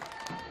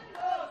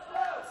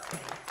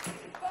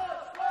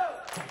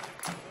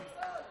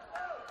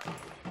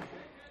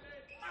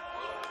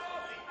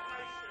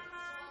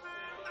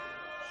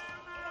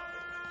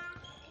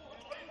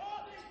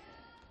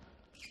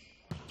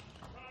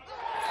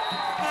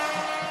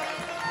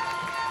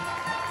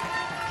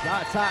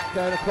 That attack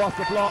going across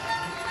the block.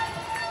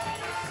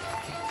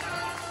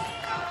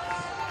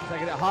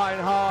 Taking it high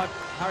and hard.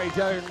 Harry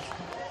Jones.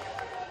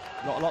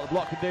 Not a lot the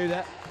block can do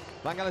there.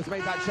 Van Galen's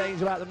made that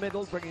change about the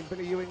middle, bringing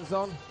Billy Ewings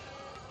on.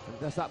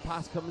 And as that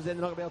pass comes in,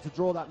 they're not going to be able to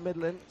draw that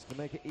middle in. It's going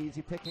to make it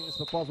easy pickings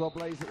for Boswell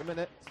Blaze at the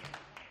minute.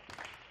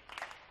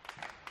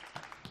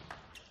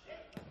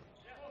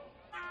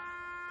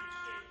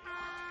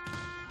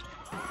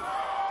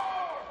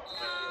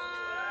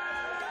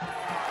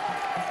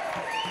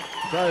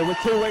 So with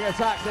 2 wing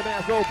attacks in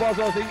there, all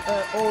Boswell's,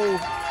 all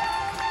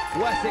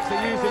Wessex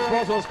are using.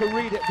 Boswell's can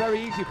read it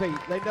very easy, Pete.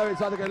 They know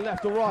it's either going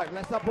left or right.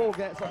 Unless that ball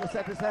gets on the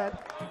setter's head,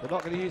 they're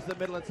not going to use the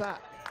middle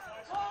attack.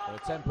 So a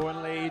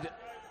 10-point lead.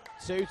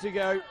 2 to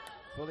go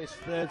for this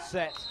 3rd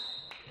set.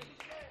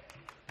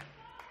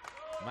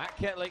 Matt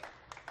Ketley.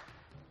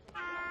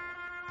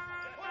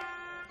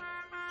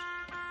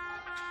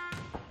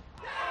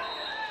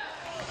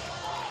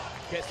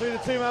 Gets through the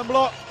 2-man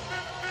block.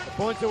 The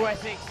point to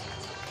Wessex.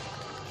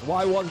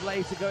 Why was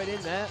later going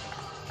in there?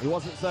 He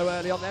wasn't so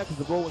early on there because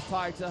the ball was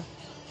tighter.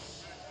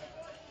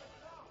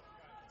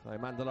 So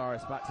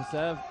Mandalaris back to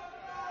serve.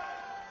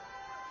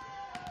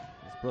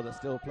 His brother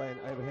still playing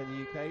over here in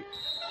the UK.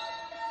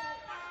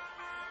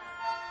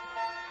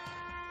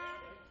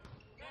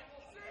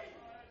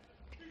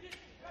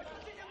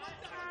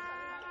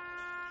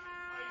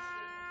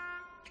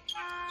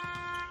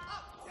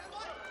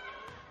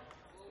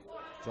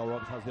 Joel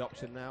Roberts has the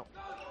option now.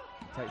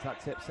 Takes that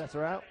tip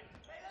setter out.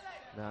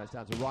 Now it's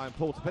down to Ryan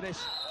Paul to finish.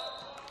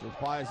 He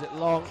fires it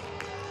long.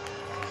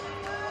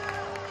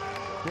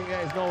 Didn't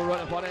get his normal run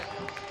up on it.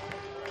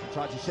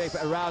 Tried to shape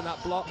it around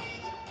that block.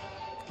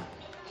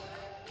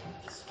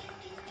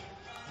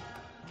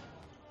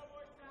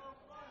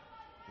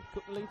 We've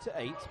cut the lead to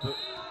 8, but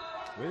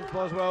with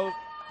Boswell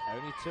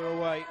only 2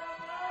 away.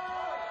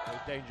 Very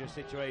dangerous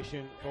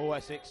situation for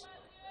Wessex.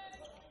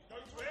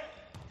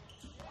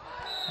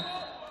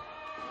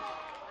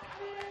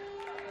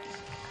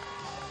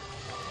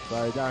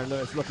 So Darren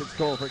Lewis looking to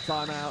call for a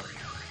timeout.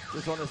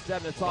 Just want to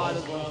stem the tide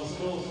of the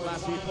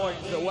last few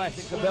points that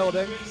Wessex are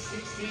building.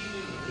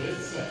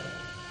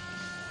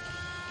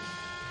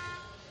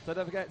 So So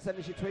don't forget, send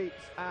us your tweets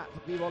at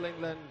VBall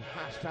England,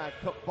 hashtag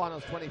Cup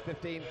Finals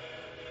 2015.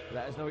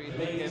 Let us know what you're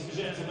thinking. Ladies and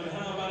gentlemen,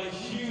 how about a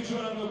huge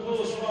round of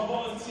applause for our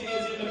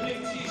volunteers in the big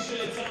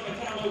t-shirts and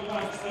the camo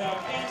pants. They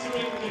are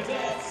entering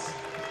cadets.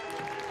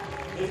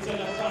 They've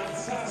done a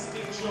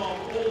fantastic job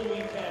all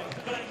weekend.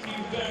 Thank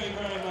you very,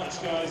 very much,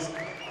 guys.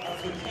 And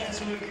for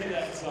Kettering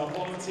Cadets, our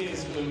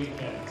volunteers for the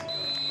weekend.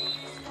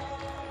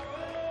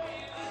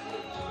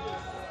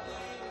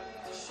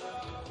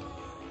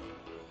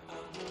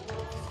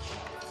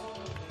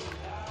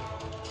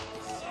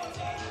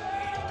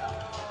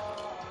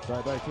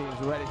 So both teams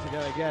are ready to go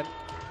again.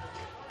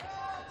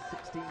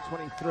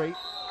 16-23.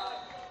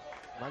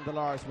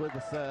 Mandalaris with the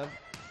serve.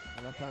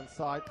 On the left-hand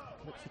side,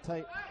 flips the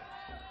tape.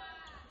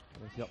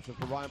 There's the option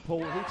for Ryan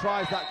Paul. He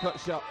tries that cut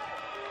shot.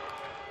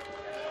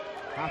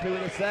 Happy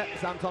with the set.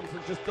 Sam Thompson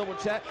just double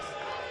checks.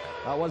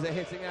 That was a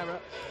hitting error.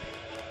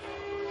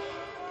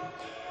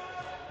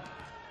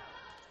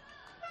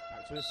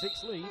 Back to a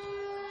 6 lead.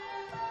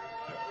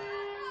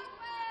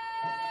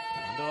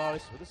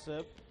 Mandalaris with the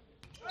serve.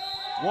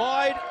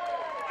 Wide.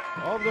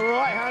 Of the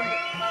right hand,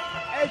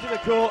 edge of the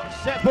court,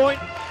 set point.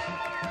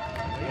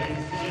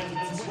 Ladies and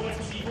gentlemen,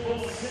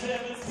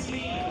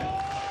 24-17.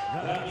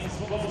 That means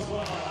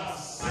Boswells have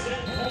set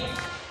point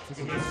to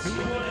get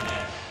 2-1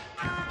 ahead.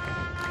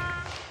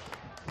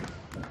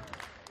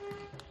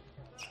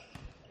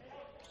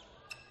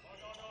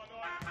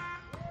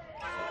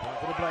 Point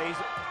for the Blaze.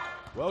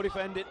 Well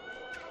defended.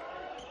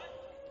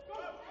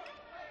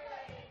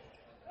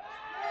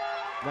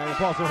 Now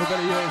impossible for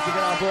Billy Ewings to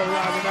get our ball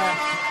around the net.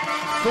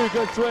 Two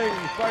good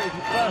swings, both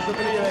first for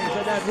Billy Ewings,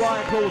 and then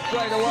Ryan Paul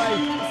straight away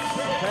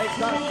takes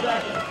that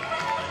set.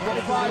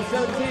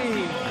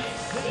 25-17.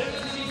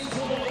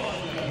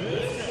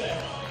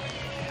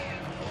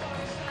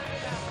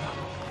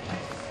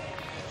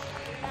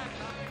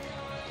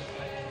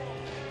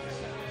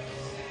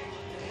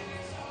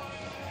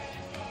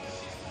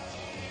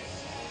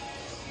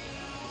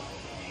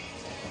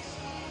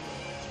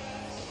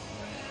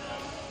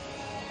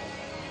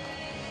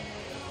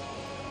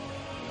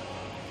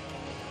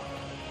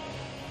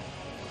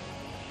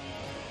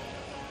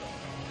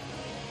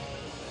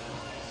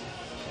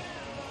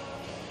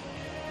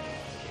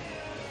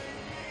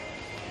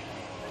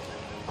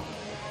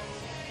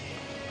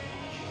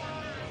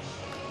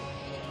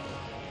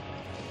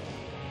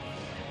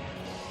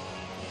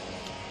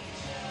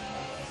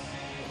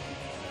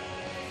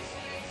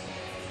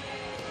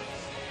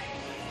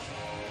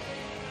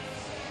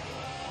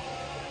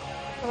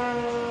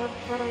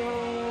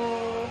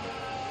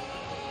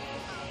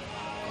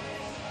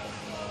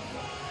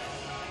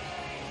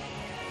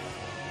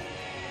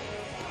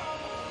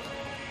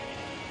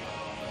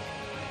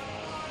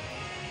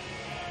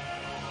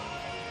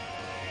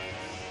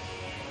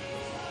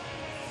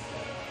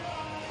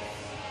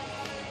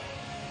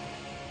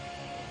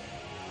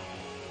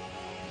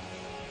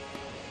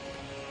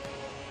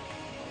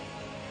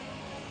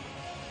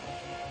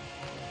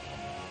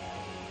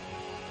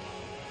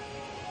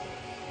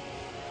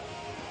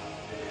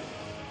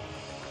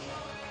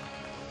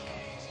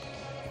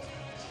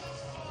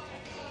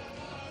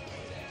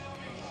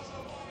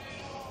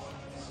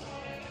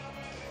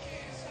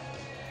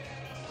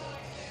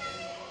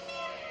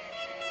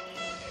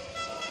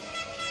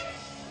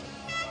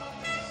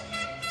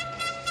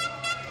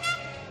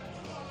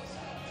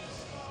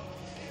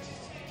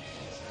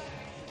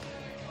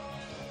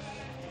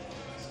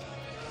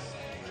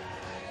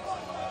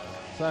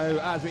 So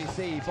as we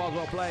see,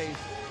 Boswell Blaze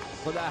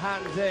put their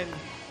hands in.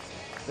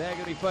 They're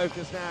going to be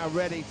focused now,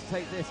 ready to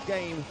take this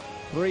game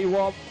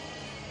 3-1.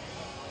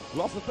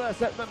 Lost the first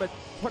set, remember,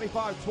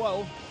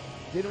 25-12.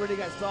 Didn't really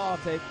get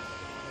started.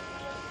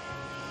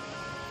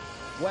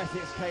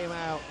 Wessex came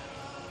out.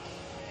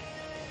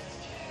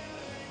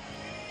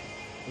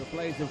 The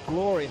blaze of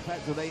glory,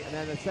 effectively, and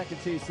then the second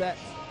two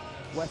sets,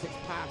 Wessex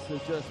pass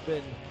has just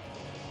been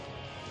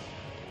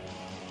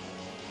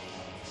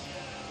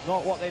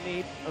not what they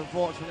need,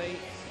 unfortunately.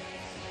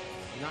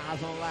 And that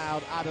hasn't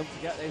allowed Adam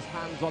to get his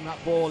hands on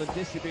that ball and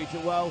distribute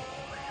it well,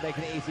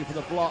 making it easy for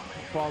the block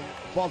from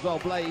Boswell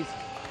Blaze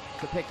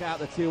to pick out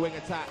the two-wing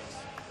attacks.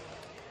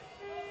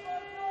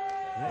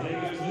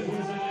 Ladies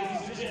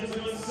and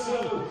gentlemen,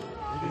 so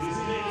it is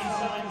nearly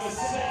time for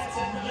set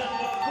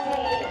number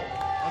 4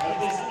 of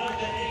this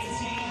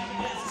under-18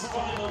 men's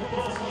final.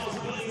 Boswells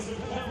Blaze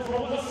have come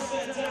from one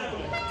set down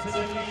to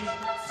lead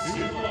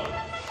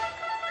 2-1.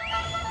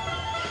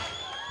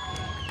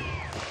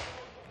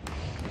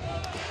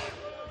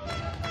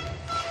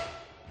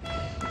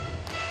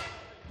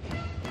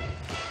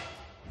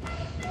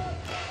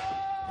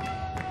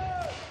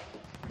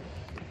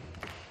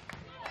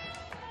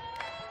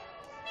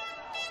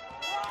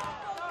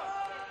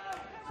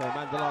 So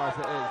Mandalaris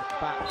it is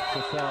back to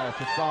serve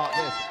to start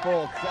this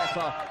fourth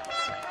setter.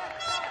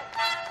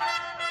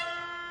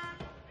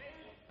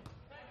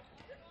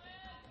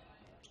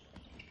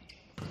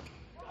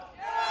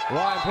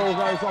 Ryan Paul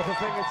goes off the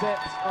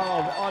fingertips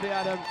of Oddie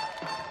Adam.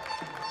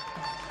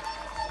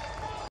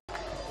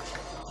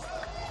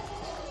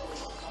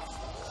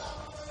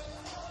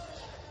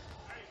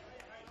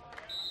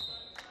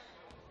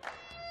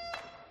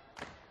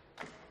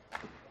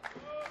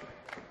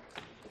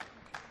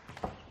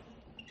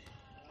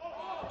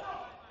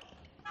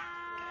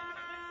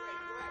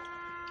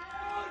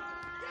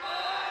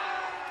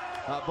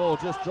 That ball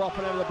just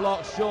dropping over the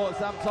block, short,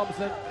 Sam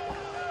Thompson.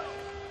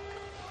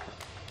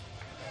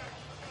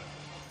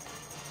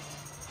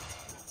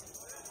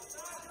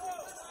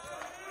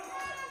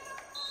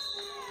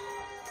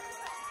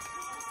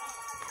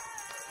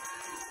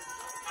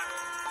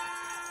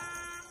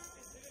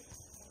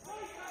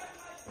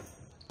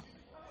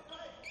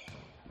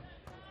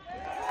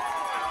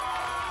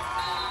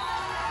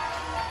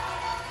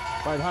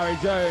 Both Harry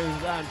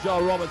Jones and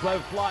Joel Roberts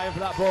both flying for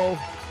that ball.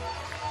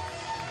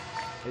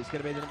 It's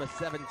going to be the number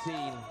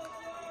 17,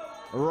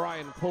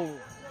 Ryan Poole.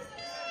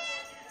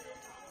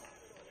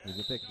 He's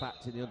a big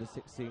factor in the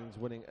under-16s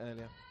winning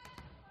earlier.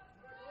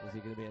 Is he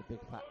going to be a big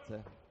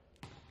factor?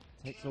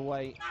 Takes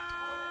away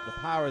the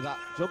power of that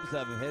jump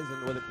serve of his,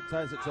 and with it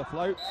turns it to a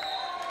float.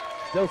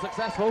 Still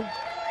successful.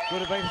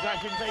 Good advantage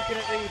action taken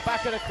at the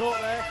back of the court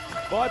there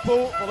by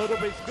Poole. Followed up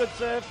his good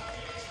serve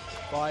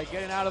by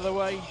getting out of the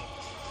way.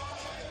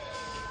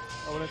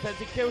 Oh, an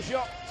attempted kill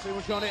shot. Too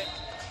much on it.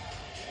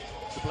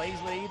 The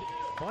Blaze lead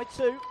by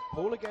 2.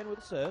 Poole again with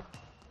a serve.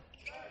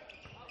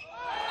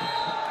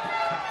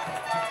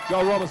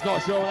 Joel Roberts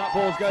not sure when that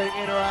ball's going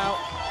in or out.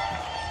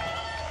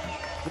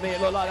 To me, it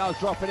looked like that was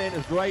dropping in.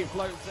 It's great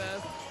float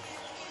serve.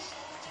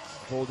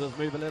 Ball does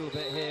move a little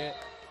bit here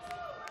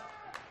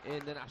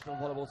in the National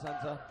Volleyball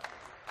Centre.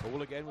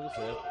 Poole again with a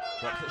serve.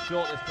 Drops it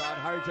short this time.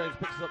 Harry Jones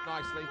picks it up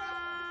nicely.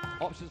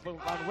 Options from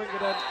Van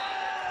Wingerden.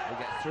 He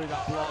gets through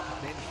that block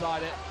and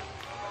inside it.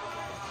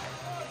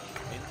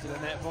 Into the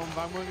net from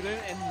Van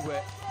Wingerden. Into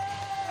it.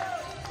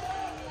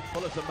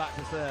 Fullerton back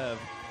to serve.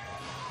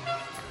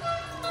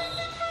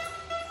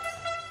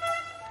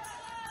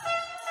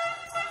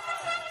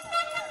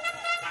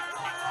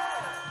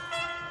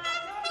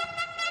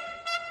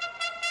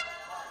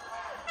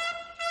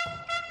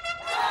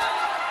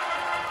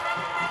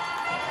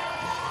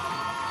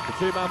 The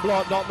two-man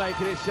block not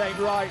making it shape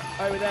right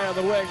over there on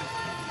the wing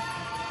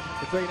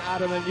between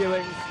Adam and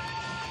Ewings.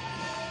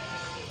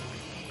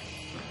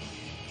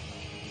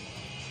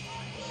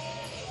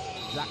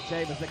 Zach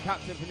Chambers, the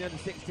captain from the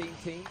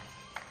under-16 team.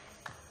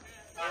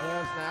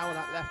 Serves now with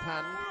that left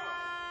hand.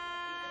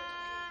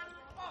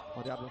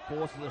 Body Adam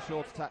forces a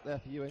short attack there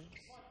for Ewings.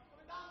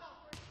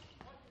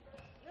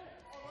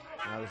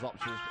 Now there's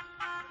options.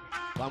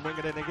 Van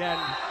Wingerden again.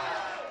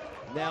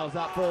 Nails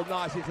that ball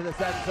nicely to the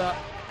centre.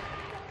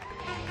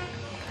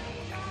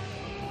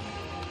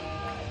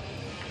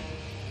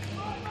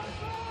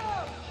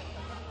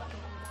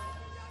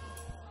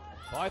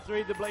 By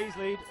 3, the Blaze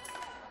lead.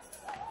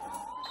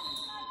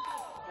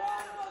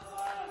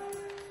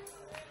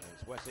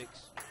 It's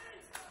Wessex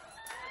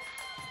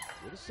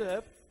with a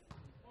serve.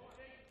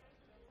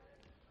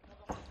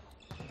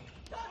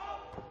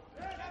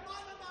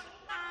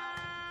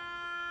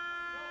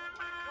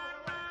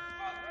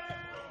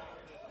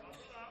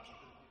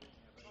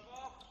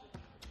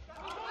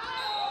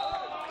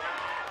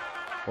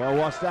 Well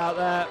washed out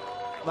there.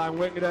 Van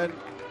Wingerden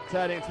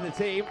turning to the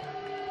team.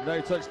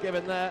 No touch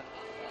given there.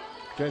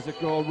 Joseph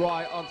Gore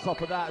right on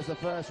top of that as the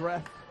first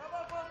ref.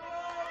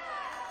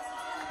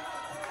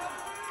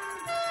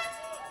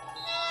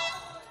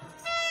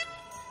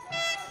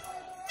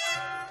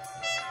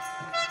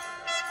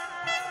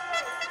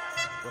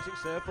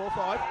 Wessex serve,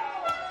 4-5.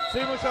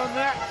 Too much on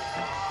that.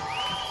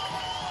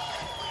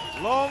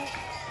 Long.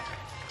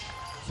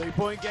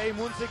 2-point game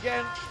once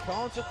again.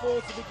 Can't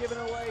afford to be giving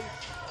away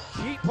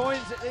cheap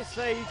points at this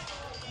stage.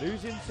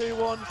 Losing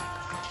 2-1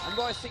 and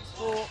by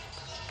 6-4.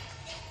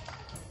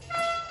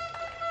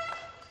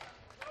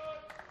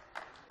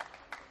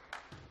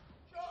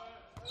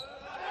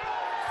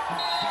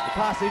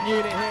 Passing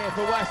unit here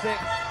for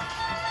Wessex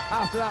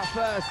after that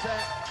first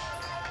set.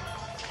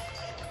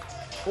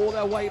 All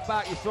their way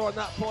back, you saw on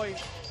that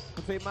point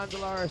between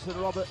Mandelaris and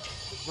Robert.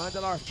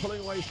 Mandelaris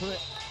pulling away from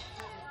it,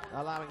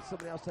 allowing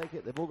somebody else to take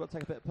it. They've all got to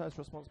take a bit of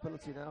personal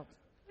responsibility now.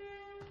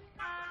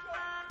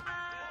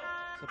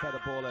 It's a better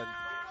ball in.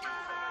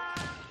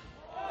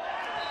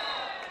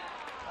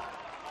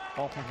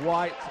 Off of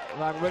White,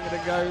 Van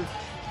Wingerden goes.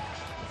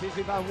 It seems to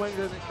be Van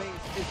Wingerden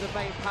is the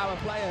main power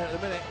player at the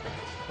minute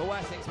for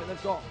Wessex, but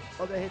they've got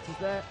other hitters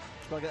there.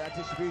 Got to get that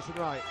distribution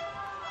right.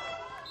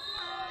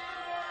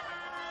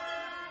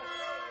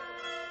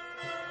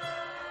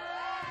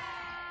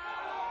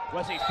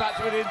 Wessex back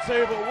to within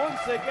 2, but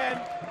once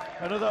again,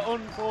 another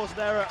unforced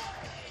error.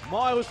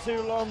 Miles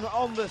too long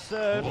on the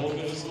serve. Ball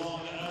goes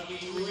long and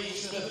we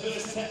reach the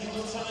first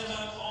technical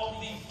timeout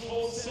of the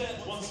fourth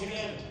set. Once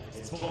again,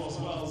 it's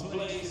Boswells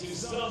Blaze who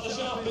start the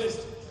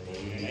sharpest,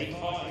 leading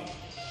 8-5.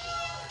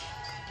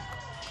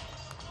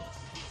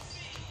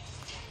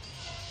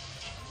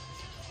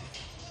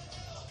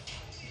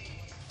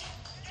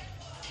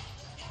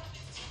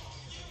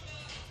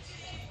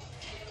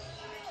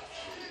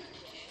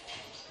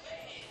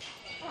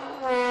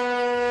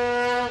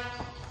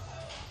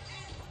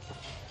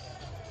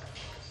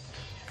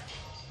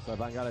 So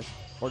Vangelis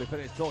already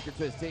finished talking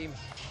to his team.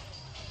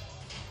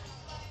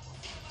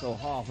 So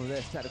half of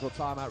this technical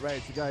timeout ready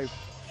to go.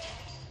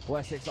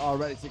 Wessex are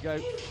ready to go.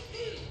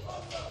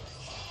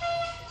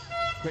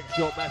 Quick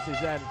short message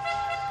then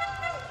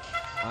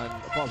And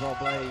Boswell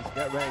Blaze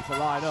get ready to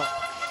line up.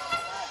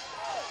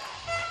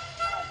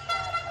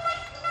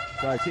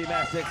 So Team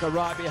Essex are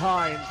right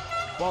behind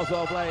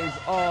Boswell Blaze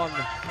on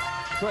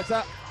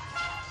Twitter.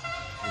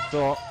 We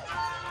saw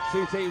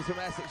two teams from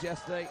Essex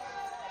yesterday,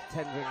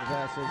 tendering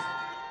versus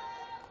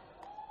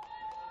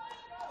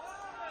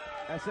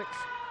Essex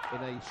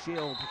in a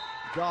Shield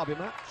derby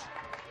match.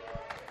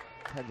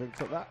 Tendring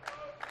took that.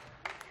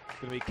 It's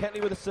going to be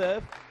Ketley with a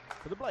serve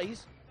for the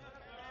Blaze.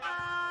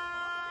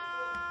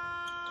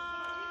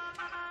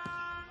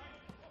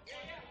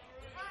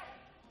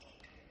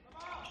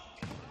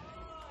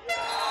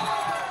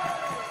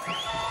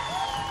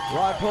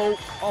 Right pull,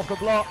 off the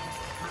block.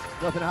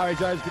 Nothing Harry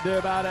Jones can do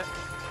about it.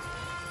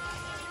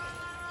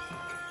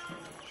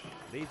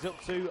 Leads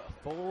up to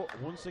 4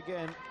 once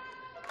again.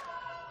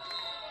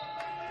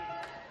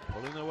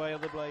 Pulling away on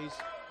the Blaze,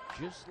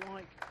 just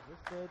like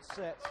the third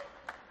set.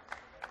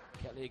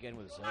 Ketley again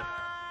with a serve.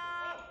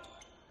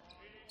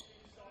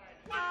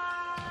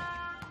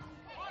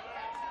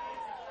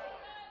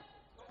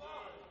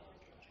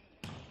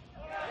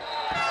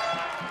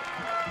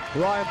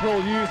 Ryan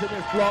Poole using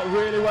this block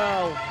really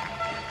well.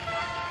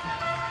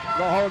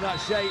 Not holding that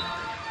shape,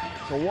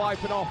 so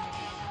wiping off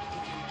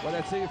when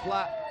they're too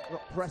flat,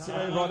 not pressing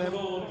over on him.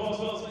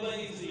 Boswells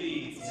Blaze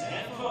leads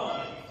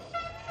 10-5.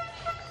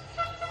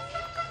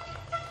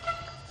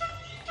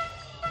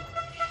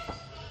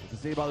 You can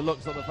see by the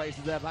looks on the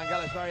faces there, Van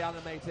Gallen's very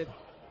animated.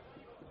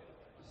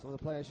 Some of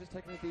the players just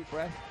taking a deep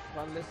breath,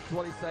 trying to listen to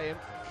what he's saying.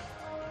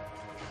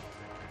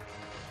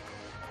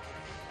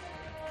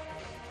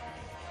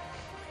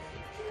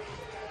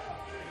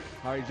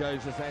 Harry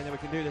Jones just saying that we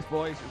can do this,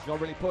 boys. He's got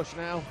to really push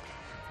now.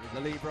 He's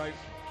the libero,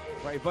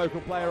 very vocal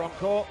player on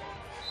court.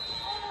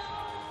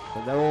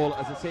 And they're all,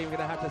 as a team, going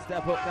to have to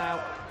step up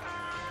now.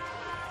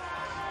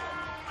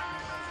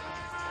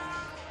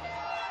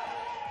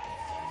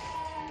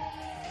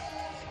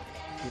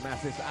 Team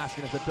Essex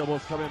asking if the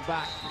double's coming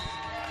back.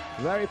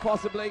 Very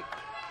possibly,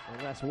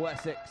 unless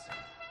Wessex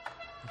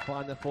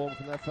find their form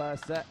from their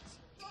first set.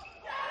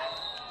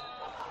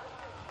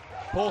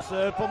 Poor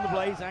serve from the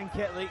Blaze and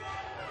Ketley.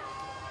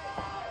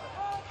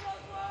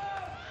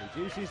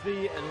 Reduces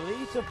the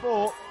lead to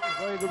 4.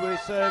 Very good with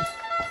his serves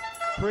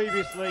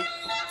previously.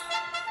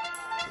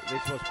 But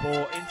this was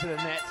poor into the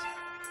net.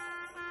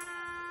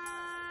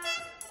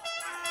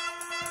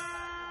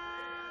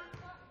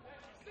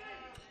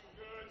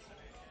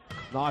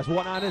 Nice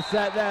one-handed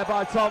set there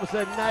by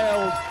Thompson,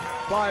 nailed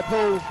by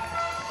Poole.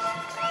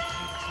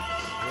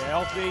 Yeah,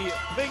 off the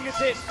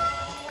fingertips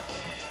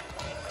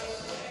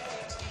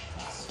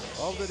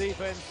of the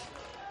defence.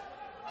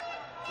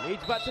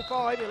 Leads back to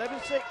 5,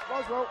 11-6,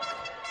 Boswell.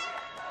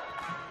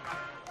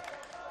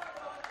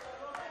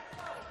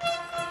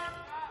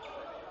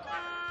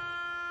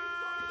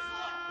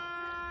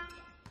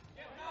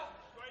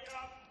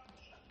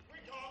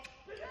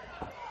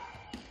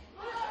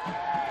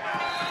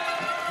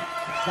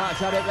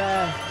 Snatch at it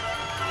there.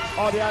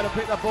 Odiano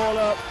picked the ball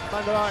up.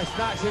 Mandalay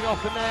snatching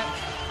off the net.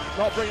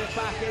 Not bringing it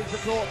back into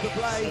court to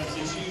play.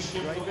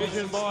 Great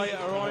vision by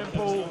Ryan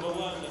Poole.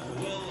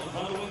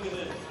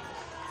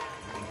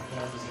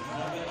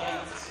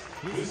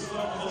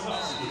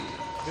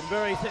 Been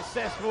very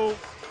successful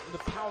in the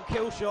power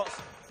kill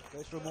shots.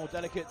 Goes for a more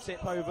delicate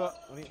tip over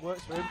when it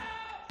works for him.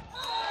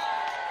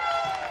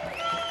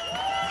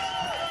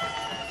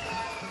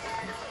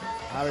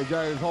 Harry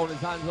Jones holding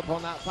his hands up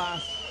on that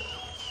pass.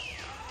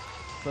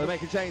 So they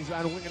make a change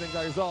and Wingerden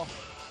goes off.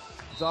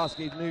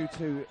 Zarski new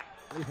to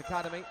LeAF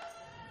Academy.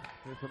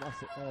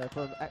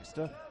 From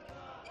Exeter.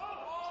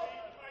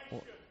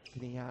 What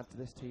can he add to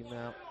this team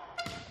now?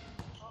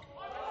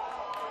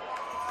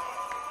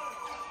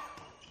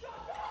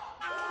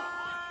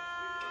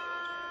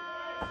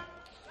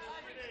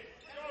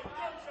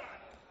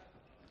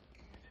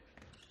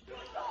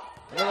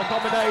 Another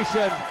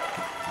combination.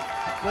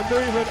 The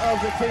movement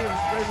of the team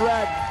in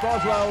red,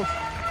 Boswells.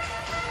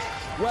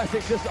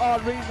 Wessex just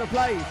aren't reading the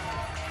plays.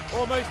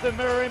 Almost a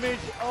mirror image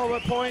of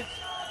a point.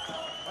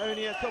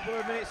 Only a couple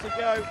of minutes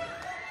ago.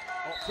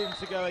 Opting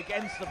to go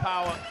against the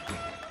power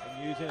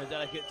and using a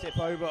delicate tip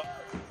over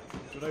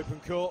to an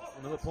open court.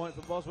 Another point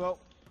for Boswell.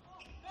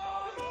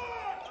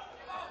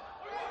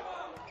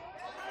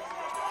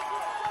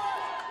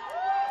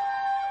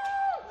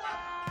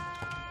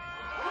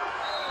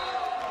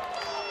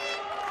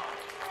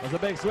 There's a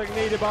big swing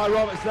needed by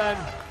Roberts then.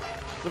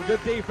 Some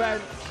good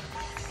defence.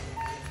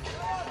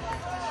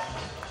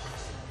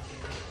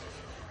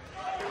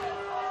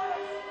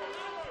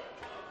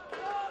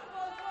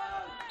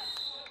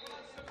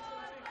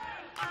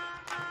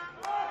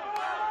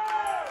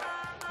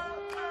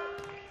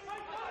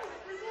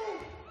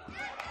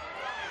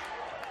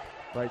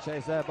 Great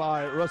chase there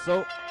by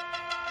Russell.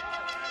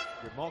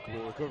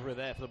 Remarkable recovery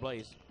there for the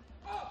Blaze.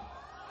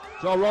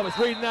 John Roberts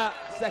reading that.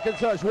 Second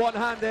touch,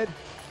 one-handed.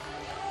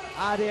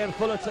 Addy and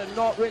Fullerton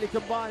not really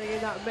combining in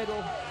that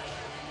middle.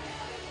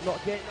 Not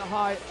getting the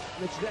height,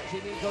 the trajectory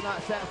he needs on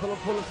that set for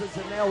Fullerton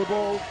to nail the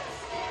ball.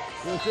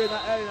 He was doing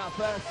that early in that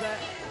first set.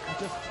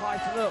 Just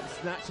tighten up,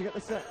 snatching at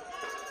the set.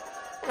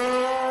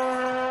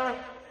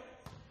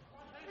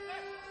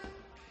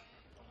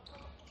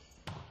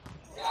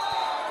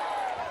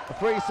 A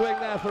free swing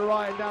there for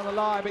Ryan down the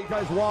line, but he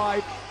goes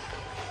wide.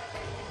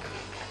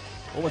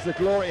 Almost a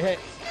glory hit.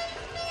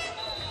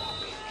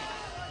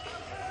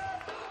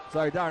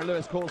 So Darren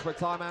Lewis calls for a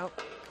timeout.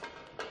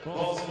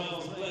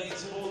 Boswells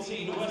Blades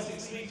 14,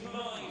 Wessex League 9,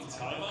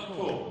 timeout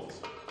called.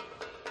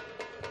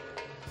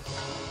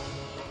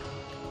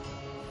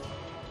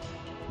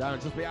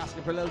 Darren just be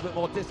asking for a little bit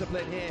more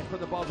discipline here from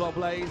the Boswell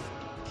Blaze.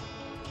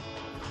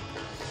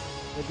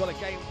 They've got a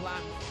game plan.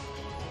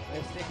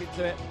 They're sticking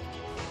to it.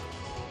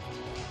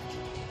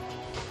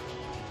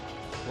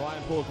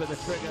 Ryan Paul's been the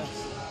trigger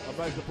on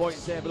both the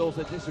points here, but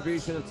also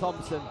distribution of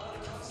Thompson.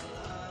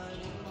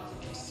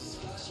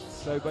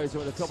 So Bosa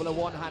with a couple of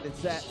one-handed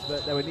sets,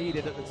 but they were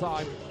needed at the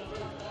time.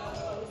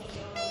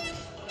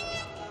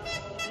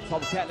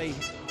 Tom Ketley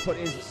put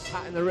his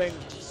hat in the ring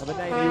of a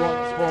name he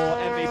wants for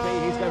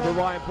MVP. He's going for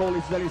Ryan Paul,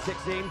 he's only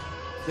 16.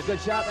 It's a good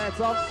shout there,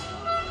 Tom.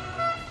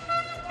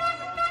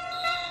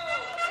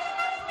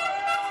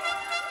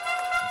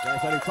 I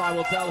guess only time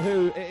will tell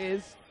who it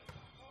is.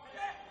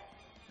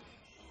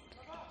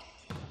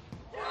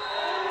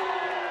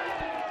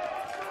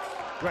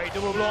 Great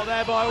double block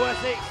there by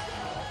Wessex.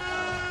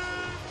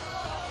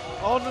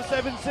 On the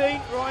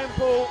 17, Ryan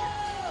Paul.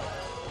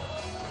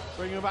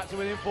 Bringing them back to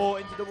within 4,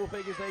 into double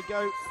figures they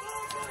go.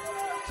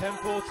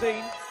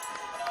 10-14.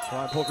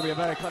 Ryan Paul can be a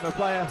very clever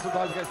player,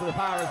 sometimes he gets to the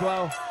power as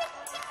well.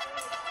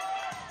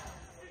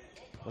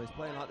 When he's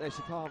playing like this,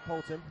 you can't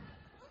fault him.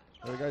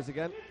 There he goes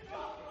again.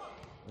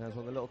 There's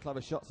one of the little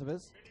clever shots of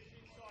his.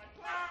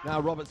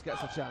 Now Roberts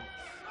gets a chance.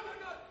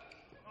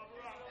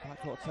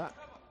 Backcourt attack.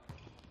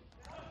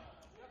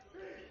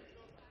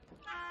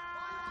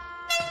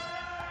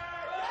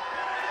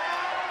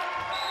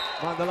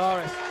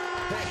 Mandalaris,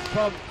 fist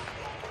pump,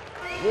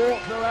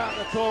 walks around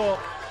the court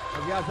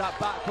as he has that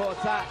backcourt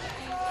attack.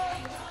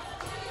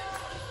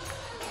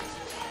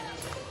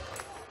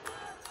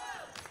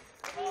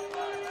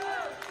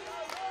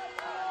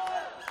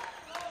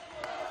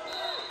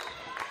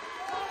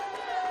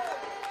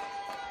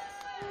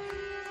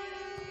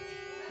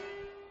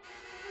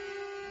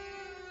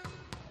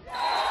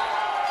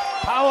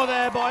 Power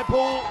there by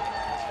Paul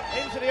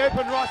into the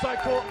open right side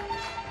court.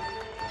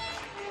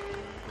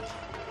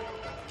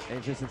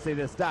 Interesting to see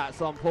the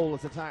stats on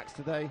Paul's attacks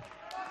today,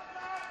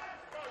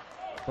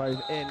 both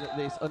in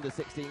this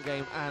under-16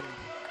 game and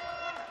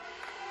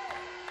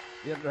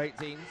the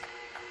under-18s.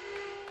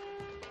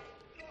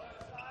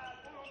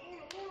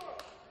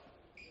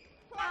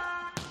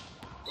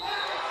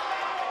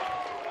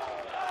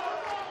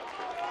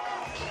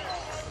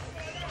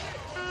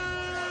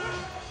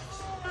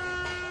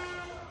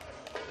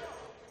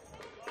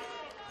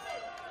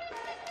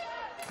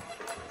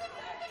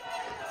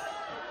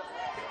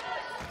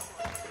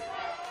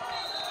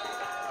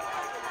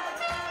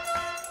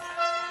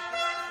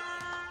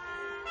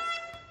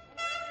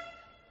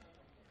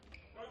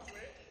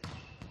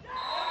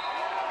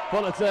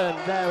 Fullerton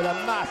there with a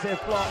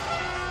massive block.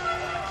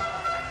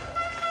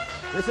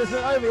 This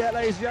isn't over yet,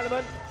 ladies and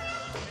gentlemen.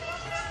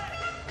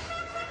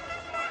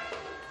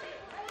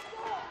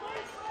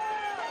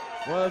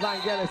 Well,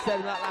 Van Geller said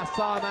in that last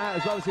time out,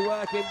 it's obviously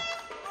working.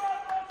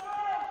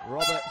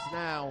 Roberts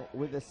now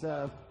with the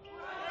serve.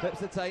 Clips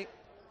the tape.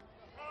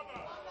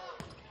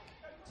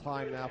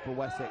 Time now for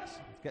Wessex to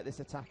get this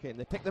attack in.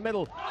 They pick the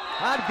middle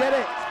and get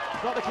it.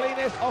 Not the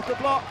cleanest, off the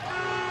block.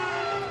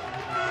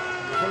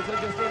 Fullerton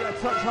just needed a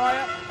touch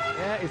higher.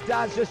 Yeah, his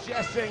dad's just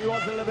gesturing, he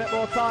wants a little bit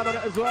more time on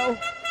it as well.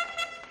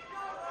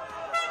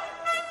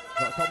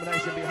 Got a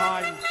combination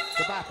behind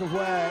the back of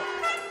where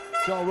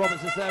Joel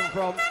Roberts is serving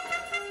from.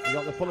 You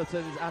got the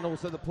Fullertons and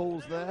also the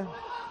Pools there.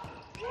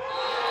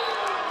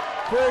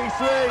 Free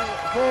swing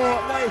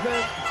for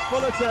Nathan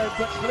Fullerton,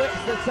 but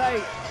flips the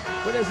tape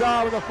with his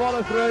arm with a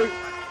follow through.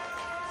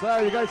 So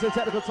you go to a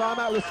technical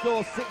timeout with a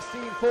score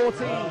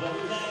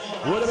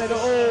 16-14. Would have been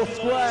all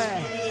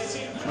square.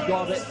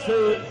 Got a bit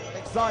too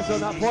excited on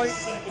that point.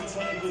 Second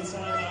technical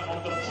timeout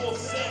on the fourth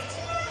set.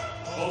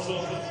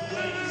 Boswells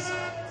Blaze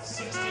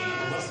 16,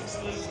 Wessex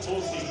League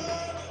 14.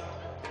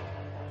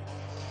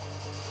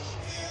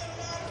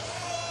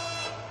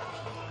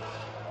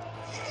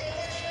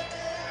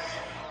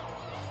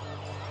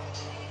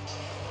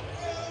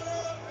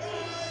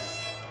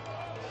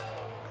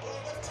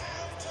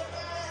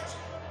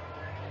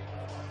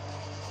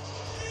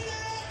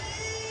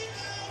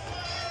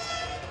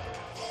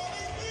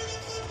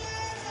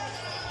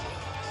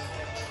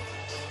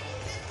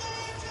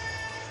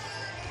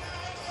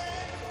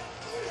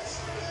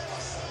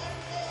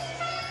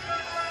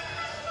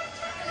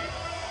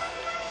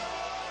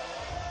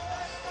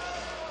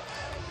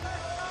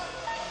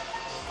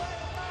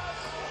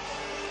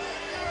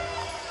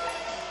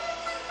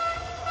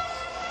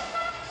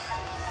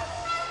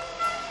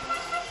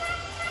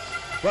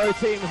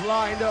 Both teams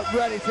lined up,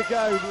 ready to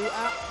go. The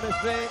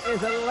atmosphere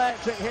is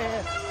electric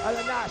here at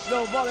the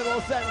National Volleyball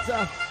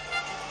Centre.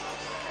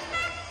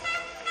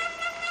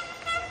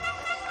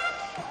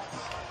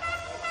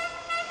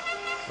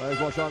 Those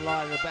watch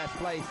online in the best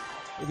place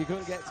if you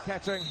couldn't get to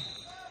Kettering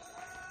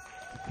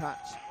to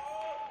catch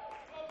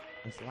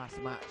this last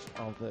match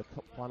of the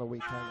cup final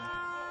weekend.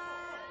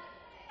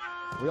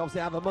 We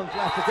obviously have a month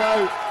left to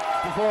go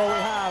before we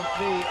have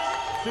the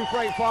Super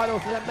 8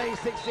 finals, and then May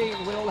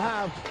 16 we'll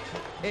have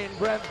in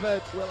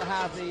Brentford, we'll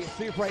have the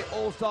Super 8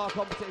 All-Star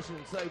competition.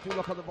 So do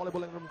look on the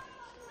Volleyball England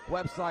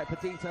website for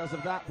details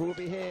of that. But we'll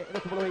be here in a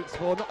couple of weeks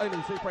for not only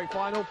the Super 8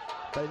 final,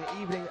 but in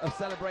the evening of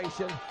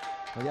celebration.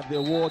 We have the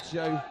award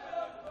show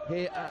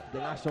here at the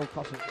National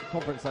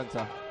Conference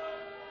Centre.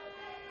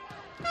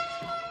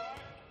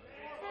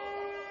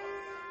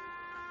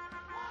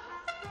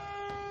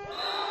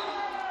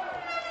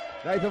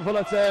 Nathan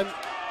Fullerton.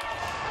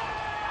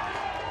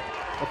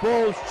 The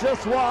ball's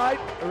just wide.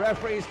 The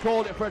referee's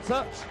called it for a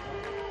touch.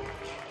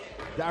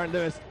 Darren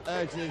Lewis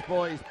urges his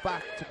boys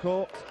back to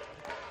court.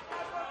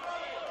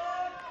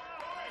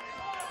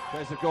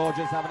 Joseph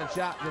Gorgeous having a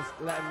chat, just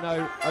let him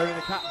know, only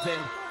the captain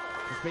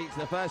to speak to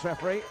the first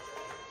referee.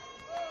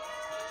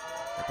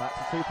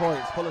 Back to 2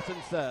 points. Fullerton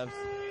serves.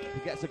 He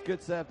gets a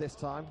good serve this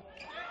time.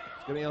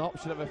 It's going to be an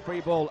option of a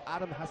free ball.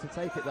 Adam has to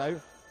take it though.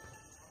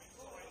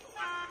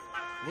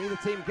 Neither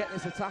team get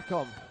this attack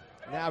on.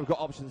 Now we've got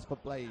options for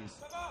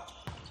Blaze.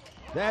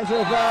 There's a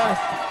reverse.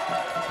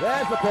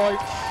 There's the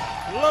point.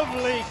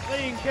 Lovely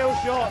clean kill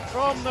shot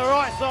from the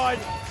right side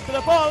to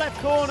the far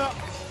left corner.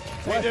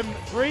 Freedom,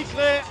 free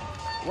clear.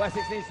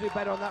 Wessex needs to do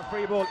better on that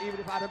free ball. Even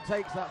if Adam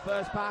takes that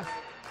first pass,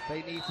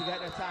 they need to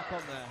get an attack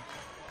on there.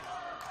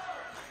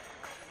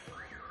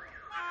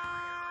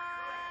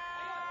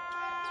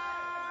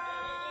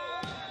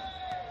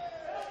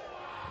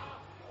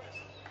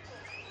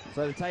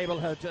 So the table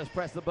have just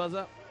pressed the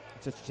buzzer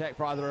just to check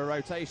for either a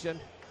rotation.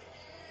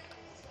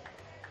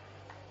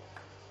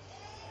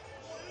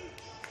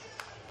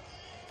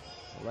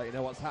 I'll let you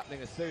know what's happening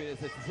as soon as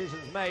the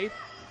decision's made.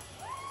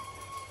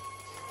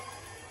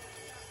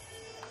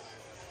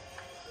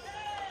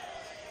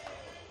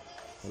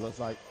 It looks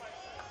like.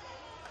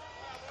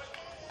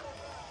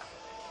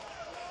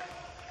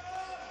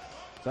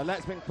 So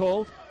let's been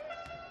called.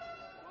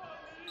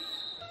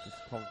 Just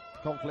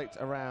conflict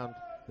around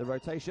the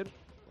rotation.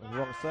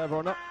 Wrong server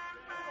or not.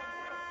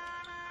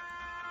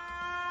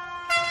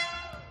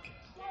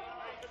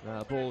 Now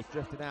the ball's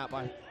drifted out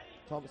by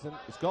Thompson.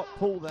 It's got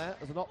pull there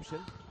as an option.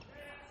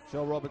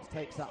 Joel Roberts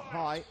takes that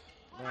high.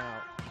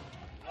 Now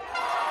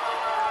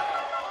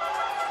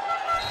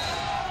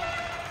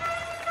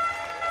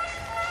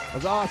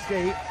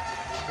Ozarski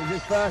is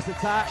his first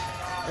attack.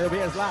 It'll be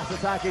his last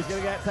attack. He's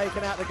going to get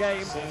taken out of the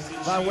game.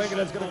 Van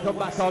Wingelen's going to come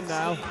back on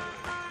now.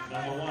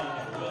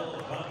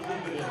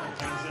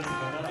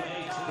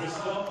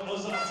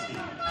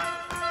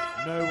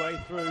 No way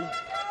through.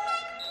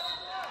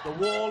 The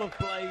wall of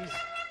Blaze.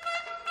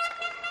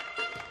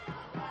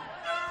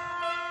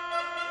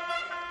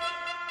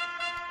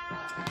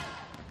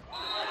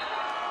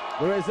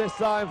 There is this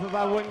time for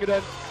Van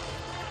Wingeren.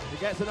 He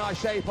gets a nice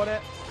shape on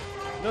it.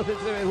 Nothing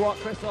to do with what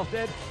Christoph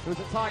did. It was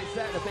a tight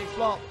set and a big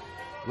flop.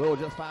 Will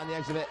just found the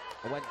edge of it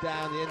and went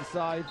down the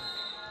inside.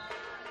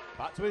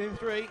 Back to within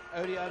 3.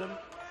 Odie Adam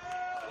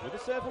with a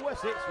serve for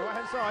Wessex, right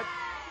hand side.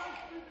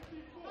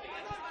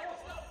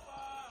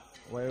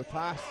 Away with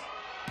pass.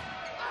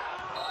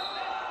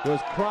 There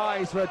was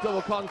cries for a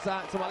double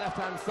contact on my left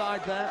hand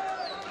side there.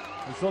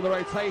 We saw the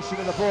rotation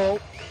of the ball.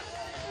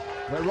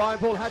 Where Ryan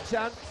Paul had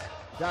chance.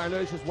 Darren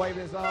Lewis just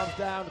waving his arms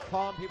down to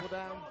calm people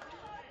down.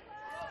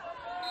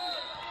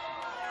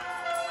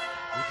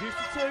 Reduced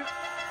to 2.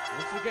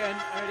 Once again,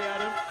 Odie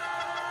Adam.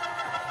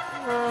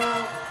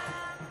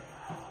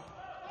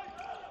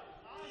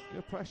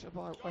 Good pressure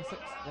by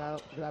Wessex. Now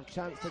they're going to have a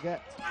chance to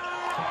get.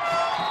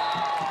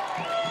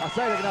 I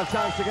say they're going to have a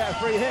chance to get a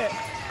free hit.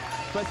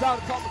 But Sam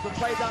Thompson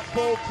played that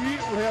ball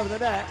beautifully over the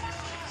net.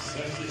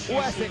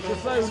 Wessex was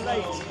so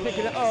late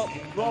picking it up.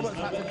 Roberts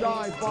had to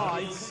dive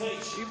by,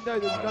 even though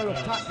there's no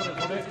attack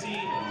on it.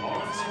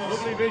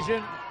 Lovely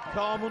vision,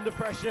 calm under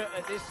pressure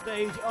at this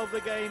stage of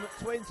the game.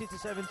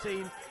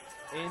 20-17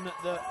 in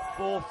the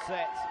 4th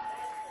set.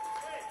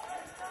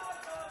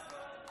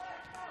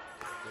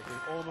 We can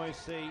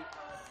almost see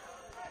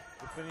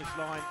the finish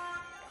line.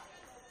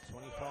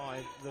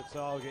 25 the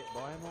target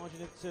by a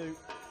margin of 2.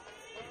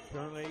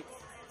 Currently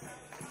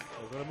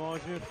they've got a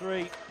margin of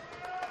 3.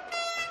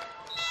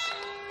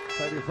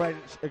 Toby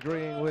French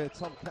agreeing with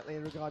Tom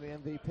Ketley regarding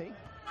MVP.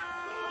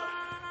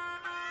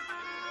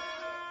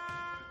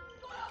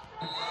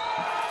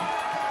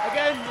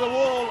 Again the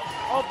wall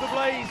of the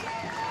Blaze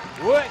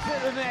works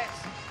at the net,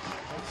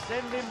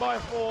 extending by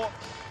 4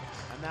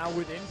 and now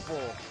within 4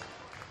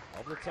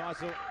 of the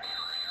title.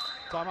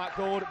 Timeout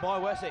called by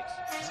Wessex.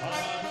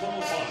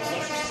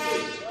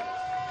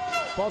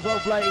 Boswell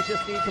Blaze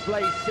just need to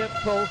play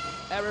simple,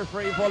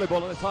 error-free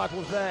volleyball and the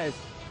title's theirs.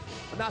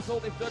 And that's all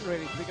they've done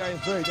really to be going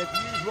through. They've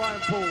used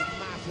Ryan Paul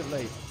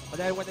massively. And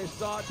then when they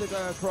start to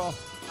go across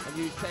and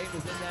use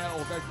Chambers in there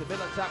or go to the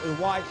middle attack with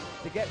White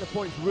to get the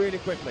points really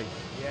quickly.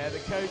 Yeah, the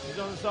coach is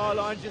on the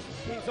sideline, just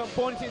keeps on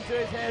pointing to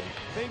his head.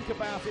 Think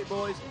about it,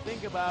 boys,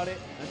 think about it,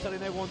 and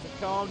telling everyone to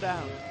calm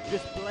down.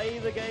 Just play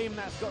the game.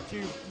 That's got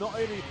you not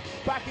only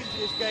back into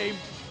this game,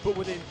 but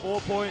within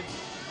 4 points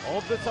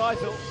of the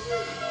title.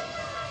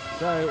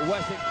 So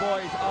Wessex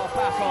boys are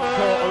back on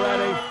court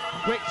already.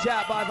 Quick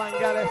chat by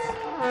Vangelis.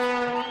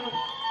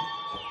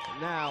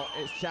 Now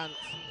it's chance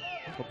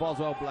for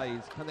Boswell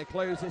Blaze. Can they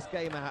close this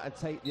game out and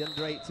take the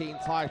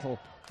under-18 title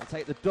and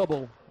take the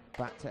double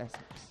back to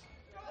Essex?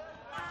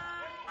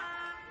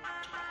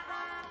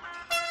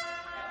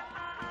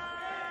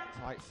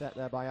 Tight set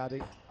there by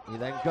Addy. He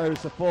then goes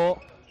for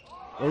 4.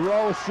 A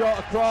roll shot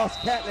across.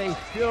 Ketley,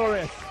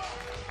 furious.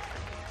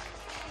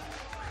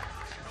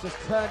 Just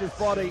turned his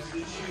body.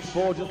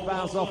 Ball just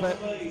bounced off it.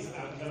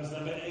 Out comes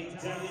number 8,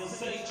 Daniel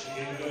Sage.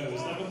 In goes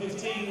number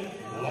 15,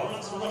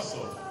 Lawrence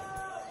Russell.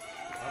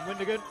 And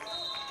Windigan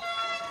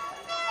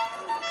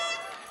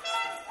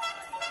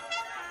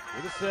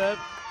with a serve.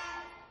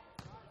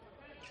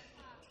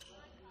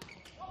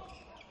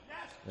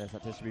 There's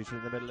that distribution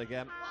in the middle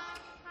again.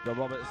 John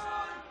Roberts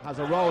has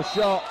a roll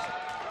shot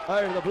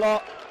over the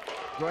block.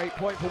 Great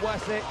point for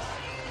Wessex.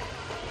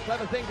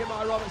 Clever thinking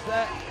by Roberts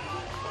there.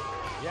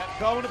 Yep,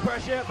 calm under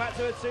pressure, back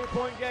to a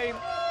 2-point game.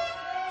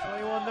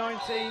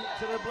 21-19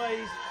 to the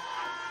Blaze.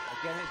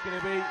 Again, it's going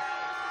to be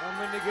Van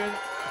Windigan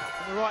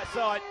on the right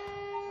side.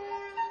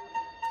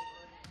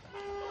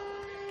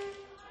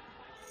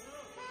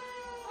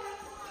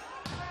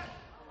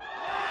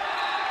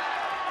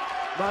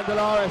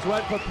 Mandalaris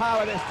went for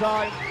power this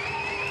time.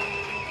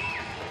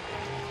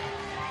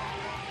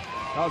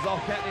 That was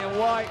off Ketley and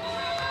White.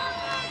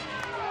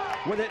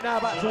 With it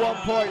now back to 1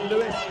 point.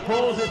 Lewis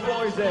calls his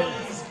boys in.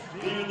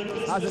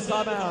 Has a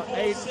timeout.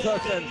 Aiden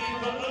Tutton.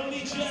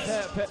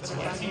 Kurt Pittman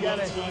and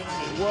Vangelis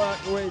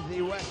work with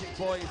the Wessex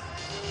boys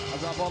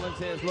as our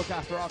volunteers look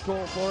after our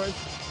call for us.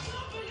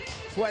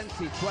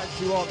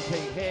 20-21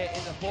 Pete here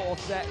in the 4th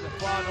set in the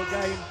final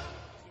game.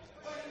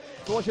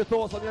 So what's your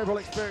thoughts on the overall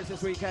experience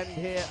this weekend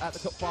here at the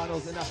Cup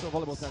Finals in National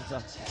Volleyball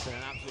Centre? It's been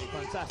an absolutely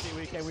fantastic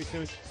weekend. We've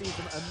seen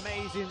some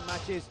amazing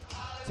matches,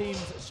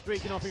 teams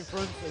streaking off in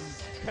front and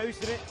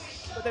coasting it,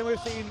 but then we've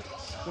seen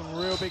some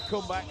real big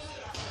comebacks.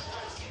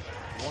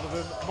 One of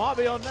them might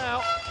be on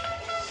now,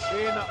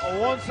 being a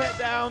 1 set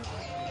down,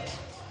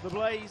 the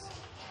Blaze.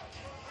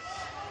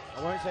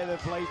 I won't say the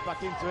Blaze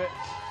back into it,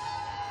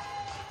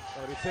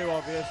 that would be too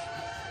obvious.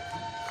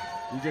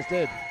 You just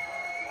did.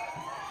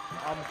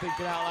 I'm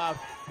thinking out loud.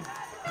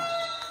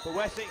 But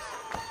Wessex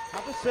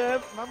have the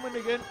serve, Van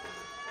Windigan.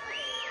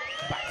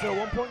 Back to a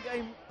 1 point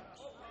game.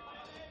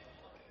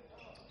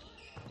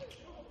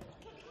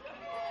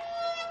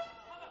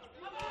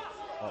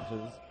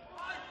 Options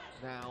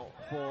now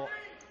for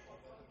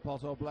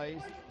Boswell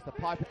Blaze. It's the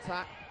pipe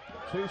attack.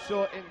 Too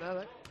short in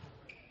there.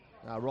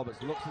 Now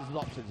Roberts looks at his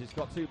options. He's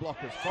got 2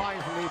 blockers.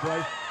 Finds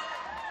Libre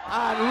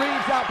and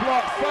reads that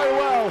block so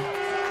well.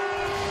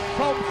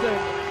 Thompson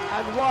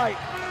and White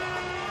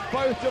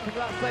both jumping for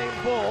that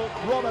same ball.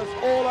 Roberts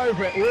all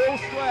over it. We're all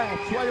square.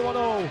 21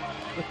 all.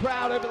 The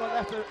crowd over the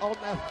left on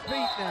their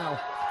feet now.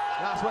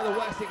 That's where the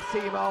Wessex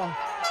team are.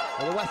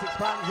 Where the Wessex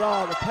fans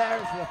are. The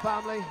parents and the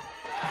family.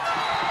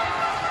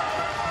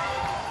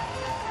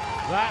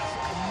 That's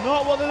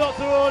not what the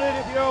doctor ordered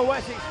if you're a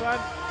Wessex fan.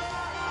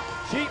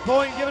 Cheap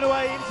point given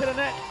away into the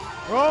net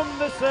from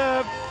the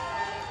serve.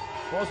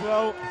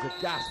 Boswell. There's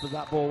a gasp as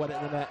that ball went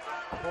in the net.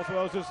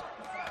 Boswell's just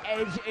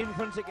edge in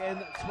front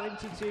again,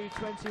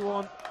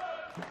 22-21.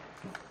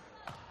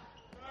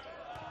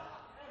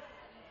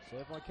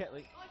 Serve by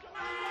Ketley.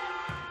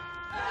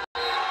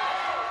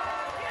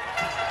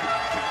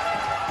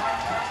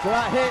 So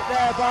that hit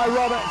there by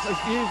Roberts has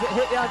used it,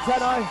 hit the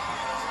antennae.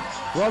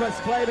 Roberts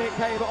claiming it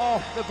came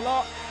off the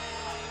block.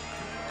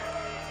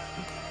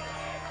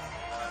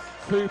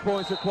 2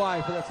 points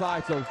required for the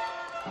title.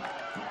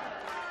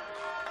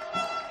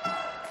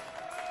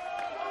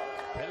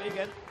 Ketley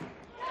again.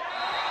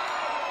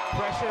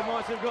 Pressure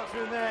might have got to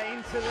him there,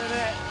 into the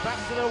net, back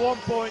to the 1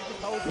 point,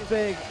 just holds his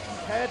Big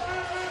head.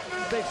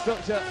 big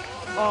structure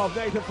of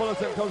Nathan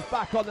Fullerton comes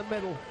back on the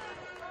middle.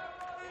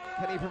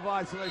 Can he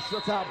provide some of those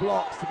shutout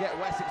blocks to get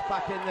Wessex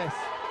back in this?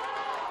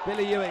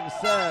 Billy Ewing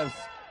serves,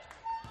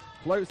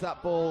 floats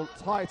that ball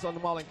tight on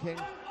the Marlon King.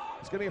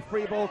 It's going to be a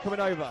free ball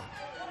coming over.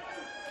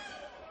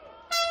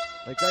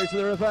 They go to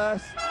the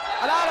reverse,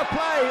 and out of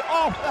play,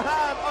 off the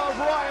hand of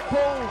Ryan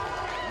Paul.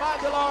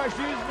 Mandalaris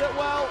using it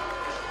well.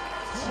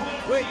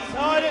 We're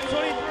tied at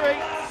 23.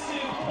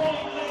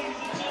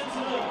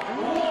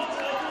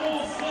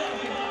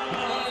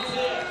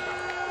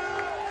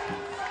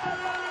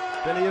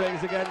 Billy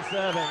Ewing's again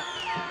serving.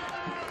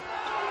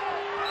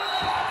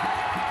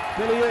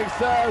 Billy Ewing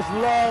serves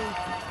long.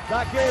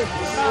 That gives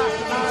Matt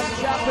and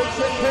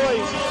championship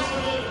point.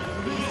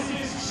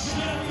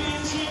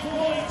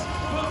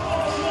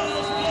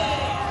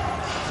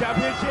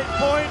 Championship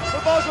point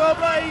for Boswell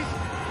Blaze.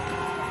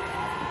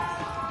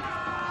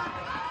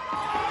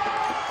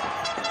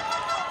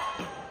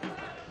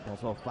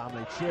 Boswell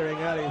family cheering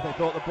early as they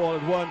thought the ball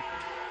had won.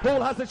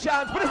 Paul has the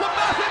chance, but it's a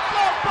massive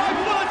block by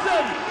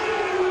Fullerton.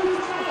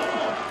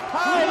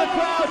 How the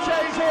crowd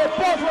change here.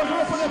 Boswell's are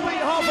up on their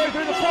feet halfway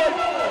through the point.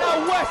 Now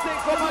Wessex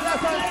on my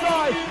left hand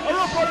side are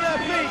up on their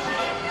feet.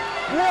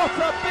 What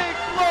a big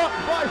block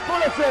by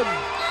Fullerton.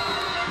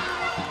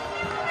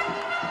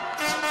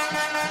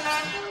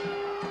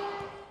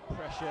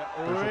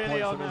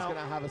 really on He's now. going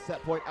to have a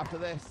set point after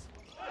this.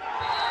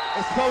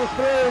 It's pulled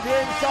through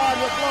the inside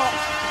of the block.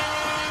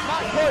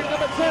 Match point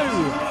number 2.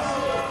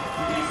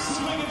 Big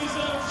swing of his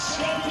own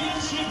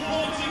championship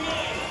point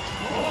again.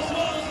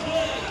 Boswells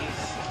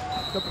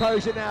plays.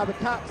 Composure now, the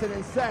captain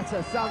and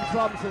setter, Sam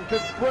Thompson,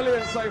 been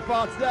brilliant so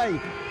far today.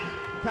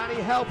 Can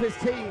he help his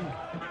team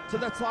to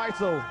the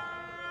title?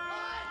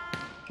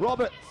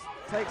 Roberts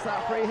takes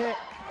that free hit.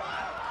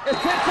 It's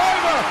tipped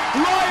over!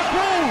 Ryan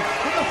Paul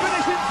with the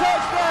finishing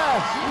touch there!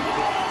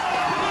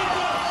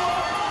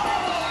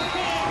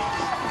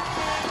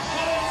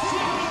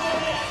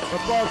 The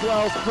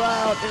Boswells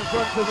crowd in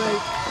front of me,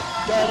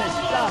 going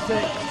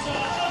ecstatic.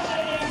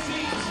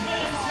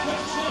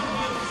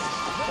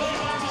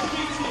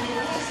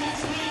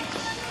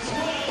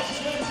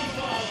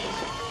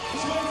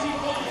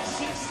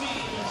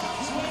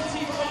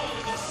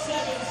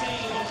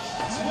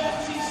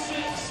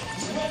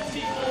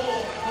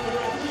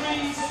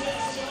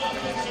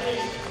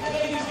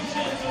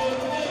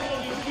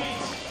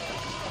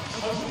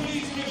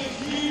 Please give a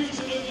huge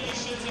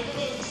ovation to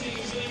both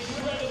teams, an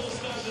incredible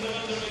standard of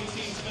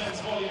under-18s men's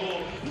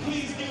volleyball.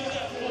 Please give it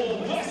up for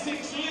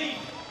Wessex League.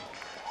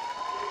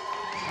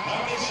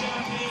 And the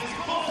champions,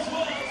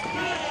 Boswells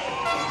Blaze.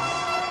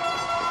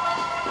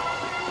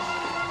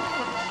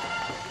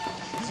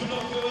 So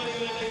not go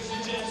anywhere, ladies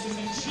and gents, in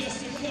just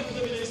a couple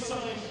of minutes'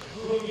 time,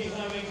 we'll be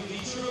having the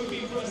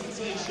trophy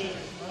presentation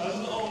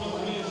along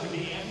with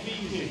the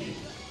MVP.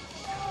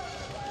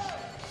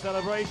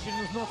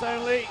 Celebrations not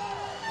only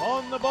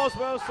on the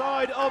Boswell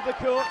side of the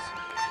court,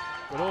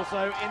 but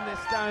also in the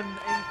stand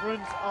in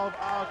front of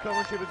our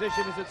commentary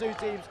position as the two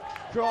teams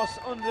cross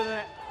under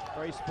net.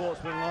 Very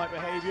sportsmanlike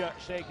behaviour,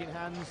 shaking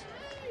hands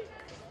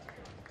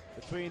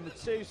between the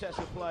two sets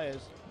of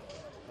players,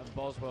 and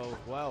Boswell,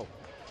 well,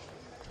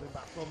 coming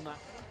back from that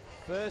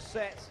first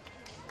set,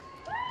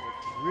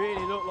 it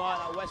really looked like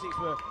that Wessex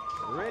were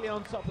really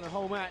on top of the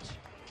whole match,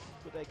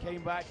 but they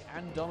came back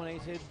and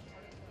dominated.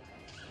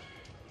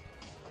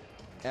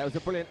 Yeah, it was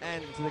a brilliant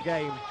end to the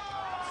game.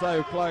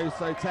 So close,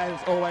 so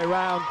tense all the way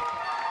around.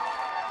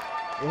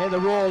 You hear the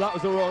roar, that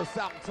was the roar of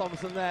Sam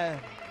Thompson there.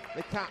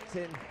 The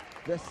captain,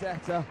 the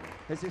setter.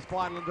 This is his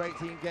final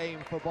under-18 game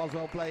for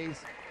Boswell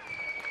Blaze.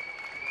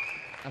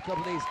 A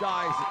couple of these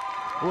guys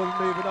will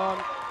be moving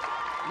on.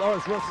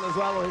 Lawrence Russell as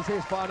well, is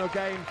his final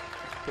game.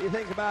 But you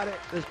think about it,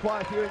 there's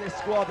quite a few in this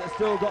squad that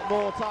still got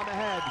more time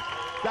ahead.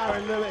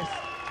 Darren Lewis,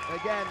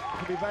 again,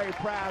 can be very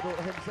proud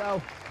of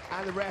himself,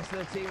 and the rest of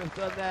the team has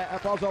done there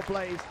at Boswell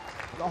Blaze.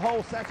 The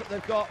whole setup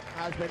they've got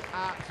has been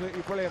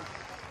absolutely brilliant.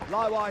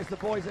 Likewise, the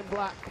boys in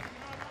black,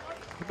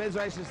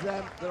 commiserations to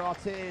them. There are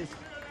tears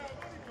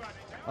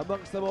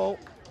amongst them all.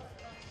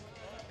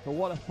 But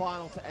what a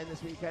final to end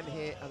this weekend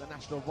here at the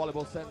National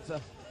Volleyball Centre.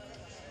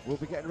 We'll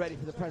be getting ready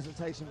for the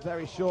presentation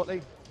very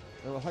shortly.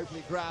 And we'll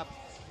hopefully grab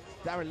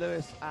Darren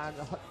Lewis and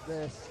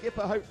the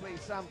skipper, hopefully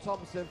Sam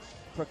Thompson,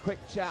 for a quick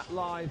chat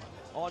live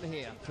on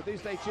here. So do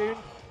stay tuned,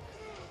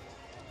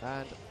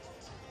 and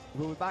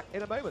we'll be back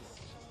in a moment.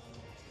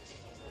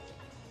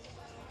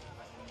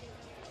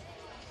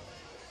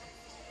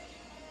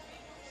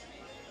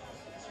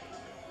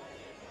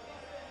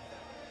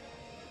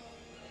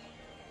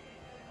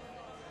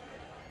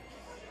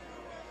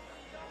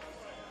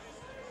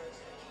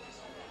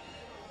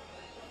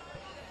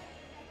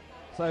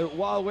 So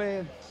while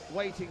we're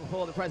waiting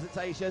for the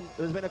presentation,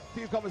 there's been a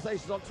few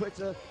conversations on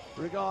Twitter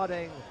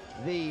regarding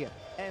the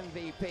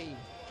MVP.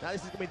 Now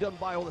this is going to be done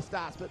by all the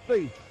stats, but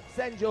please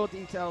send your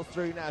details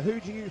through now. Who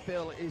do you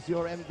feel is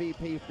your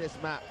MVP for this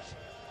match?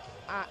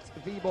 At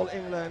VBall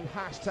England,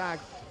 hashtag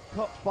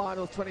Cup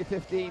Finals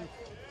 2015.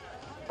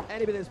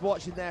 Anybody that's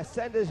watching there,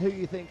 send us who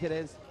you think it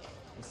is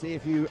and see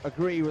if you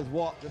agree with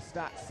what the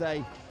stats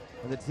say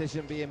and the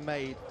decision being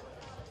made.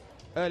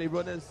 Early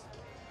runners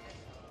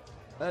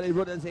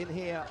in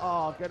here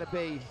are going to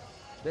be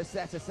the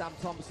setter Sam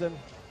Thompson,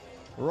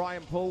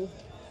 Ryan Poole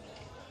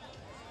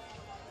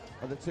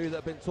are the two that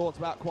have been talked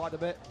about quite a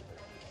bit.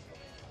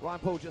 Ryan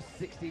Poole just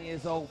 16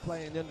 years old,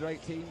 playing in the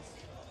under-18s,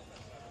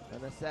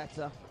 and the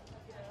setter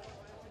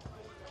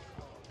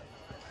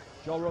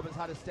Joel Roberts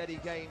had a steady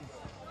game,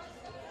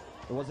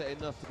 but was it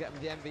enough to get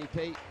him the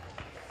MVP?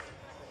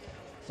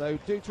 So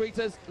do tweet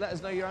us, let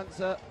us know your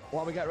answer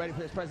while we get ready for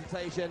this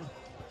presentation,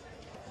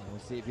 and we'll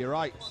see if you're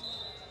right.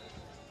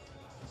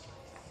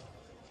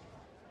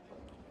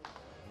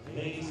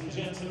 Ladies and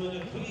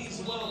gentlemen,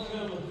 please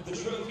welcome the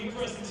trophy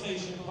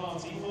presentation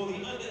party for the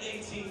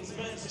Under-18s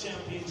Men's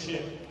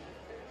Championship.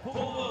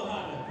 Paul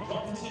O'Hannon,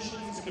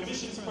 Competitions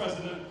Commission's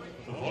President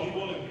for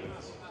Volleyball England.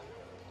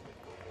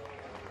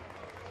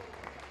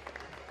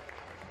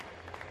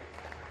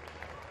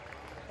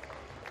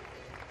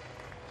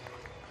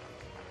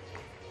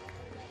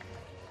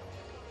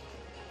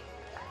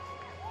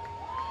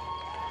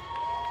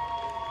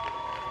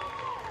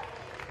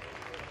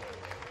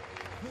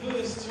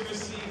 First to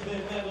receive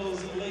their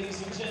medals,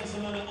 ladies and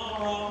gentlemen,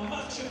 are our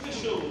match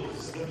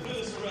officials. The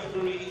first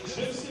referee,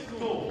 Joseph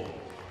Gore.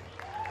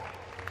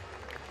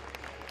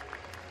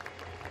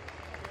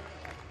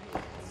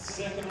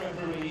 Second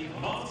referee,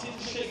 Martin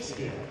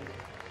Shakespeare.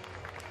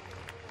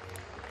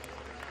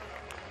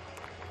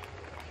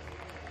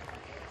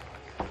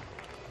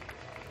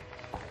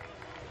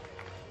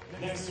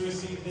 Next to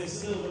receive their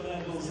silver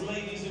medals,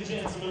 ladies and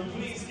gentlemen,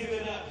 please give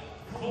it up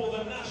for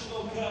the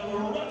National Cup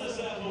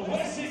runners-up,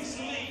 Wessex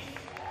LeAF.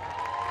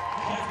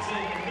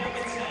 Captain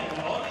number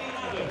 10, Ollie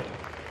Adam.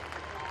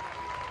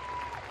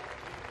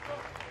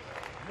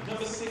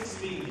 Number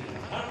 16,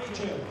 Harry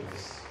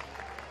Jones.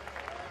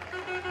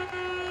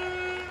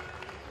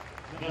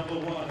 Number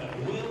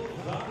 1, Will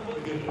Van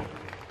Wiggelen.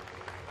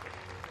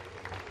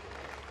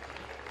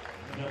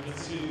 Number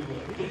 2,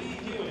 Billy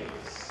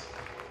Hewings.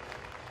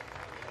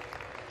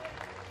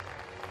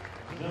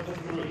 Number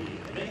 3,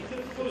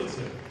 Nathan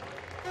Fullerton.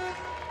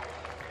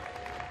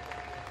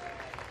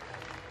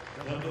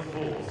 Number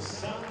 4,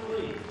 Sam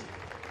Reed.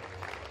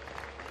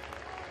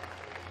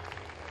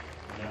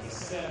 Number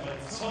 7,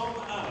 Tom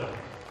Allen.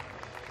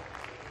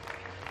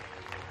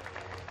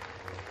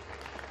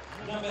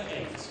 Number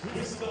 8,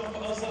 Christoph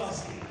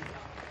Ozarski.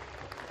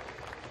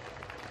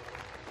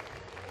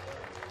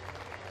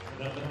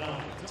 Number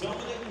 9,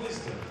 Dominic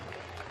Wisdom.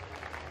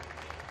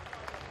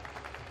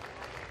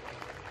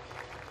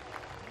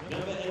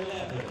 Number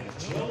 11,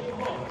 Joel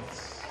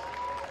Roberts.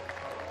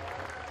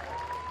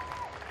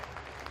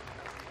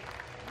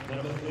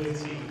 Number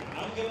 13,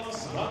 Angelos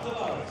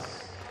Randalaris.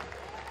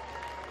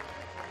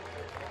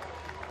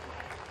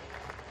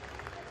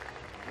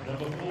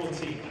 Number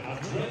 14,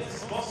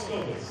 Andreas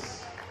Boswells.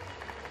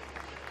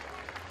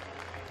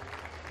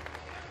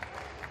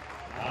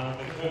 And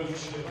the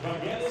coach,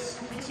 Vangelis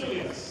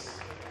Kutulias.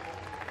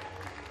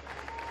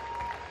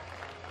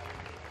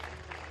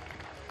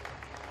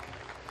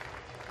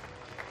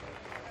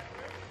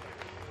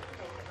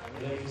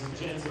 Ladies and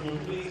gentlemen,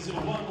 please,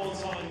 one more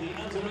time, the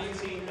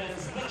Under-18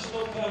 Men's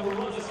National Cup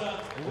runners-up,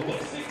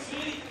 Wessex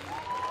LeAF.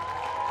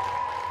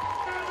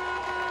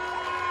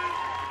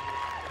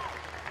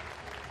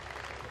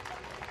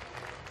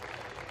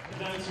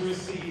 Now to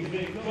receive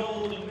the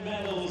gold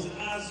medals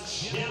as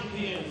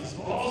champions,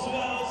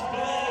 Boswells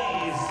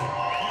Blaze,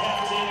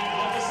 Captain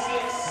number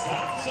 6,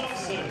 Sam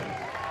Thompson.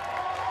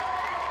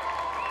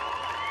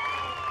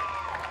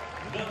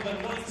 Number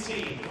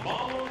 19,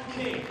 Marlon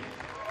King.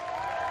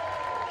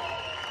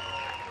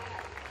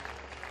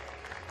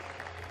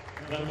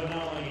 Number 9,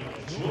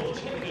 George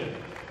Hayden.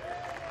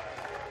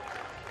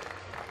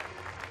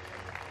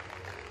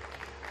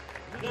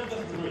 Number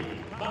 3,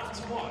 Matt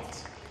White.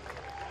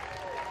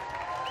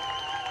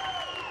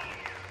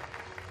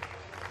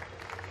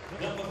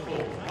 Number 4,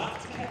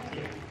 Matt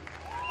Ketley.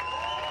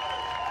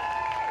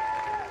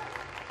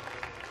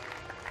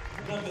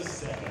 Number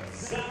 7,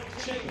 Zach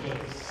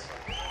Chambers.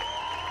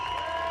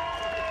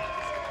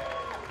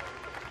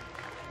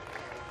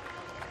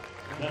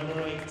 Number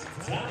 8,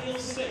 Daniel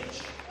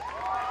Sitch.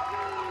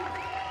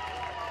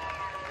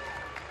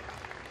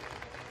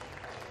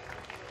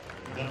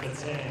 Number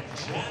 10,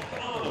 Jack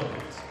Arnold.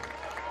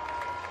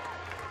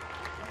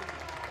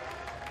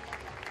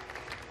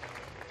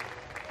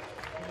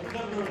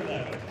 Number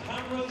 11,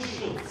 Cameron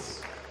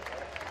Schultz.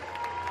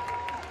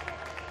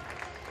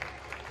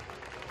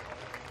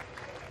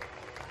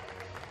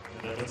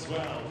 Number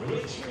 12,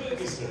 Rich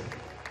Ferguson.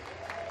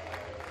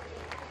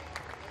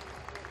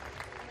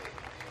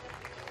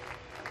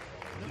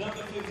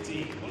 Number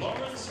 15,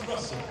 Lawrence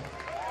Russell.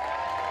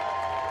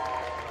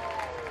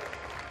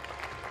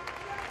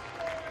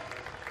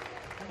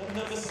 And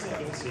number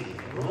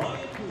 17,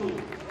 Ryan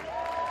Poole.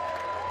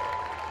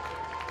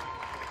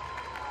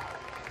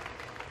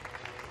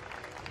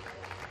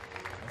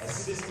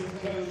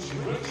 Assistant coach,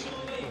 Rachel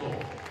Label.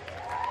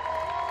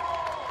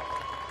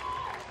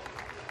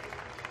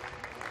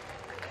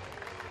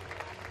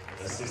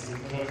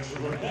 Assistant coach,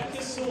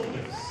 Rebecca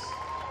Saunders.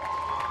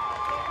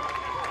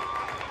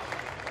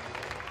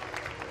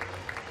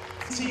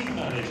 Team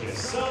manager,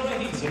 Sarah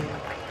Heaton.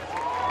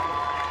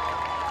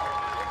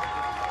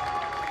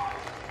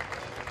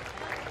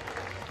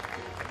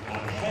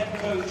 And head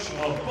coach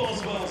of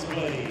Boswells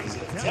Blaze,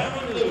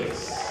 Darren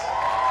Lewis.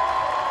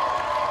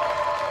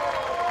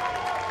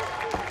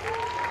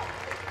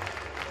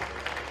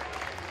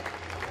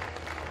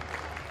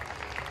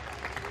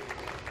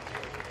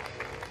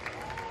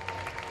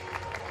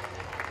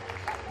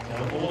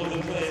 Now all of the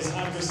players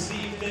have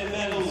received their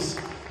medals,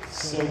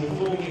 so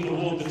before we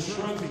award the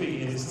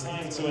trophy, it is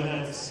time to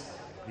announce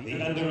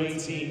the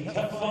Under-18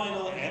 Cup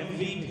Final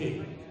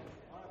MVP.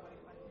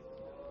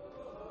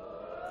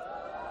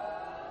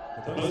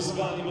 The most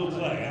valuable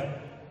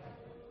player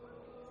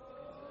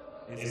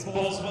is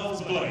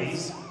Boswells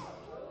Blaze,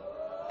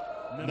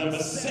 number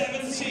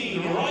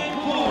 17, Ryan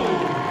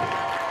Poole.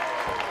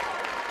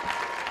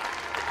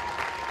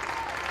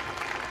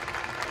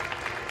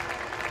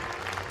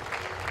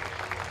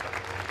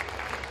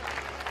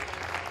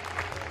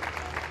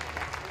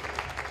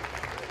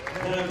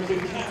 Now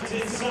could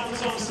Captain Sam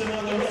Thompson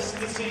and the rest of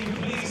the team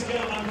please go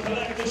and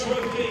collect the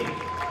trophy.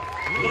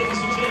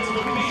 Ladies and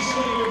gentlemen, please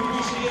show your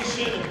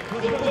appreciation for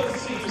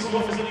both teams for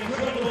what was an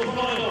incredible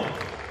final.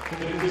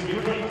 It gives me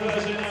great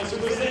pleasure now to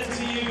present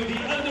to you the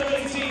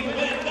Under-18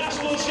 Men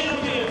National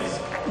Champions,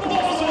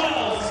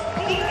 Boswells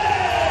Blaze!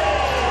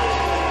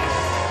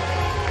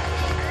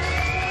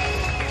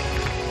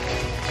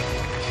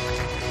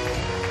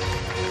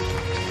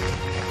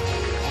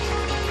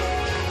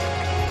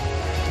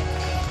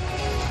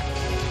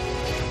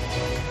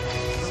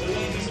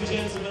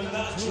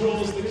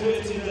 Draws the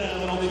curtain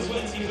down on the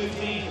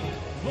 2015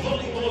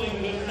 Volleyball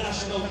England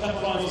National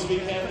Cup Finals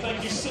weekend.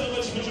 Thank you so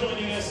much for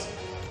joining us.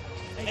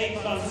 8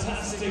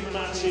 fantastic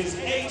matches,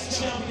 8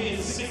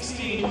 champions,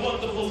 16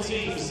 wonderful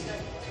teams.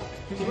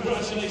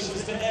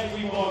 Congratulations to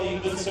everybody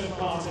that took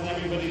part and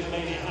everybody that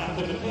made it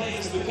happen. The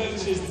players, the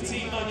coaches, the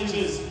team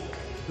managers,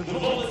 the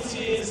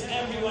volunteers,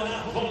 everyone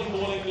at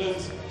Volleyball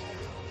England.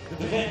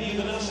 The venue,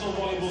 the National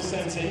Volleyball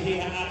Centre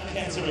here at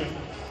Kettering.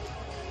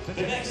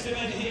 The next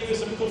event here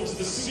is, of course,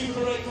 the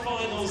Super 8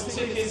 Finals.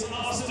 Tickets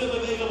are still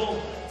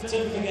available.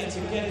 Don't forget to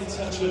get in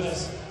touch with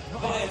us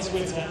via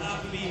Twitter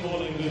at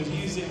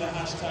 @VBallEngland using the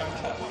hashtag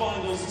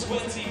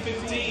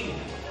 #CupFinals2015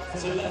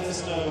 to let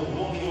us know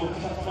what your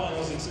Cup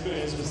Finals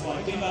experience was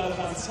like. We've had a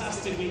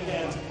fantastic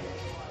weekend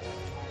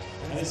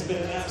and it's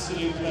been an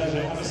absolute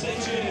pleasure. Have a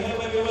safe journey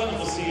home, everyone, and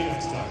we'll see you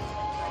next time.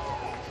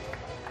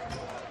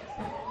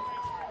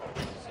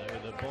 So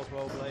the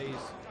Boswells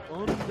Blaze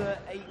under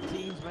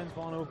 18s men's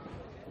final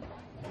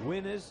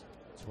winners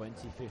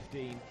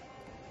 2015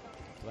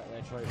 collect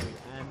their trophy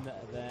and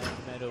their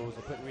medals.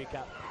 A quick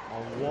recap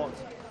on what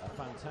a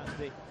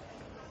fantastic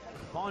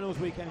finals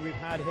weekend we've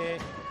had here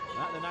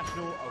at the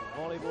National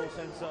Volleyball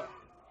Centre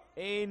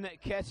in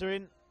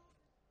Kettering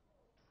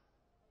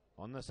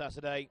on the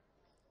Saturday.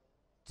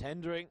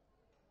 Tendering,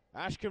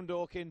 Ashcombe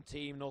Dorking,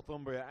 Team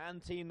Northumbria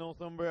and Team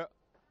Northumbria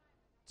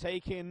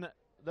taking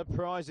the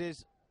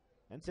prizes,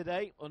 and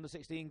today under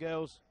 16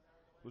 girls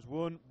was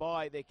won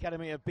by the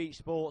Academy of Beach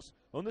Sports.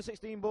 Under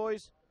 16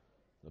 boys,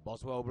 the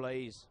Boswells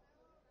Blaze.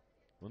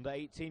 Under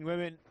 18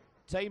 women,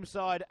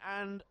 Tameside,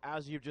 and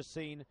as you've just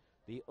seen,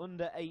 the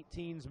under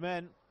 18s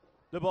men,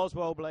 the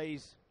Boswells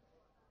Blaze,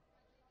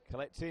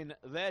 collecting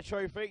their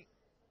trophy.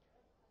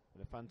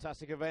 A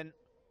fantastic event,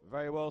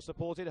 very well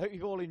supported. I hope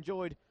you've all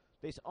enjoyed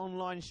this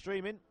online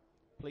streaming.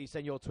 Please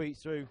send your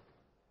tweets through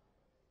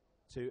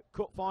to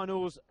Cup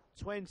Finals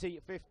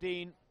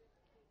 2015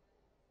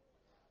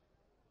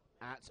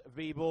 at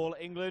VBall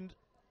England.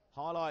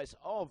 Highlights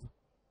of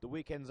the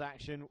weekend's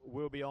action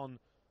will be on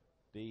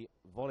the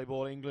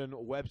Volleyball England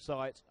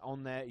website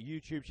on their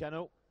YouTube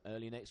channel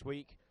early next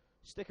week.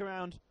 Stick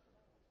around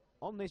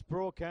on this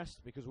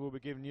broadcast because we'll be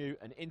giving you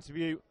an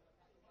interview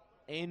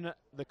in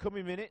the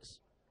coming minutes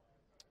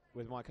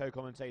with my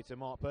co-commentator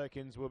Mark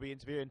Perkins. We'll be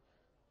interviewing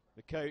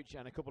the coach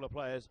and a couple of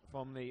players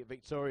from the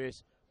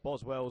victorious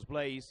Boswells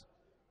Blaze.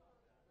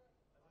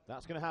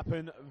 That's going to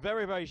happen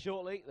very, very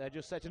shortly. They're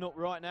just setting up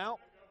right now.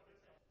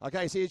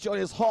 Okay, so you're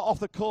joining us hot off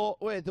the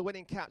court with the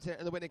winning captain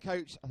and the winning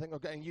coach. I think we're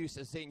getting used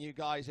to seeing you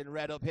guys in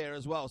red up here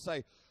as well.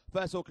 So,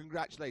 first of all,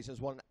 congratulations.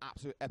 What an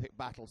absolute epic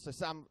battle. So,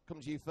 Sam,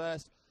 comes to you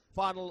first.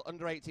 Final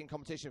under-18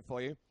 competition for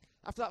you.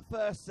 After that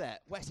first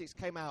set, Wessex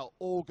came out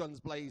all guns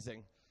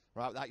blazing.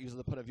 Right, without using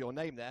the pun of your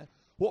name there.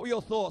 What were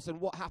your thoughts and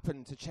what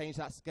happened to change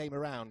that game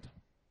around?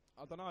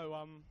 I don't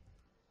know.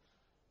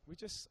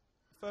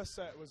 First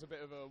set was a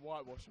bit of a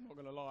whitewash, I'm not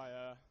going to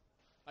lie.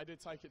 They did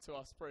take it to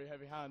us pretty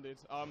heavy-handed.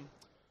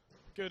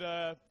 Good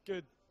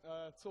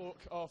talk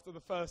after the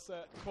first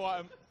set.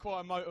 Quite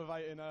a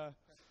motivating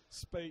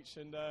speech,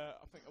 and I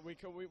think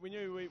we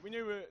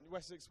knew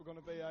Wessex were going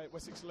to be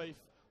Wessex LeAF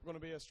were going to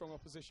be a strong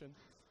opposition.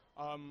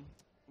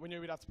 We knew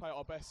we'd have to play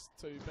our best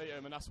to beat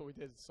them, and that's what we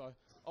did. So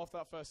after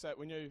that first set,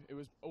 we knew it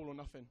was all or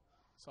nothing.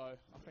 So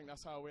I think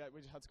that's how we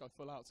just had to go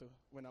full out to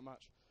win that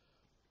match.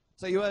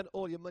 So you earned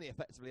all your money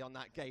effectively on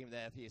that game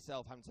there for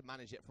yourself, having to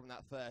manage it from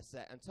that first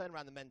set and turn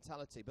around the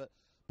mentality. But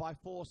by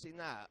forcing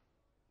that,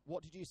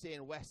 what did you see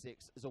in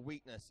Wessex as a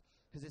weakness?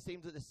 Because it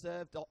seems that the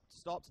serve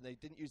stopped and they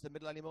didn't use the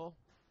middle anymore.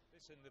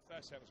 Listen, the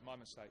first set was my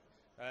mistake.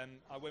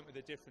 I went with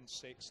a different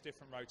six,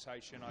 different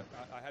rotation.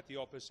 I had the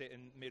opposite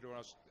in middle. I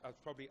was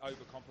probably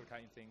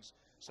overcomplicating things.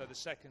 So the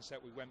second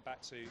set we went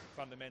back to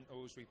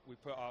fundamentals. We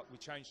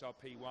changed our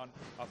P1.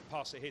 I've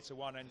passed a hitter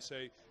 1 and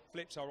 2,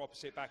 flipped our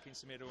opposite back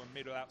into middle and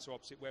middle out to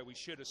opposite where we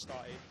should have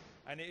started.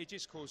 And it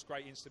just caused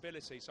great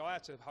instability. So I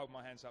had to hold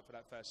my hands up for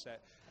that first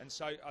set. And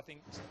so I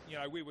think,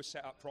 we were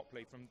set up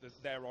properly from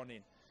there on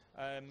in.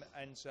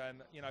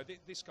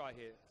 This guy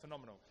here,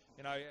 phenomenal.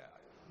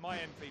 My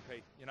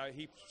MVP,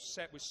 he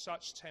set with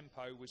such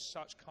tempo, with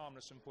such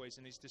calmness and poise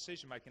in his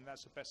decision making.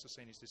 That's the best I've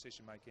seen his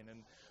decision making.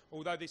 And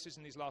although this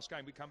isn't his last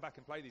game, we come back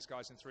and play these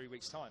guys in 3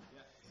 weeks' time.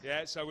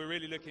 Yeah, so we're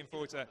really looking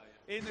forward to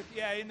in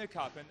the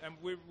cup, and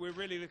we're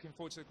really looking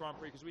forward to the Grand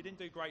Prix because we didn't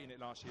do great in it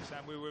last year,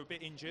 Sam. We were a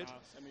bit injured.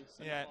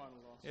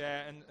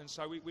 And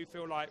so we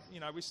feel like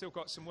we've still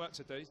got some work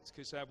to do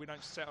because we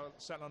don't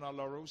settle on our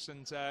laurels,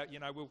 and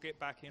we'll get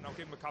back in. I'll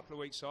give them a couple of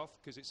weeks off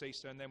because it's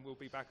Easter, and then we'll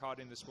be back hard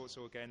in the sports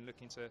hall again,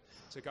 looking to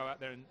go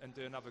out there and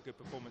do another good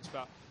performance.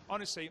 But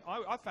honestly,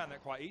 I found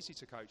that quite easy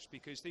to coach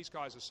because these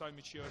guys are so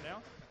mature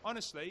now.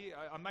 Honestly,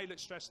 I may look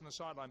stressed on the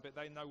sideline, but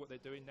they know what they're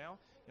doing now.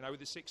 You know, with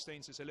the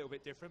 16s, it's a little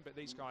bit different, but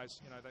these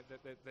guys, you know,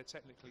 they're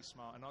technically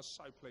smart, and I was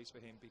so pleased for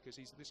him because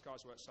this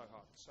guy's worked so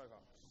hard, so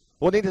hard.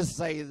 Well, needless to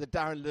say, the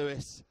Darren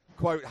Lewis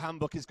quote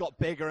handbook has got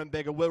bigger and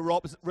bigger. Will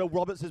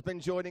Roberts has been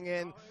joining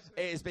in.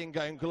 It has been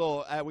going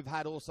galore. We've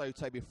had also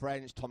Toby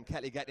French, Tom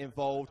Ketley getting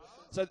involved.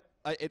 So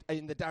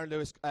in the Darren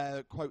Lewis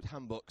quote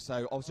handbook.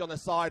 So obviously on the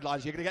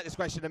sidelines, you're going to get this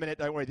question in a minute.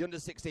 Don't worry. The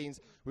under-16s,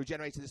 we've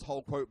generated this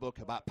whole quote book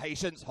about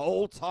patience,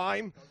 hold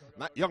time,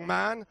 young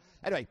man.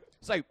 Anyway,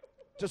 so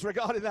just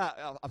regarding that,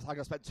 I think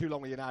I spent too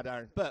long with you now,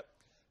 Darren. But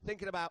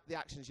thinking about the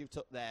actions you've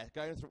took there,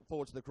 going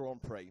forward to the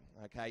Grand Prix,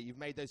 okay, you've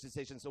made those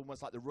decisions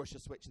almost like the Russia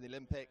switch in the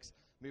Olympics,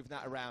 moving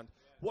that around.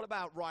 What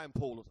about Ryan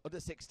Paul, under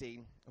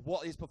 16,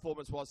 what his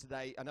performance was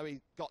today? I know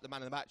he got the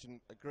man of the match and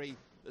agree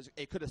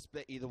it could have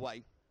split either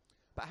way.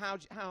 But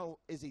how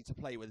is he to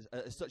play with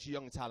such a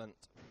young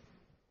talent?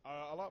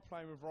 I like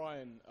playing with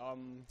Ryan.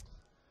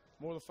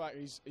 More the fact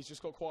he's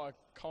just got quite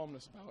a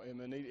calmness about him,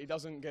 and he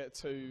doesn't get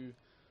too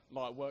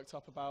like worked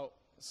up about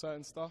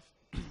certain stuff.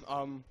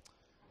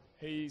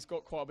 He's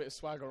got quite a bit of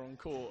swagger on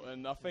court,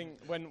 and I think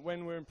when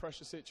we're in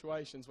pressure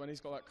situations, when he's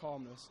got that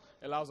calmness,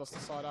 it allows us to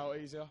side out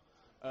easier.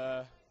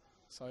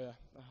 So yeah,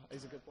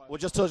 he's a good player. We'll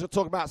just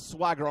talk about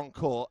swagger on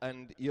court,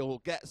 and you'll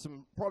get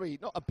some, probably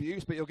not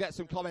abuse, but you'll get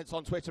some comments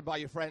on Twitter by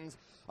your friends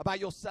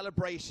about your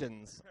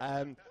celebrations.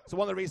 So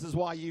one of the reasons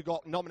why you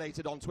got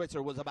nominated on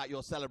Twitter was about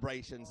your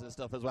celebrations and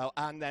stuff as well,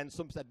 and then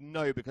some said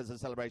no because of the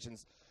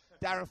celebrations.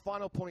 Darren,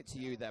 final point to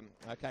you then.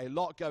 Okay, a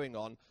lot going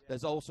on.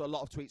 There's also a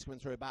lot of tweets coming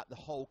through about the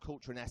whole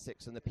culture in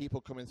Essex and the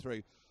people coming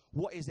through.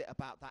 What is it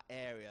about that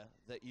area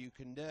that you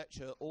can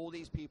nurture all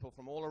these people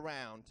from all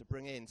around to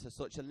bring in to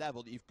such a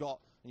level that you've got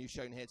and you've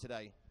shown here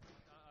today?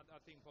 I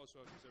think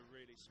Boswells is a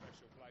really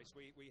special place.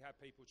 We have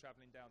people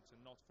travelling down to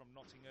from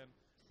Nottingham,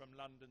 from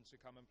London to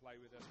come and play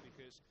with us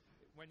because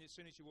as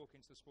soon as you walk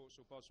into the sports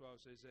hall,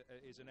 Boswells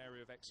is an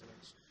area of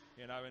excellence,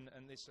 you know, and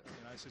this,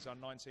 you know, this is our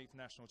 19th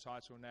national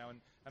title now, and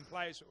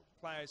players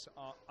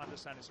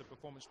understand it's a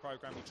performance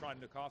program. We try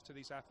and look after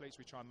these athletes.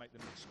 We try and make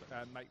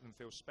them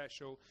feel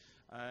special,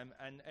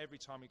 and every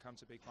time we come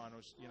to big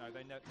finals, you know,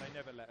 they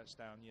never let us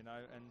down, you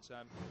know,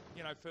 and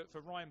you know, for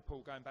Ryan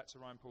Paul, going back to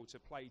Ryan Paul, to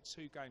play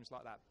 2 games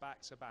like that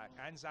back to back,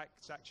 and Zach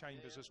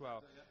Chambers as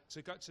well,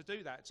 to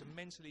do that, to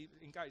mentally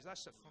engage,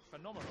 that's a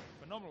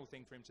phenomenal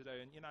thing for him to do,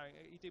 and you know,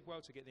 he did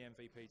well to get the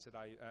MVP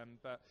today,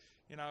 but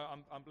you know,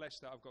 I'm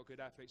blessed that I've got good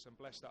athletes. I'm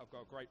blessed that I've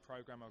got a great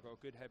program. I've got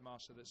a good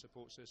headmaster that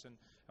supports us,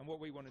 and what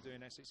we want to do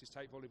in Essex is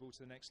take volleyball to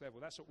the next level.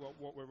 That's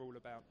what we're all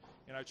about,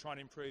 you know, trying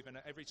to improve. And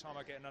every time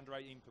I get an under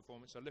 18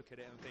 performance, I look at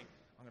it and think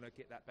I'm going to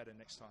get that better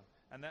next time,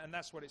 and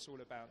that's what it's all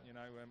about, you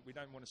know. We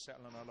don't want to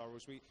settle on our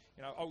laurels. We,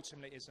 you know,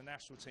 ultimately as a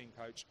national team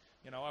coach,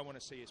 you know, I want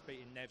to see us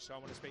beating Nev, so I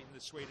want us beating the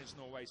Swedens,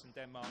 Norways and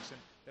Denmarks, and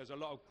there's a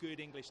lot of good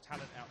English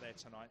talent out there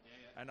tonight,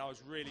 and I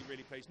was really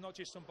pleased, not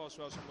just on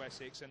Boswells and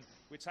Wessex, and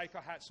we take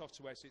our hats off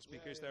to Wessex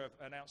because they're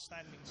an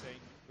outstanding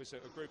team with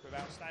a group of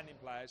outstanding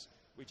players.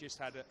 We just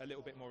had a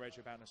little bit more edge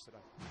about us today.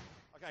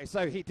 Okay,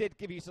 so he did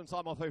give you some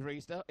time off over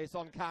Easter. It's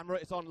on camera,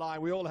 it's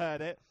online, we all heard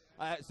it.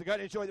 So go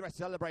and enjoy the rest of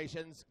the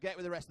celebrations, get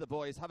with the rest of the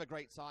boys, have a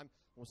great time.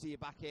 We'll see you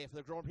back here for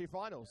the Grand Prix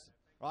finals.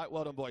 Right,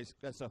 well done boys,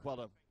 good stuff, well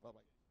done.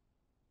 Bye-bye.